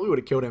later, probably would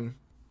have killed him.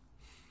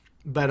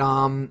 But,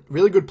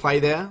 really good play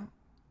there.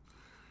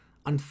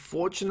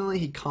 Unfortunately,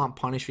 he can't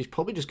punish. He's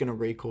probably just going to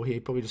recall here. He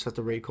probably just has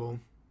to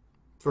recall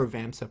for a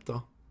Vam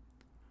Scepter.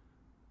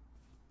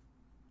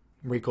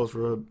 Recalls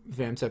for a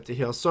Vam Scepter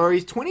here. So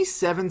he's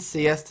 27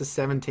 CS to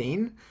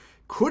 17.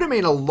 Could have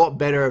been a lot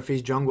better if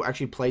his jungle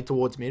actually played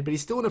towards mid, but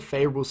he's still in a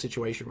favorable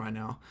situation right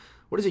now.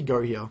 What does he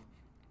go here?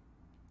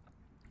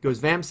 Goes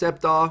Vam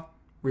Scepter,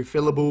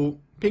 refillable,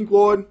 pink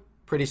ward,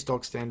 pretty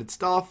stock standard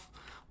stuff.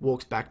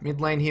 Walks back mid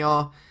lane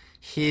here.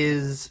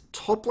 His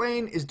top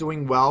lane is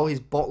doing well. His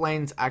bot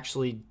lane's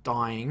actually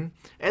dying.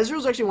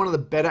 Ezreal's actually one of the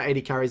better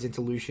AD carries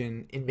into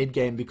Lucian in mid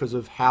game because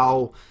of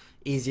how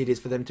easy it is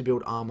for them to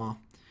build armor.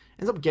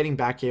 Ends up getting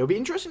back here. It'll be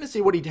interesting to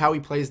see how he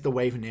plays the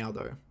wave now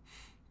though.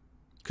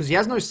 Because he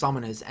has no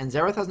summoners, and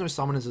Xerath has no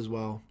summoners as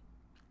well.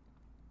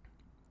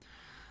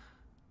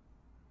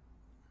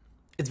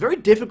 It's very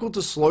difficult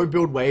to slow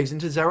build waves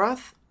into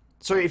Xerath.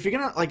 So if you're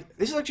going to, like,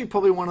 this is actually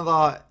probably one of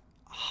the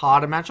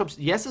harder matchups.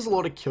 Yes, there's a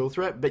lot of kill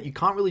threat, but you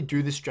can't really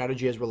do this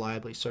strategy as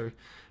reliably. So,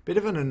 bit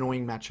of an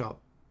annoying matchup.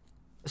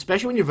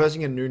 Especially when you're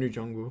versing a Nunu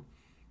jungle.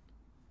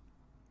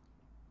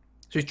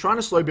 So he's trying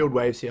to slow build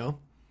waves here.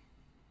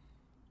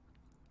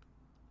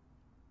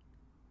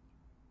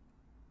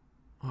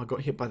 Oh, I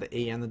got hit by the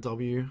E and the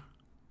W.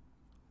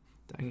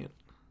 Dang it.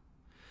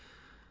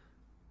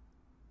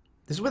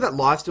 This is where that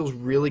lifesteal's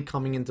really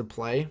coming into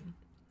play.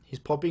 He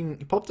popped a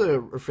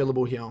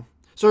refillable here.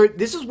 So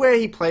this is where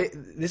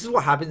this is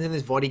what happens in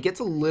this VOD. He gets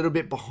a little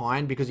bit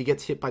behind because he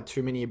gets hit by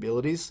too many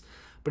abilities.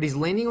 But he's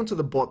leaning onto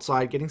the bot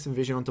side, getting some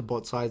vision onto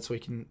bot side so he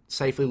can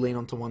safely lean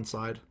onto one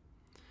side.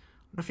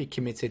 I don't know if he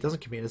commits here.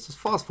 Doesn't commit. Let's just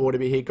fast forward a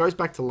bit here. Goes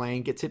back to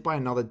lane, gets hit by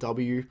another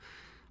W.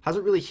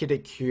 Hasn't really hit a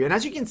Q. And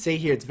as you can see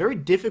here, it's very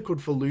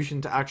difficult for Lucian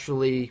to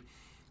actually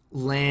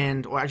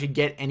land or actually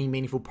get any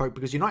meaningful poke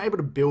because you're not able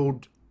to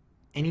build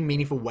any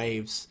meaningful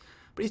waves.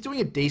 But he's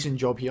doing a decent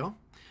job here.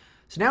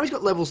 So now he's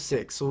got level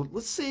 6. So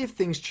let's see if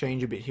things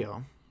change a bit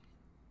here.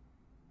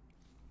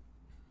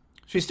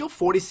 So he's still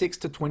 46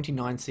 to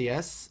 29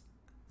 CS.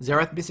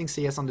 Xerath missing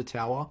CS under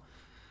tower.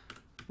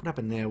 What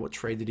happened there? What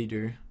trade did he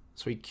do?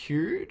 So he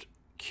Q'd.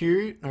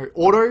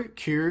 Auto,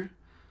 Q.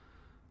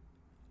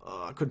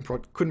 I couldn't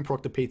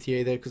proc the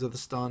PTA there because of the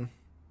stun.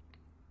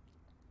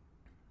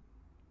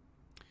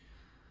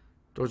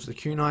 Dodged the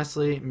Q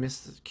nicely.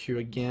 Missed the Q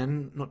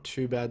again. Not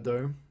too bad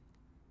though.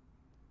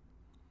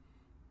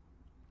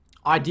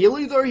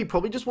 Ideally though, he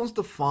probably just wants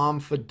to farm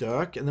for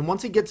Dirk. And then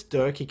once he gets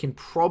Dirk, he can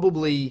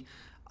probably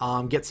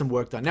get some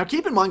work done. Now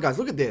keep in mind guys,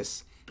 look at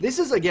this. This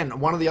is again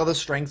one of the other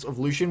strengths of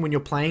Lucian when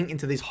you're playing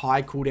into these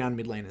high cooldown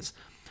mid laners.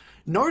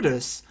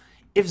 Notice,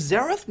 if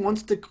Xerath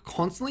wants to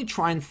constantly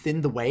try and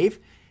thin the wave,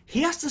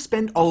 he has to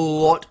spend a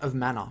lot of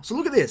mana. So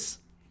look at this.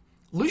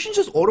 Lucian's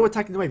just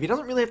auto-attacking the wave. He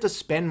doesn't really have to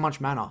spend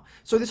much mana.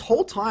 So this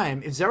whole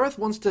time, if Xerath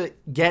wants to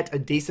get a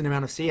decent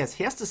amount of CS,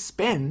 he has to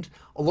spend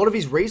a lot of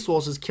his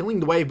resources killing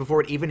the wave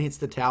before it even hits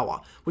the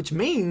tower. Which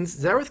means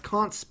Xerath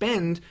can't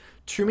spend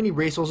too many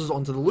resources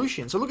onto the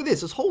Lucian. So look at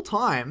this whole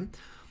time.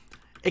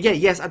 Again,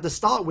 yes, at the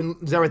start when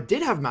Xerath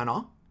did have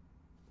mana,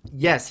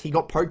 yes, he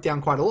got poked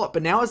down quite a lot.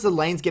 But now as the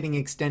lane's getting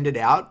extended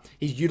out,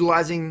 he's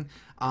utilizing...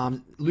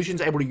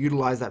 Lucian's able to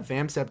utilize that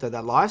Vamp Scepter,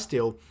 that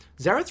lifesteal.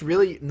 Xerath's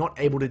really not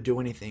able to do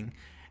anything.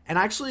 And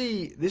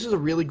actually, this is a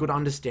really good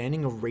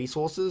understanding of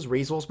resources,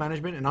 resource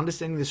management, and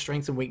understanding the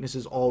strengths and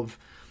weaknesses of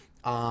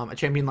a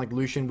champion like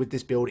Lucian with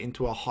this build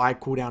into a high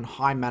cooldown,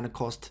 high mana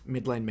cost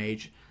mid lane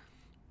mage.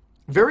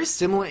 Very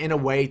similar in a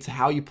way to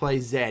how you play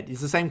Zed.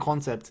 It's the same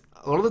concept.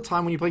 A lot of the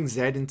time when you're playing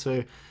Zed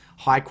into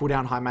high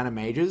cooldown, high mana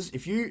mages,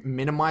 if you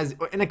minimize,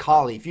 in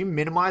Akali, if you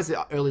minimize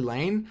the early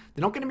lane,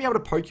 they're not going to be able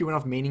to poke you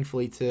enough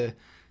meaningfully to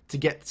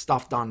get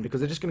stuff done because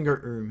they're just going to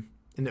go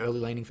in the early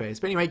laning phase.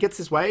 But anyway, he gets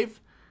this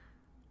wave.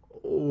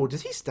 Oh,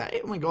 does he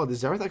stay? Oh my god, the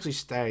Xerath actually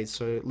stays.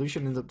 So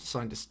Lucian ends up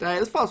deciding to stay.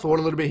 Let's fast forward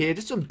a little bit here.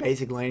 Just some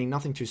basic laning,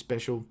 nothing too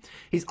special.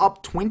 He's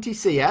up 20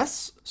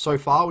 CS so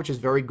far, which is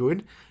very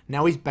good.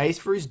 Now he's base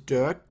for his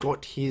Dirk,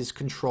 got his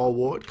control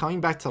ward,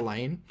 coming back to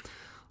lane.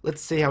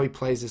 Let's see how he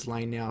plays this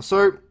lane now.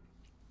 So,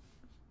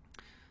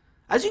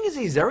 as you can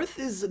see, Xerath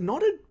is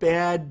not a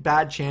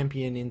bad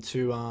champion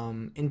into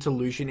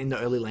Lucian in the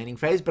early laning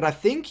phase, but I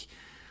think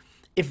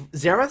if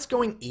Xerath's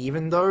going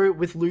even though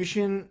with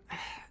Lucian,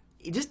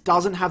 he just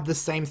doesn't have the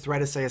same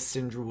threat as say a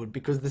Syndra would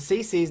because the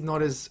CC is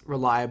not as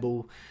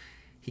reliable.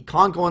 He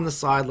can't go on the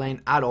side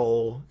lane at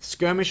all.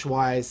 Skirmish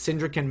wise,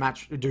 Syndra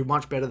can do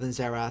much better than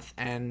Xerath,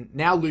 and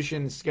now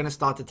Lucian is going to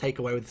start to take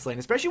away with this lane,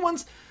 especially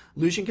once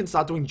Lucian can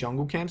start doing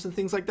jungle camps and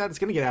things like that. It's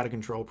going to get out of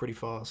control pretty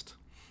fast.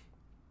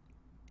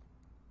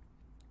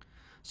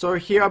 So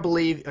here I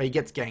believe he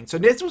gets ganked. So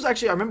this was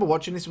actually, I remember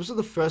watching this, was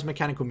the first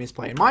mechanical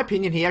misplay. In my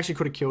opinion, he actually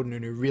could have killed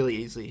Nunu really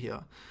easily here.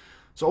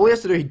 So all he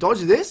has to do, he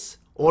dodges this,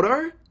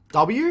 auto,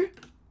 W,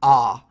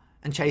 R,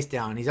 and chase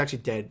down. He's actually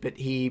dead, but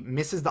he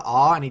misses the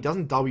R and he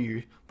doesn't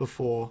W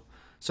before.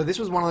 So this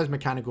was one of those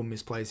mechanical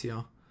misplays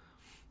here.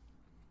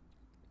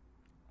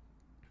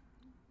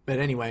 But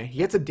anyway, he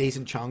gets a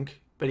decent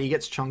chunk, but he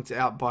gets chunked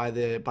out by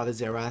the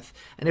Xerath.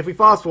 And if we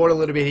fast forward a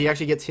little bit, he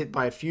actually gets hit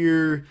by a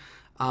few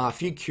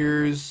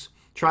Qs.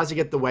 Tries to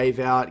get the wave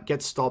out,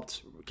 gets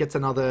stopped, gets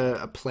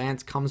a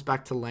plant, comes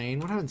back to lane.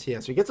 What happens here?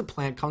 So he gets a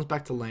plant, comes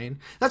back to lane.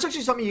 That's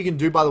actually something you can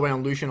do, by the way,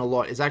 on Lucian a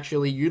lot, is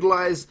actually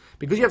utilize,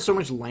 because you have so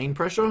much lane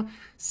pressure,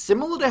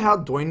 similar to how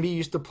Doinby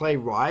used to play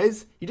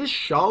Rise, you just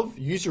shove,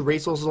 use your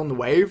resources on the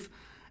wave,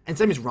 and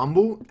same as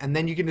Rumble, and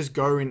then you can just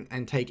go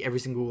and take every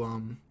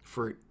single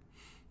fruit.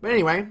 But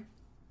anyway,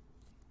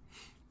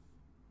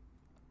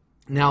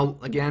 now,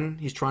 again,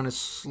 he's trying to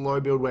slow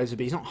build waves a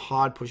bit. He's not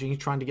hard pushing, he's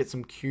trying to get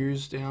some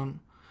Qs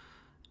down.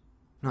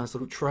 Nice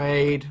little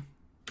trade.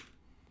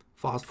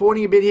 Fast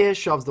forwarding a bit here,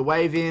 shoves the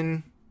wave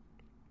in.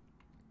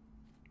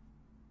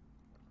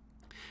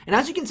 And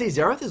as you can see,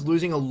 Xerath is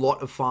losing a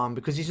lot of farm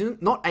because he's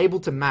not able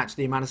to match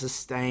the amount of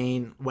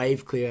sustain,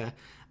 wave clear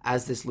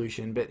as this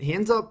Lucian. But he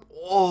ends up,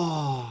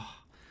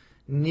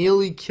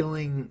 nearly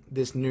killing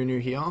this Nunu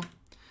here.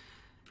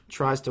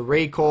 Tries to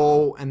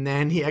recall, and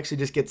then he actually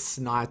just gets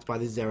sniped by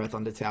the Xerath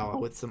under tower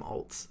with some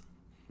ults.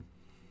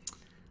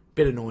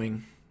 Bit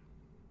annoying.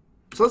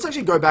 So let's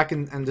actually go back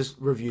and just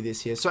review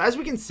this here. So as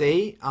we can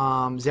see,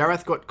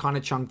 Xerath got kind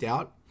of chunked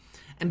out.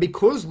 And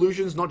because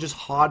Lucian's not just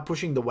hard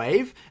pushing the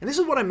wave, and this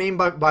is what I mean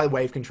by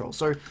wave control.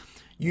 So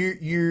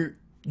you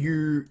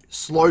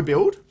slow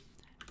build,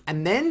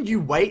 and then you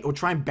wait or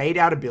try and bait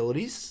out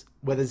abilities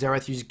whether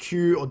Xerath uses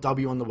Q or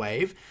W on the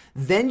wave.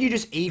 Then you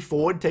just E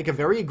forward, take a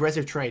very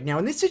aggressive trade. Now,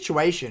 in this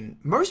situation,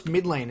 most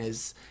mid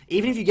laners,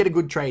 even if you get a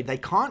good trade, they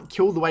can't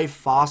kill the wave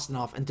fast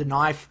enough and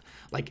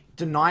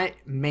deny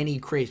many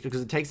creeps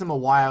because it takes them a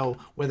while,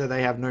 whether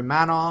they have no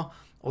mana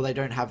or they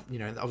don't have,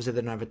 obviously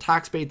they don't have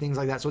attack speed, things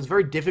like that. So it's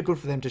very difficult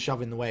for them to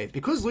shove in the wave.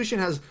 Because Lucian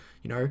has,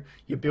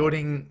 you're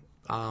building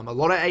a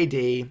lot of AD,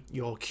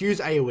 your Q's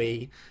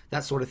AoE,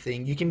 that sort of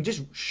thing. You can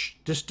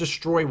just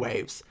destroy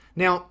waves.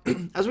 Now,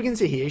 as we can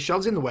see here, he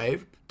shoves in the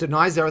wave,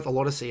 denies Xerath a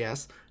lot of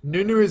CS.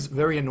 Nunu is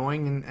very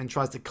annoying and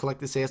tries to collect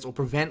the CS or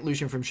prevent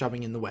Lucian from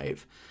shoving in the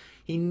wave.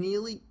 He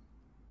nearly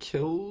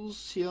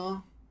kills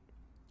here.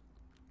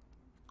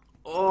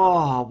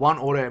 Oh, one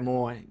auto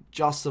more.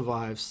 Just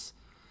survives.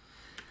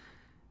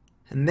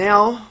 And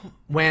now,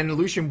 when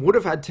Lucian would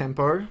have had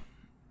tempo,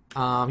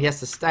 he has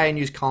to stay and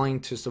use culling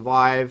to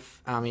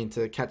survive,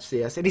 to catch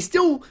CS. And he's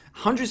still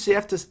 100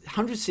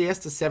 CS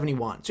to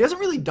 71. So he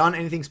hasn't really done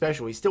anything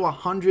special. He's still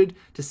 100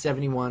 to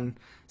 71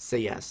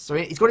 CS. So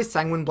he's got his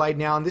Sanguine Blade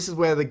now, and this is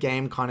where the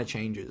game kind of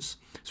changes.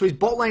 So his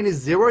bot lane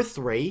is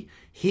 0-3.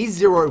 He's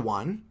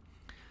 0-1.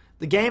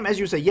 The game, as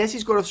you say, yes,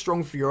 he's got a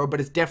strong Fiora, but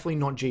it's definitely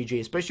not GG,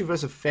 especially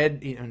versus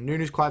Fed.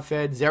 Nunu's quite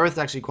fed. Xerath's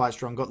actually quite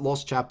strong. Got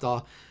Lost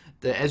Chapter.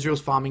 The Ezreal's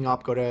farming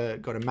up. Got a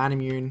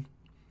Manamune.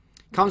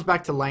 Comes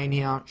back to lane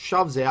here,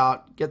 shoves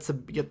out, get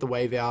the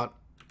wave out.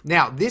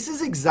 Now, this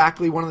is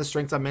exactly one of the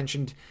strengths I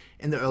mentioned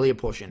in the earlier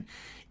portion.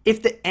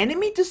 If the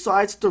enemy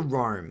decides to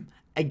roam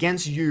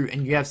against you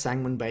and you have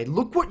Sanguine Blade,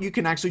 look what you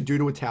can actually do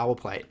to a tower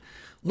plate.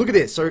 Look at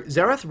this. So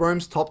Xerath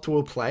roams top to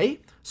a play.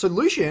 So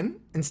Lucian,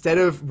 instead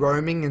of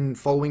roaming and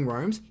following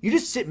roams, you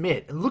just sit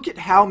mid. And look at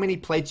how many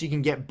plates you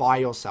can get by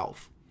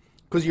yourself.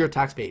 Because of your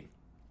attack speed.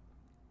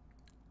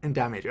 And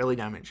damage, early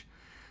damage.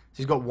 So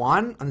he's got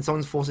one, and then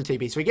someone's forced to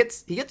TP. So he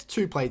gets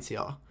 2 plates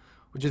here,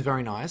 which is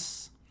very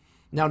nice.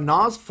 Now,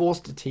 Na's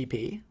forced to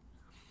TP.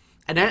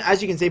 And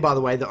as you can see, by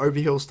the way, the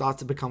overheal starts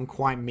to become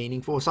quite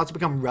meaningful. It starts to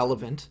become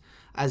relevant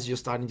as you're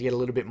starting to get a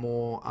little bit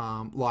more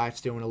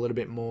lifesteal and a little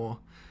bit more,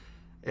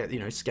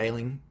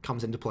 scaling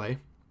comes into play.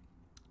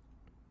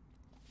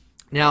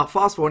 Now,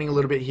 fast forwarding a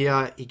little bit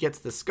here, he gets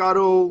the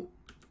scuttle.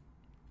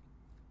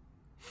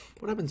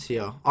 What happens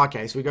here?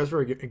 Okay, so he goes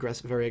for a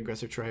very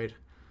aggressive trade.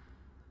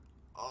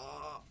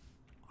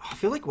 I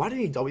feel like, why did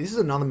he W? This is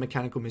another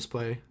mechanical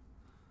misplay. I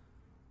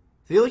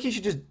feel like he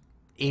should just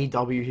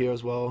EW here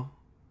as well.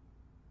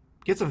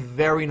 Gets a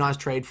very nice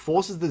trade.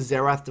 Forces the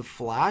Xerath to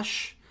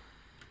flash.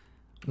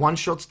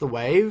 One-shots the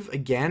wave.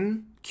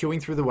 Again,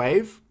 queuing through the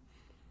wave.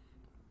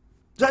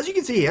 So as you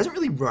can see, he hasn't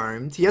really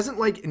roamed. He hasn't,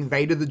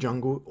 invaded the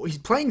jungle. He's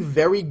playing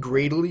very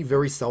greedily,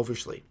 very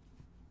selfishly.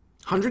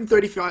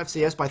 135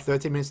 CS by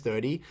 13 minutes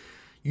 30.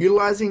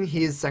 Utilizing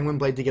his Sanguine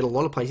Blade to get a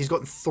lot of plates. He's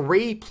got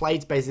 3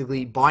 plates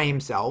basically by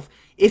himself.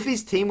 If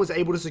his team was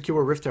able to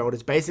secure a Rift Herald,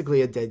 it's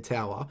basically a dead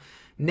tower.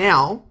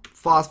 Now,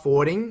 fast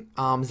forwarding,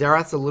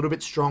 Xerath's a little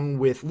bit strong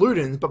with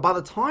Ludens, but by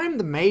the time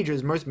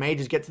most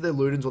mages get to their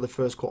Ludens or their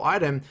first core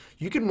item,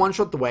 you can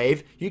one-shot the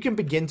wave, you can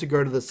begin to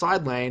go to the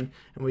side lane,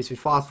 and we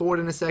fast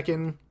forward in a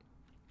second,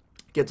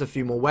 gets a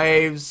few more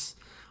waves,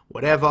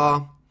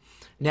 whatever.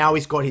 Now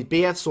he's got his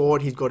BF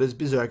sword, he's got his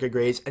Berserker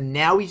Greaves, and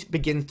now he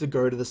begins to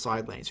go to the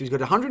side lane. So he's got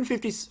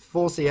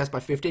 154 CS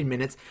by 15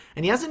 minutes,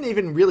 and he hasn't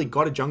even really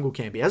got a jungle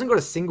camp. He hasn't got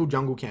a single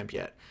jungle camp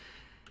yet.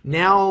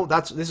 Now,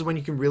 this is when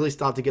you can really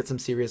start to get some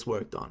serious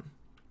work done.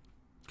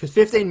 Because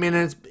 15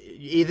 minutes,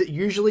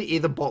 usually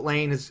either bot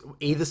lane is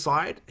either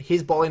side.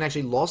 His bot lane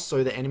actually lost,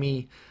 so the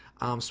enemy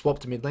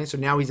swapped to mid lane, so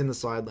now he's in the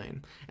side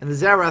lane. And the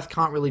Xerath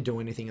can't really do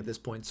anything at this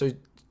point. So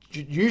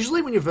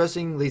usually when you're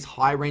versing these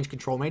high range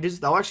control mages,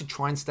 they'll actually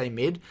try and stay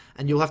mid,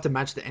 and you'll have to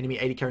match the enemy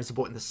AD carry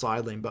support in the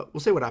side lane, but we'll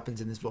see what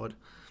happens in this VOD.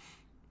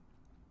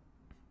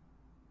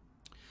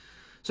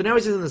 So now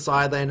he's in the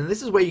side lane, and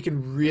this is where you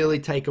can really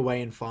take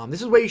away and farm.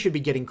 This is where you should be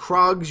getting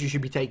Krugs, you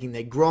should be taking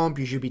their Gromp,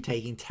 you should be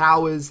taking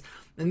towers,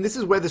 and this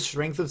is where the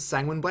strength of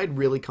Sanguine Blade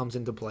really comes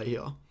into play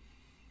here.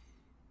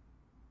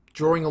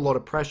 Drawing a lot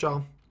of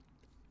pressure.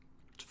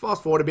 Just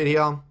fast forward a bit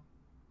here.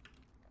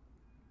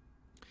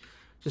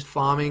 Just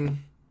farming.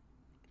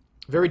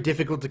 Very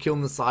difficult to kill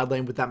in the side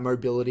lane with that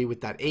mobility,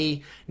 with that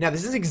E. Now,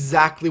 this is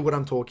exactly what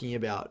I'm talking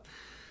about.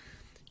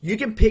 You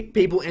can pick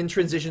people in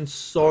transition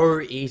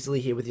so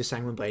easily here with your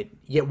Sanguine Blade.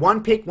 You get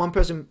one pick, one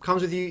person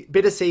comes with you,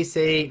 bit of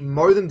CC,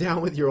 mow them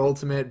down with your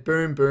ultimate,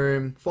 boom,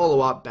 boom,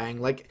 follow up,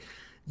 bang.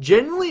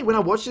 Generally, when I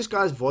watch this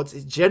guy's VODs,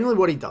 it's generally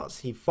what he does.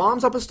 He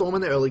farms up a storm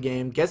in the early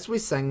game, gets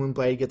with Sanguine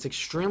Blade, gets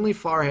extremely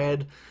far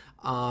ahead,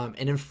 and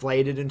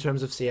inflated in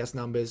terms of CS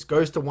numbers,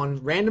 goes to one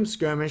random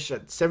skirmish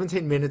at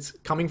 17 minutes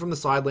coming from the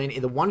side lane,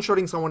 either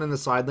one-shotting someone in the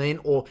side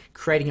lane or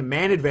creating a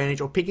man advantage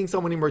or picking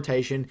someone in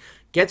rotation,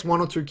 gets 1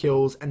 or 2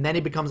 kills, and then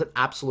he becomes an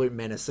absolute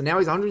menace. So now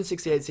he's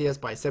 168 CS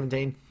by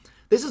 17.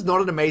 This is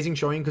not an amazing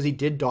showing because he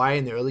did die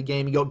in the early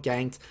game. He got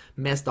ganked,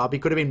 messed up. He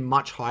could have been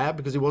much higher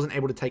because he wasn't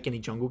able to take any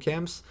jungle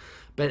camps.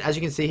 But as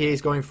you can see here,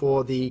 he's going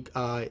for the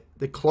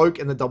cloak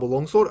and the double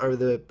longsword over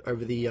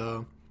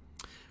the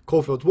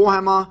Caulfield's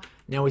Warhammer.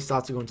 Now he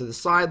starts to go into the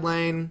side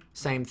lane.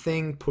 Same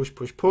thing. Push,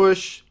 push,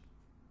 push.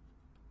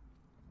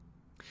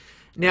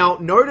 Now,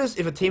 notice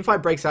if a team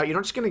fight breaks out, you're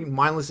not just going to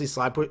mindlessly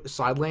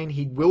side lane.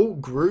 He will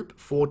group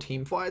for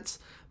team fights,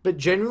 but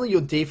generally your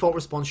default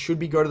response should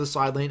be go to the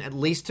side lane, at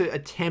least to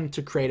attempt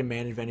to create a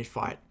man advantage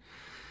fight.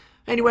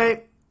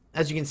 Anyway,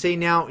 as you can see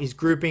now, he's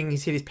grouping,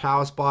 he's hit his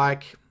power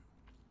spike,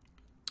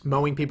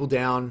 mowing people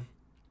down.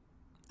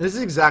 This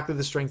is exactly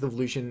the strength of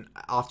Lucian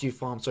after you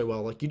farm so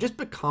well. Like, you just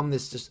become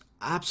this just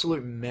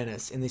absolute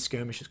menace in these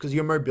skirmishes because of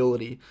your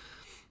mobility.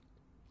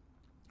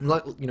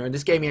 Like, you know, in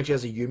this game he actually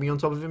has a Yumi on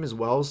top of him as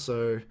well,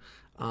 so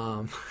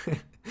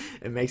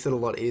it makes it a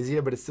lot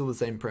easier, but it's still the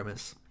same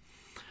premise.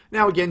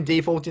 Now again,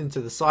 default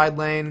into the side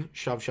lane,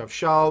 shove, shove,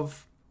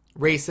 shove,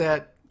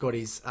 reset, got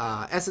his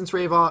Essence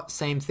Reaver,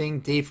 same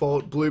thing,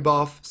 default, blue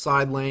buff,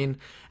 side lane,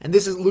 and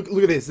this is, look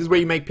at this is where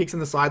you make picks in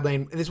the side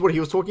lane, and this is what he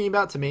was talking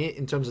about to me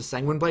in terms of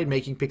Sanguine Blade,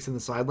 making picks in the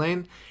side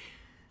lane.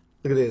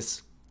 Look at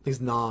this,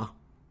 nah.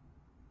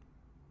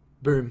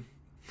 Boom.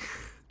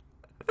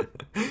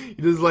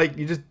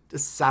 You just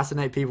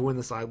assassinate people in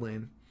the side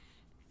lane.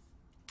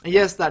 And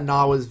yes, that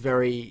nah was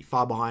very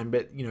far behind,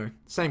 but you know,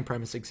 same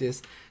premise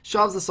exists.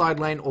 Shoves the side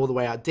lane all the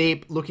way out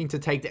deep, looking to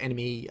take the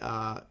enemy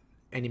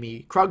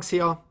Krugs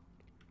here,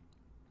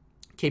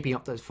 keeping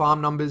up those farm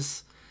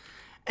numbers,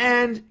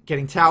 and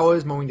getting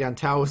towers, mowing down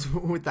towers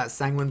with that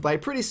Sanguine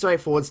Blade. Pretty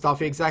straightforward stuff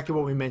here, exactly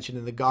what we mentioned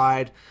in the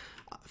guide.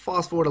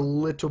 Fast forward a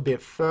little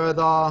bit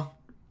further.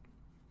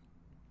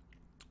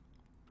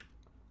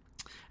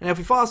 And if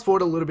we fast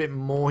forward a little bit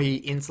more, he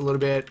ints a little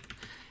bit.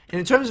 And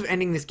in terms of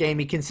ending this game,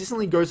 he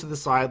consistently goes to the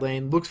side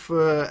lane, looks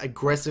for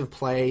aggressive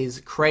plays,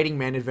 creating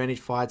man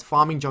advantage fights,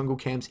 farming jungle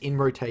camps in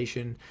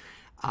rotation.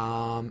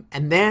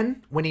 And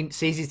then, when he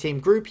sees his team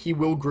group, he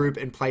will group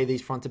and play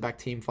these front-to-back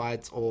team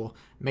fights or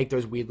make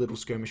those weird little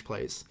skirmish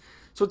plays.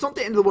 So it's not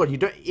the end of the world. You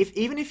don't,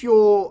 even if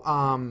you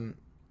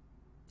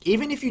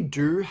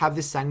do have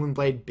this Sanguine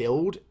Blade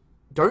build,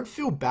 don't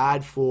feel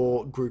bad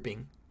for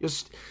grouping.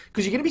 Because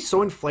you're going to be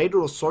so inflated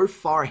or so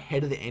far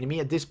ahead of the enemy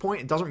at this point,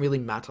 it doesn't really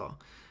matter.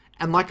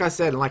 And like I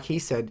said, and like he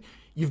said,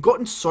 you've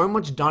gotten so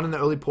much done in the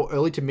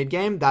early to mid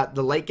game that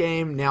the late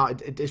game now,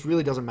 it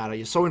really doesn't matter.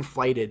 You're so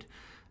inflated,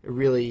 it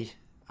really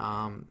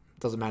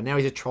doesn't matter. Now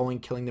he's just trolling,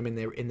 killing them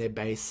in their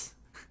base.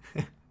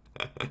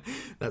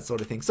 That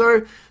sort of thing.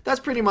 So that's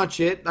pretty much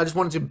it. I just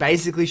wanted to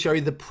basically show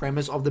you the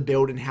premise of the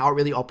build and how it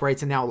really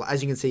operates. And now,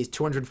 as you can see, he's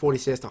 240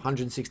 CS to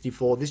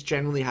 164. This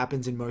generally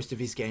happens in most of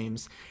his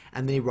games,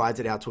 and then he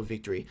rides it out to a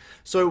victory.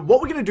 So what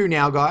we're going to do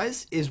now,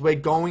 guys, is we're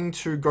going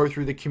to go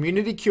through the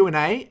community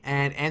Q&A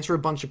and answer a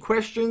bunch of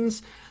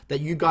questions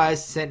that you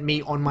guys sent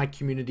me on my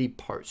community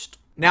post.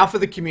 Now for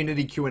the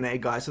community Q&A,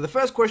 guys. So the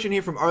first question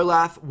here from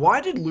Olaf: why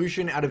did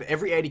Lucian, out of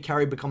every AD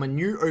carry, become a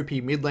new OP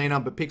mid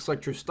laner, but picks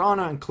like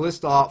Tristana and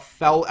Kalista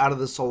fell out of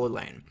the solo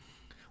lane?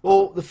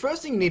 Well, the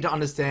first thing you need to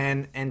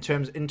understand in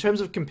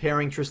terms of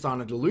comparing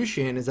Tristana to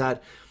Lucian is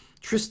that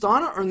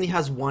Tristana only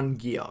has one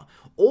gear.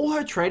 All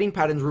her trading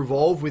patterns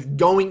revolve with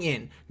going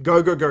in,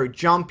 go, go, go,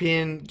 jump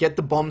in, get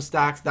the bomb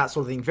stacks, that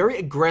sort of thing. Very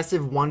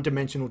aggressive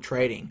one-dimensional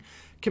trading.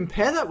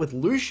 Compare that with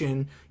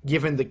Lucian,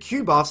 given the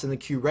Q buffs and the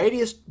Q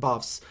radius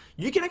buffs,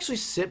 you can actually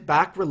sit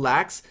back,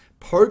 relax,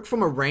 poke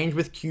from a range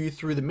with Q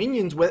through the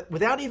minions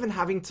without even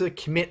having to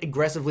commit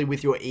aggressively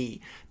with your E.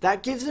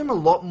 That gives him a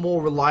lot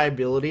more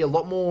reliability, a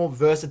lot more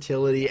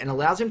versatility, and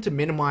allows him to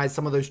minimize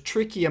some of those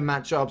trickier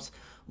matchups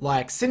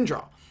like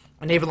Syndra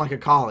and even like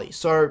Akali.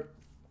 So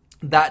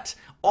that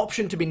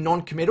option to be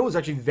non-committal is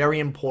actually very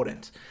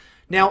important.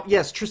 Now,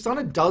 yes,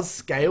 Tristana does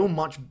scale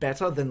much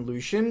better than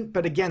Lucian,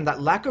 but again,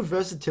 that lack of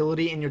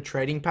versatility in your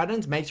trading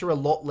patterns makes her a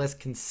lot less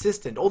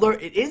consistent, although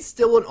it is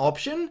still an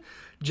option,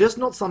 just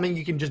not something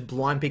you can just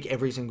blind pick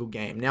every single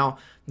game. Now,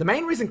 the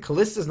main reason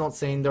Kalista's not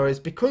seen, though, is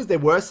because there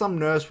were some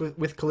nerfs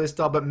with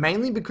Kalista, but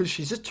mainly because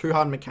she's just too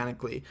hard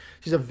mechanically.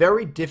 She's a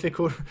very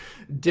difficult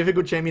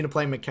champion to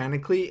play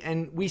mechanically,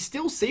 and we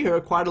still see her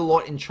quite a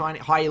lot in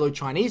high elo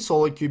Chinese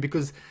solo queue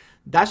because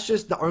that's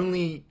just the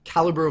only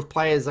caliber of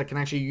players that can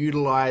actually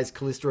utilize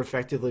Kalista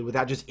effectively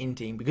without just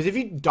inting. Because if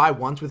you die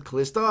once with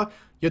Kalista,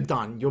 you're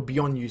done. You're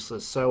beyond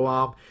useless. So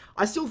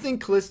I still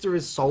think Kalista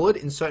is solid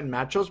in certain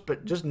matchups,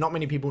 but just not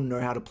many people know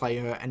how to play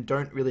her and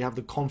don't really have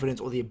the confidence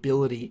or the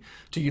ability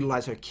to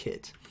utilize her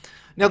kit.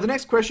 Now, the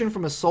next question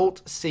from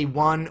Assault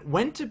C1: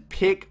 when to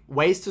pick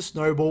ways to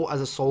snowball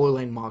as a solo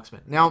lane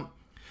marksman? Now,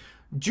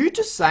 due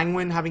to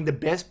Sanguine having the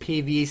best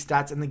PvE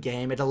stats in the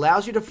game, it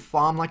allows you to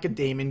farm like a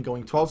demon,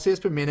 going 12 CS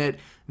per minute.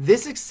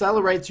 This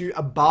accelerates you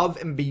above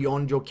and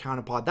beyond your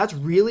counterpart. That's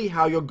really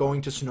how you're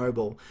going to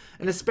snowball.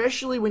 And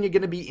especially when you're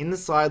going to be in the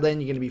side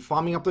lane, you're going to be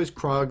farming up those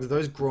Krugs,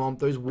 those Gromp,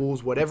 those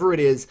Wolves, whatever it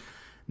is.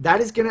 That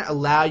is going to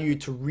allow you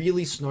to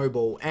really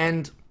snowball.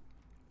 And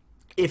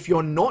if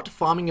you're not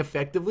farming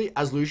effectively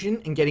as Lucian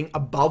and getting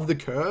above the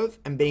curve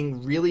and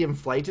being really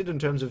inflated in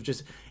terms of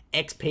just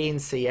XP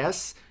and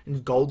CS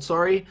and gold,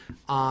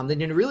 then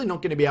you're really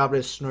not going to be able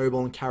to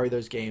snowball and carry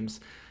those games.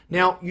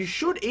 Now, you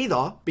should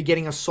either be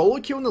getting a solo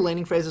kill in the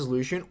laning phase as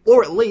Lucian,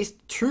 or at least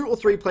 2 or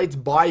 3 plates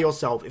by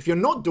yourself. If you're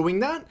not doing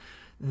that,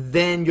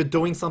 then you're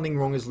doing something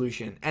wrong as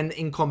Lucian. And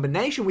in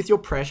combination with your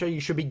pressure, you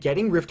should be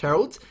getting Rift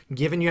Heralds,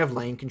 given you have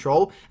lane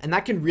control, and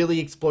that can really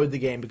explode the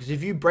game, because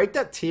if you break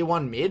that tier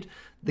 1 mid,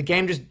 the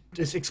game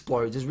just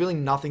explodes. There's really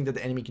nothing that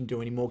the enemy can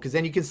do anymore, because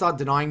then you can start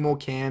denying more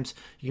camps,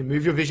 you can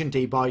move your vision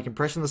deeper, you can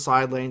pressure in the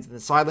side lanes, and the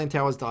side lane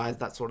towers dies,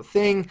 that sort of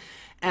thing.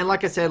 And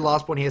like I said,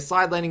 last point here,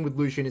 side laning with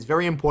Lucian is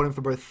very important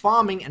for both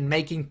farming and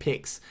making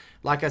picks.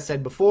 Like I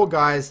said before,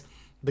 guys,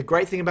 the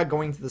great thing about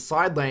going to the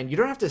side lane, you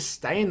don't have to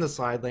stay in the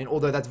side lane,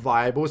 although that's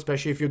viable,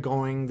 especially if you're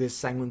going this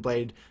Sanguine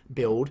Blade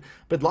build.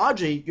 But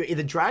largely, you're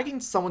either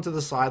dragging someone to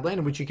the side lane,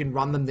 in which you can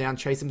run them down,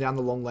 chase them down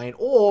the long lane,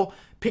 or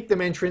pick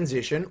them in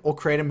transition, or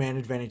create a man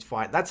advantage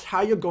fight. That's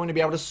how you're going to be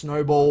able to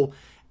snowball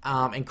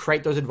and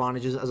create those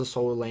advantages as a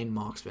solo lane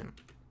marksman.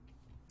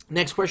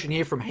 Next question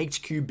here from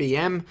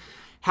HQBM.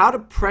 How to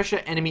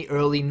pressure enemy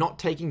early, not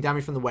taking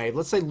damage from the wave.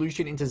 Let's say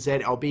Lucian into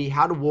ZLB,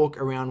 how to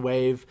walk around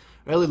wave,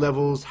 early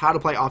levels, how to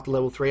play after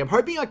level 3. I'm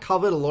hoping I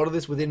covered a lot of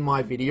this within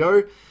my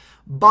video,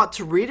 but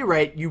to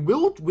reiterate, you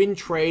will win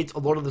trades a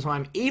lot of the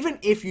time, even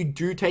if you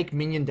do take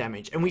minion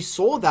damage. And we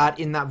saw that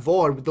in that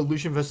VOD with the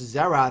Lucian versus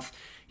Xerath.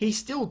 He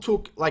still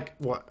took, like,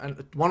 what,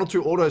 1 or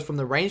 2 autos from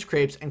the range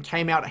creeps and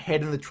came out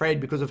ahead in the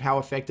trade because of how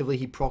effectively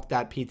he procced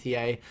that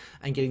PTA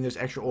and getting those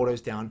extra autos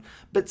down.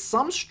 But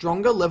some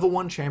stronger level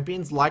 1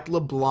 champions like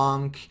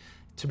LeBlanc,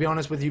 to be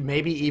honest with you,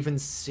 maybe even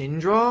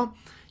Syndra,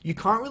 you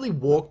can't really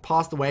walk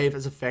past the wave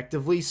as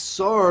effectively,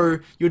 so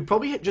you would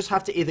probably just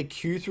have to either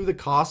Q through the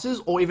casters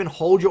or even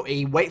hold your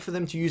E, wait for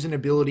them to use an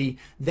ability,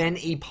 then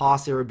E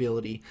past their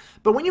ability.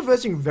 But when you're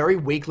versing very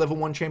weak level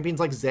 1 champions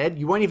like Zed,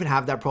 you won't even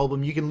have that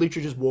problem. You can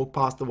literally just walk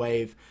past the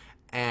wave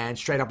and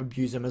straight up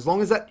abuse them, as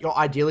long as that you're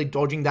ideally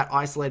dodging that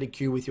isolated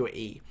Q with your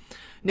E.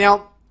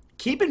 Now,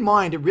 keep in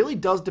mind, it really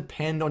does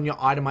depend on your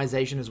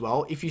itemization as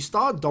well. If you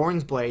start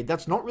Doran's Blade,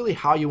 that's not really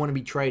how you want to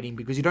be trading,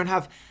 because you don't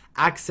have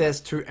access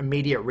to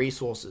immediate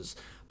resources.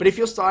 But if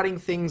you're starting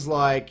things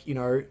like, you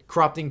know,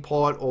 Corrupting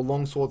Pot or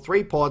Longsword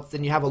 3 pots,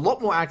 then you have a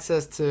lot more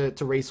access to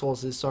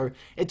resources, so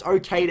it's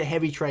okay to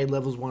heavy trade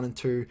levels 1 and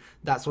 2,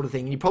 that sort of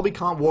thing. And you probably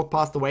can't walk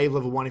past the wave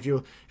level 1 if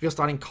you're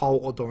starting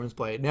Cole or Doran's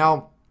Blade.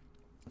 Now,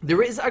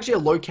 there is actually a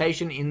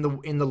location in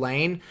the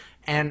lane,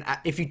 and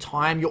if you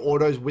time your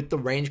autos with the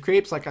range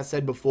creeps, like I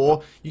said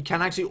before, you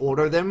can actually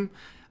auto them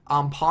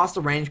past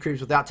the range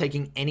creeps without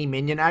taking any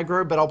minion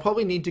aggro, but I'll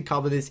probably need to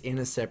cover this in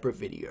a separate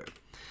video.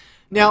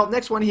 Now,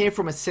 next one here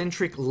from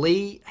Eccentric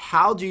Lee.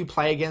 How do you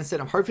play against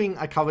it? I'm hoping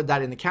I covered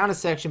that in the counter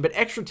section, but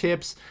extra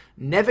tips: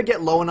 never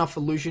get low enough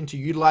for Lucian to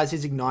utilize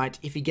his Ignite.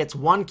 If he gets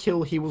 1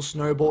 kill, he will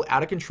snowball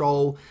out of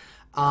control.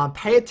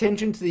 Pay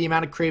attention to the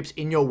amount of creeps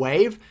in your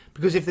wave,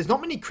 because if there's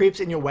not many creeps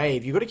in your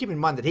wave, you've got to keep in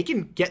mind that he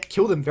can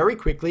kill them very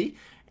quickly,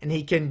 and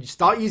he can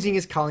start using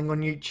his culling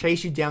on you,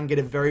 chase you down, get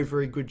a very,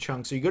 very good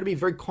chunk. So you've got to be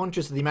very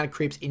conscious of the amount of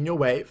creeps in your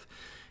wave.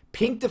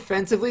 Pink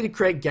defensively to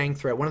create gank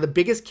threat. One of the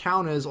biggest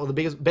counters, or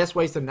the best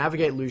ways to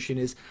navigate Lucian,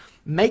 is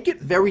make it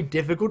very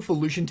difficult for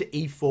Lucian to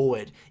E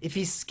forward. If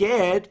he's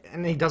scared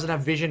and he doesn't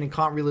have vision and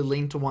can't really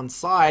lean to one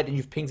side, and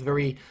you've pinked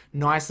very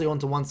nicely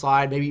onto one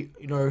side, maybe,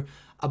 you know,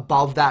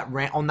 above that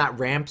on that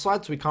ramp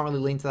side, so we can't really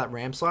lean to that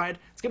ramp side,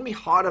 it's going to be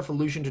harder for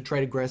Lucian to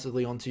trade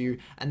aggressively onto you.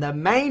 And the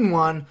main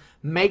one,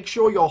 make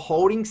sure you're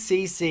holding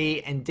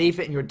CC and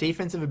your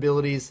defensive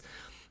abilities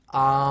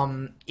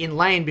in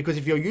lane, because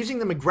if you're using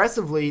them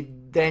aggressively,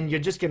 then you're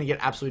just going to get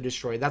absolutely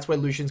destroyed. That's where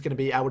Lucian's going to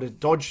be able to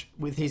dodge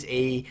with his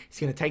E, he's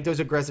going to take those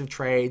aggressive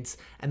trades,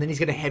 and then he's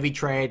going to heavy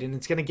trade, and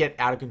it's going to get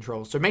out of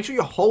control. So make sure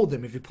you hold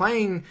them. If you're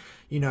playing,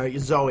 you know,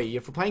 Zoe,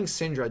 if you're playing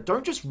Syndra,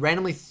 don't just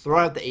randomly throw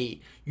out the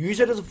E. Use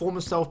it as a form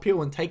of self-peel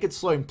and take it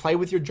slow and play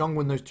with your jungle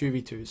in those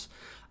 2v2s.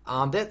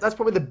 That's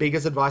probably the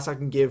biggest advice I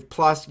can give,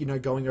 plus, you know,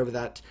 going over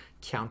that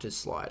counter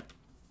slide.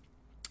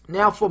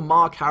 Now for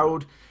Mark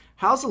Harold.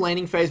 How's the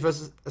laning phase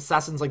versus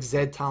assassins like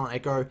Zed, Talon,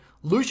 Echo?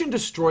 Lucian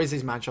destroys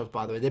these matchups,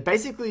 by the way. They're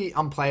basically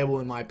unplayable,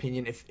 in my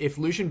opinion, if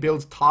Lucian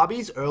builds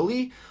Tarbis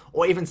early,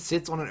 or even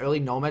sits on an early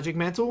Null Magic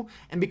Mantle.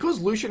 And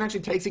because Lucian actually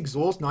takes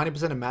Exhaust 90%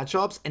 of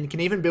matchups, and can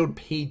even build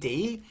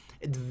PD,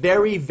 it's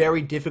very,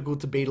 very difficult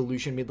to beat a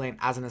Lucian mid lane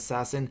as an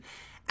assassin.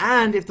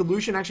 And if the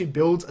Lucian actually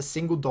builds a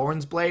single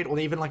Doran's Blade, or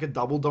even like a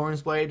double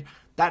Doran's Blade,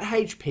 that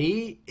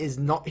HP is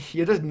not,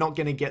 you're just not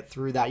going to get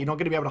through that. You're not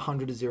going to be able to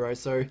 100 to 0.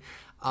 So,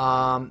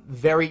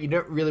 you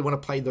don't really want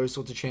to play those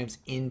sorts of champs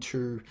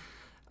into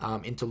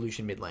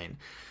Lucian mid lane.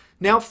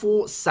 Now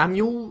for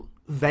Samuel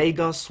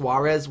Vega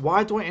Suarez,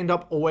 why do I end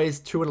up always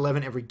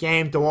 2-11 every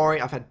game? Don't worry,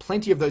 I've had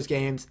plenty of those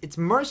games. It's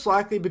most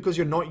likely because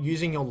you're not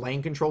using your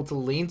lane control to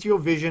lean to your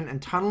vision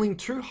and tunneling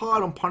too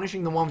hard on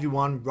punishing the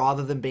 1v1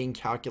 rather than being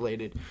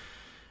calculated.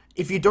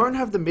 If you don't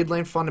have the mid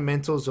lane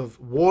fundamentals of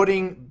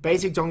warding,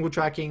 basic jungle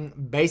tracking,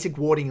 basic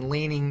warding and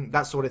leaning,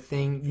 that sort of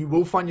thing, you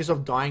will find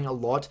yourself dying a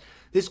lot.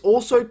 This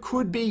also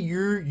could be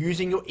you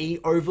using your E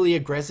overly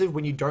aggressive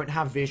when you don't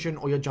have vision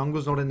or your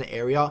jungle's not in the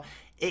area.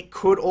 It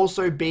could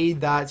also be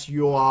that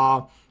you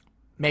are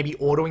maybe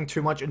autoing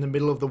too much in the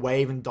middle of the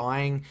wave and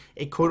dying.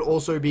 It could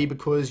also be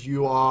because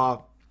you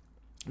are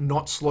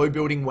not slow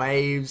building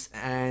waves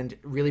and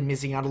really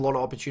missing out a lot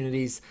of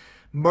opportunities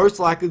Most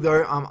likely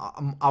though,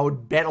 I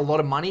would bet a lot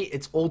of money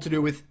it's all to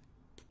do with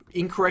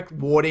incorrect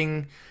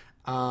warding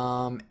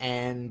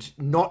and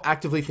not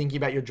actively thinking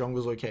about your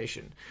jungle's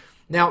location.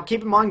 Now,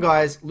 keep in mind,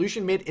 guys,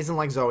 Lucian mid isn't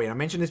like Zoe. I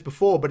mentioned this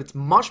before, but it's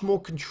much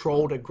more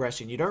controlled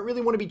aggression. You don't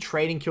really want to be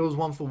trading kills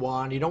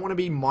 1-for-1. You don't want to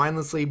be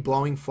mindlessly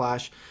blowing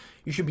flash.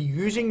 You should be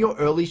using your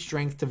early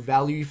strength to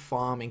value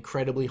farm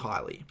incredibly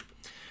highly.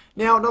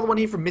 Now, another one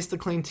here from Mr.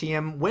 Clean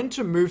TM. When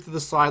to move to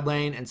the side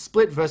lane and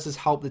split versus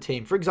help the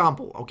team. For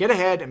example, I'll get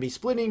ahead and be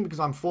splitting because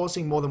I'm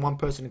forcing more than one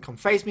person to come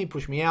face me,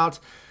 push me out.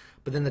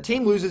 But then the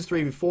team loses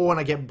 3v4 and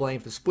I get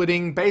blamed for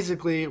splitting.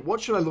 Basically,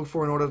 what should I look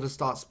for in order to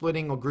start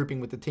splitting or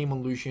grouping with the team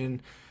on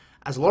Lucian?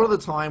 As a lot of the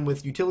time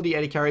with utility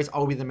AD carries,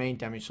 I'll be the main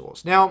damage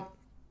source. Now,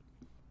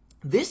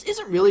 this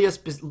isn't really a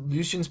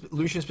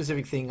Lucian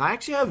specific thing. I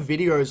actually have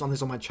videos on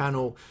this on my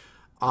channel.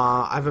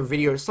 I have a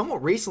video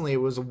somewhat recently. It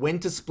was when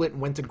to split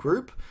and when to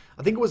group.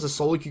 I think it was a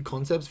solo queue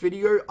concepts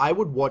video. I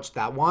would watch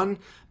that one.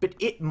 But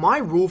my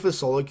rule for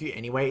solo queue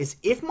anyway is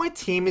if my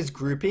team is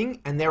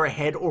grouping and they're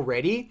ahead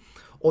already,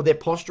 or they're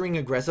posturing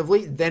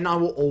aggressively, then I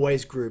will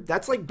always group.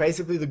 That's like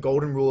basically the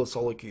golden rule of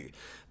solo queue.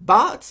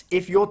 But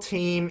if your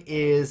team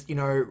is, you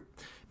know,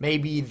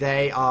 maybe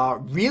they are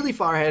really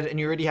far ahead and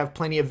you already have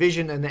plenty of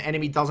vision and the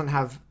enemy doesn't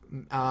have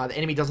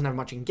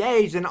much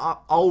engaged, then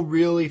I'll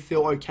really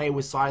feel okay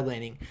with side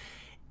laning.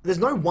 There's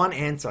no one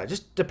answer. It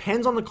just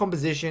depends on the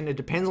composition. It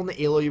depends on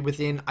the elo you're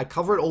within. I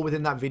cover it all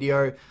within that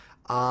video.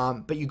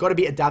 But you got to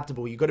be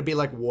adaptable. You got to be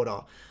like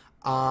water.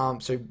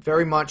 So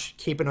very much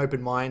keep an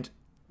open mind.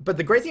 But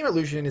the great thing about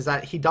Lucian is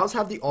that he does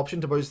have the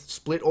option to both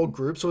split or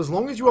group. So as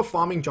long as you are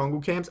farming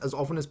jungle camps as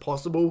often as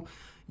possible,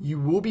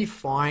 you will be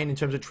fine in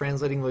terms of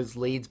translating those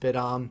leads. But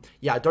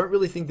yeah, I don't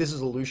really think this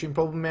is a Lucian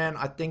problem, man.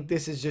 I think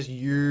this is just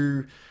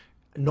you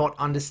not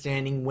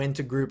understanding when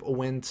to group or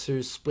when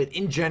to split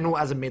in general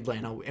as a mid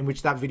laner, in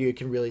which that video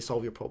can really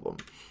solve your problem.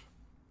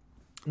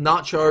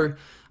 Nacho,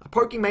 a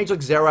poking mage like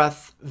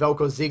Xerath,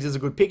 Vel'Koz, Ziggs is a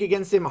good pick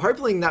against him.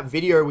 Hopefully in that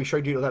video we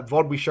showed you, or that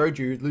VOD we showed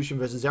you, Lucian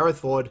versus Xerath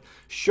VOD,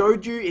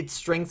 showed you its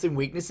strengths and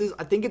weaknesses.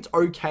 I think it's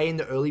okay in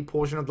the early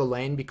portion of the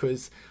lane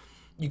because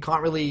you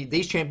can't really,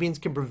 these champions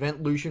can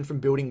prevent Lucian from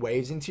building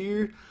waves into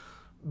you.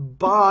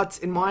 But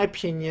in my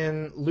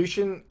opinion,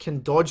 Lucian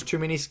can dodge too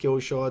many skill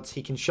shots.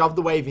 He can shove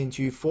the wave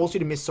into you, force you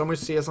to miss so much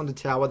CS on the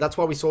tower. That's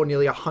why we saw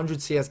nearly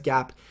 100 CS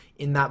gap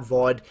in that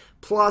VOD.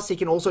 Plus, he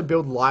can also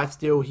build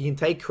lifesteal. He can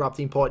take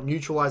Corrupting Pot,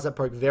 neutralize that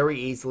poke very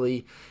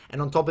easily.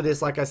 And on top of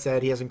this, like I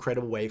said, he has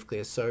incredible wave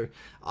clear. So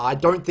I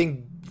don't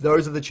think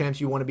those are the champs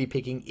you want to be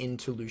picking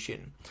into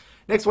Lucian.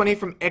 Next one here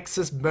from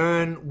Exus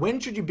Burn. When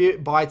should you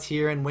buy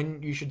tier and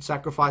when you should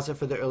sacrifice it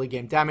for the early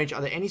game damage?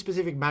 Are there any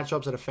specific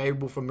matchups that are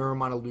favorable for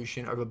Muramana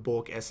Lucian over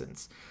Bork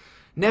Essence?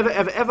 Never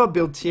ever ever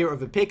build tier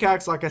over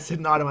pickaxe. Like I said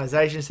in the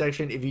itemization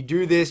section, if you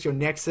do this, your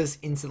Nexus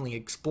instantly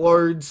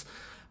explodes.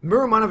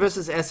 Muramana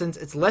versus Essence,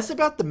 it's less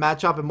about the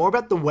matchup and more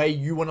about the way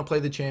you want to play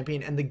the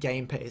champion and the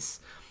game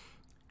pace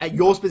at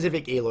your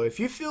specific elo. If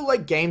you feel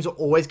like games are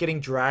always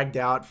getting dragged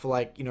out for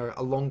like, you know,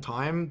 a long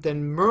time,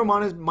 then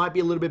Muramana might be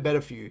a little bit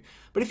better for you.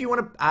 But if you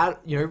want to add,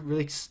 you know,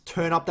 really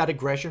turn up that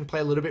aggression, play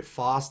a little bit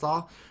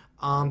faster,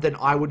 then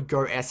I would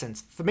go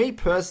Essence. For me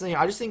personally,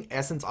 I just think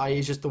Essence IE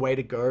is just the way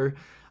to go.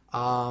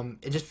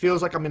 It just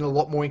feels like I'm in a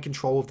lot more in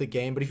control of the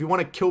game. But if you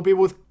want to kill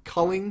people with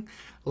culling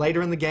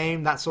later in the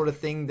game, that sort of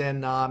thing,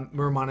 then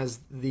Muramana's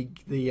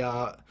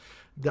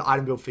the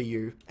item build for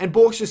you. And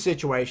Bork's just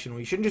situational.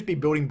 You shouldn't just be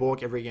building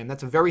Bork every game.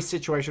 That's a very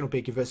situational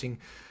pick. You're versing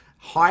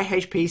high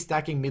HP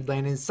stacking mid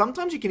laners.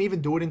 Sometimes you can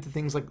even do it into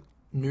things like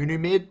Nunu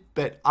mid,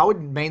 but I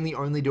would mainly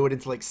only do it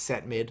into like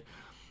set mid.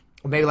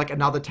 Or maybe like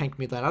another tank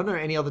mid lane. I don't know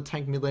any other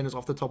tank mid laners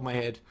off the top of my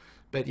head.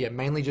 But yeah,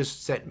 mainly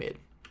just set mid.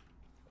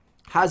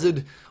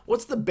 Hazard,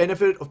 what's the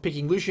benefit of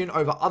picking Lucian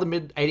over other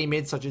mid AD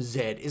mids such as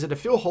Zed? Is it to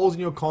fill holes in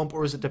your comp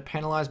or is it to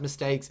penalize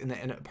mistakes in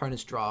the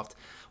opponent's draft?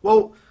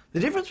 Well, the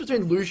difference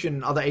between Lucian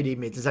and other AD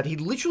mids is that he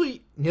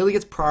literally nearly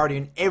gets priority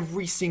in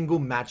every single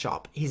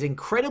matchup. He's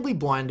incredibly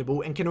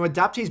blindable and can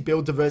adapt his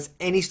build to verse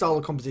any style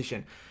of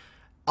composition.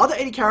 Other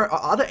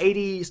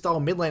AD style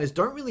mid laners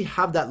don't really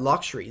have that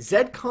luxury.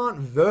 Zed can't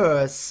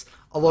verse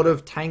a lot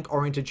of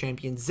tank-oriented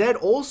champions. Zed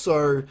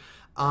also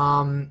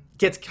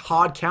gets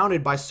hard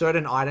countered by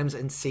certain items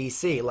in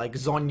CC, like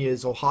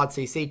Zhonya's or hard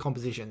CC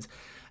compositions.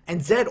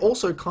 And Zed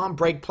also can't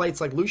break plates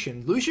like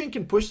Lucian. Lucian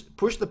can push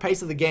the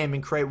pace of the game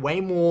and create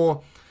way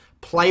more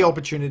play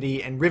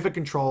opportunity and river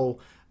control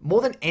more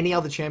than any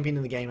other champion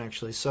in the game,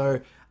 actually. So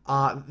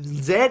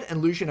Zed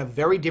and Lucian are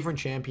very different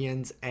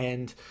champions,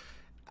 and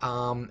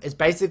it's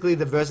basically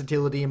the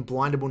versatility and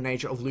blindable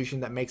nature of Lucian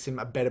that makes him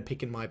a better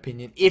pick, in my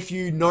opinion, if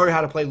you know how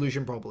to play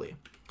Lucian properly.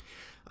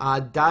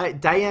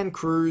 Diane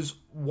Cruz,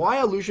 why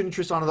are Lucian and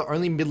Tristana the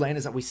only mid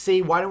laners that we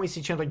see? Why don't we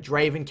see champs like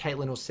Draven,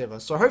 Caitlyn, or Sivir?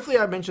 So hopefully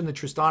I mentioned the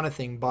Tristana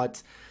thing,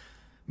 but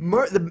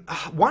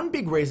One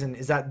big reason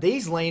is that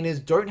these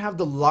laners don't have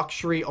the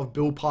luxury of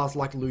build paths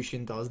like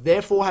Lucian does,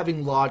 therefore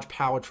having large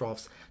power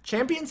troughs.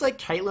 Champions like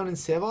Caitlyn and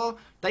Seva,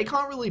 they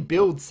can't really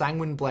build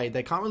Sanguine Blade,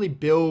 they can't really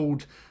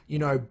build, you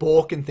know,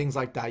 Bork and things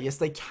like that. Yes,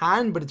 they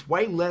can, but it's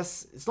way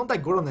less, it's not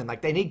that good on them,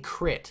 like they need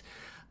crit.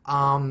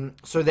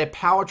 So their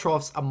power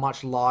troughs are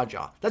much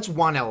larger. That's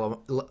one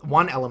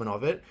element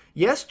of it.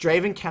 Yes,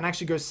 Draven can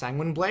actually go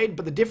Sanguine Blade,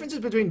 but the differences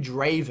between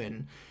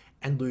Draven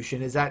and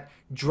Lucian is that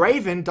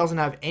Draven doesn't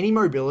have any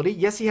mobility.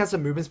 Yes, he has a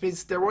movement speed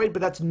steroid,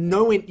 but that's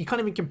you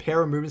can't even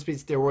compare a movement speed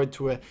steroid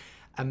to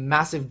a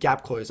massive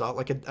gap closer,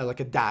 like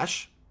a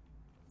dash.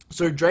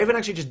 So Draven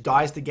actually just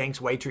dies to ganks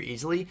way too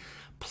easily.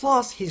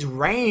 Plus, his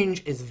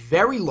range is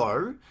very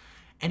low,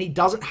 and he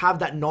doesn't have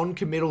that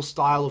non-committal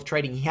style of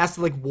trading. He has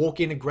to like walk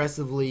in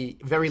aggressively,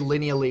 very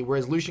linearly,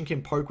 whereas Lucian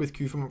can poke with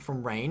Q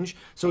from range.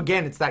 So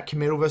again, it's that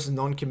committal versus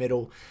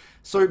non-committal.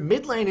 So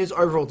mid laners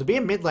overall, to be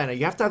a mid laner,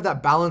 you have to have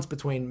that balance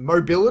between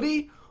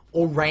mobility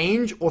or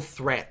range or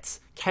threats.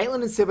 Caitlyn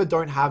and Seva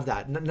don't have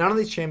that. None of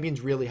these champions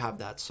really have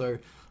that. So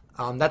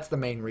that's the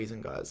main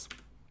reason, guys.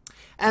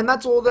 And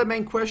that's all the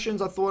main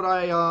questions I thought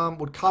I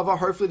would cover.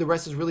 Hopefully the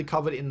rest is really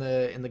covered in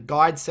the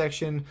guide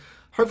section.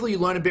 Hopefully you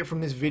learn a bit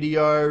from this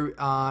video.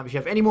 If you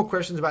have any more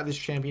questions about this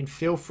champion,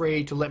 feel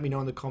free to let me know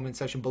in the comment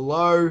section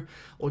below,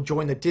 or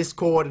join the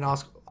Discord and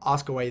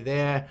ask away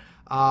there.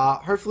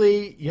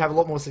 Hopefully you have a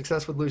lot more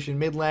success with Lucian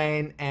mid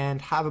lane, and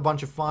have a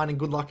bunch of fun and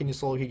good luck in your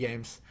solo queue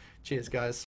games. Cheers, guys.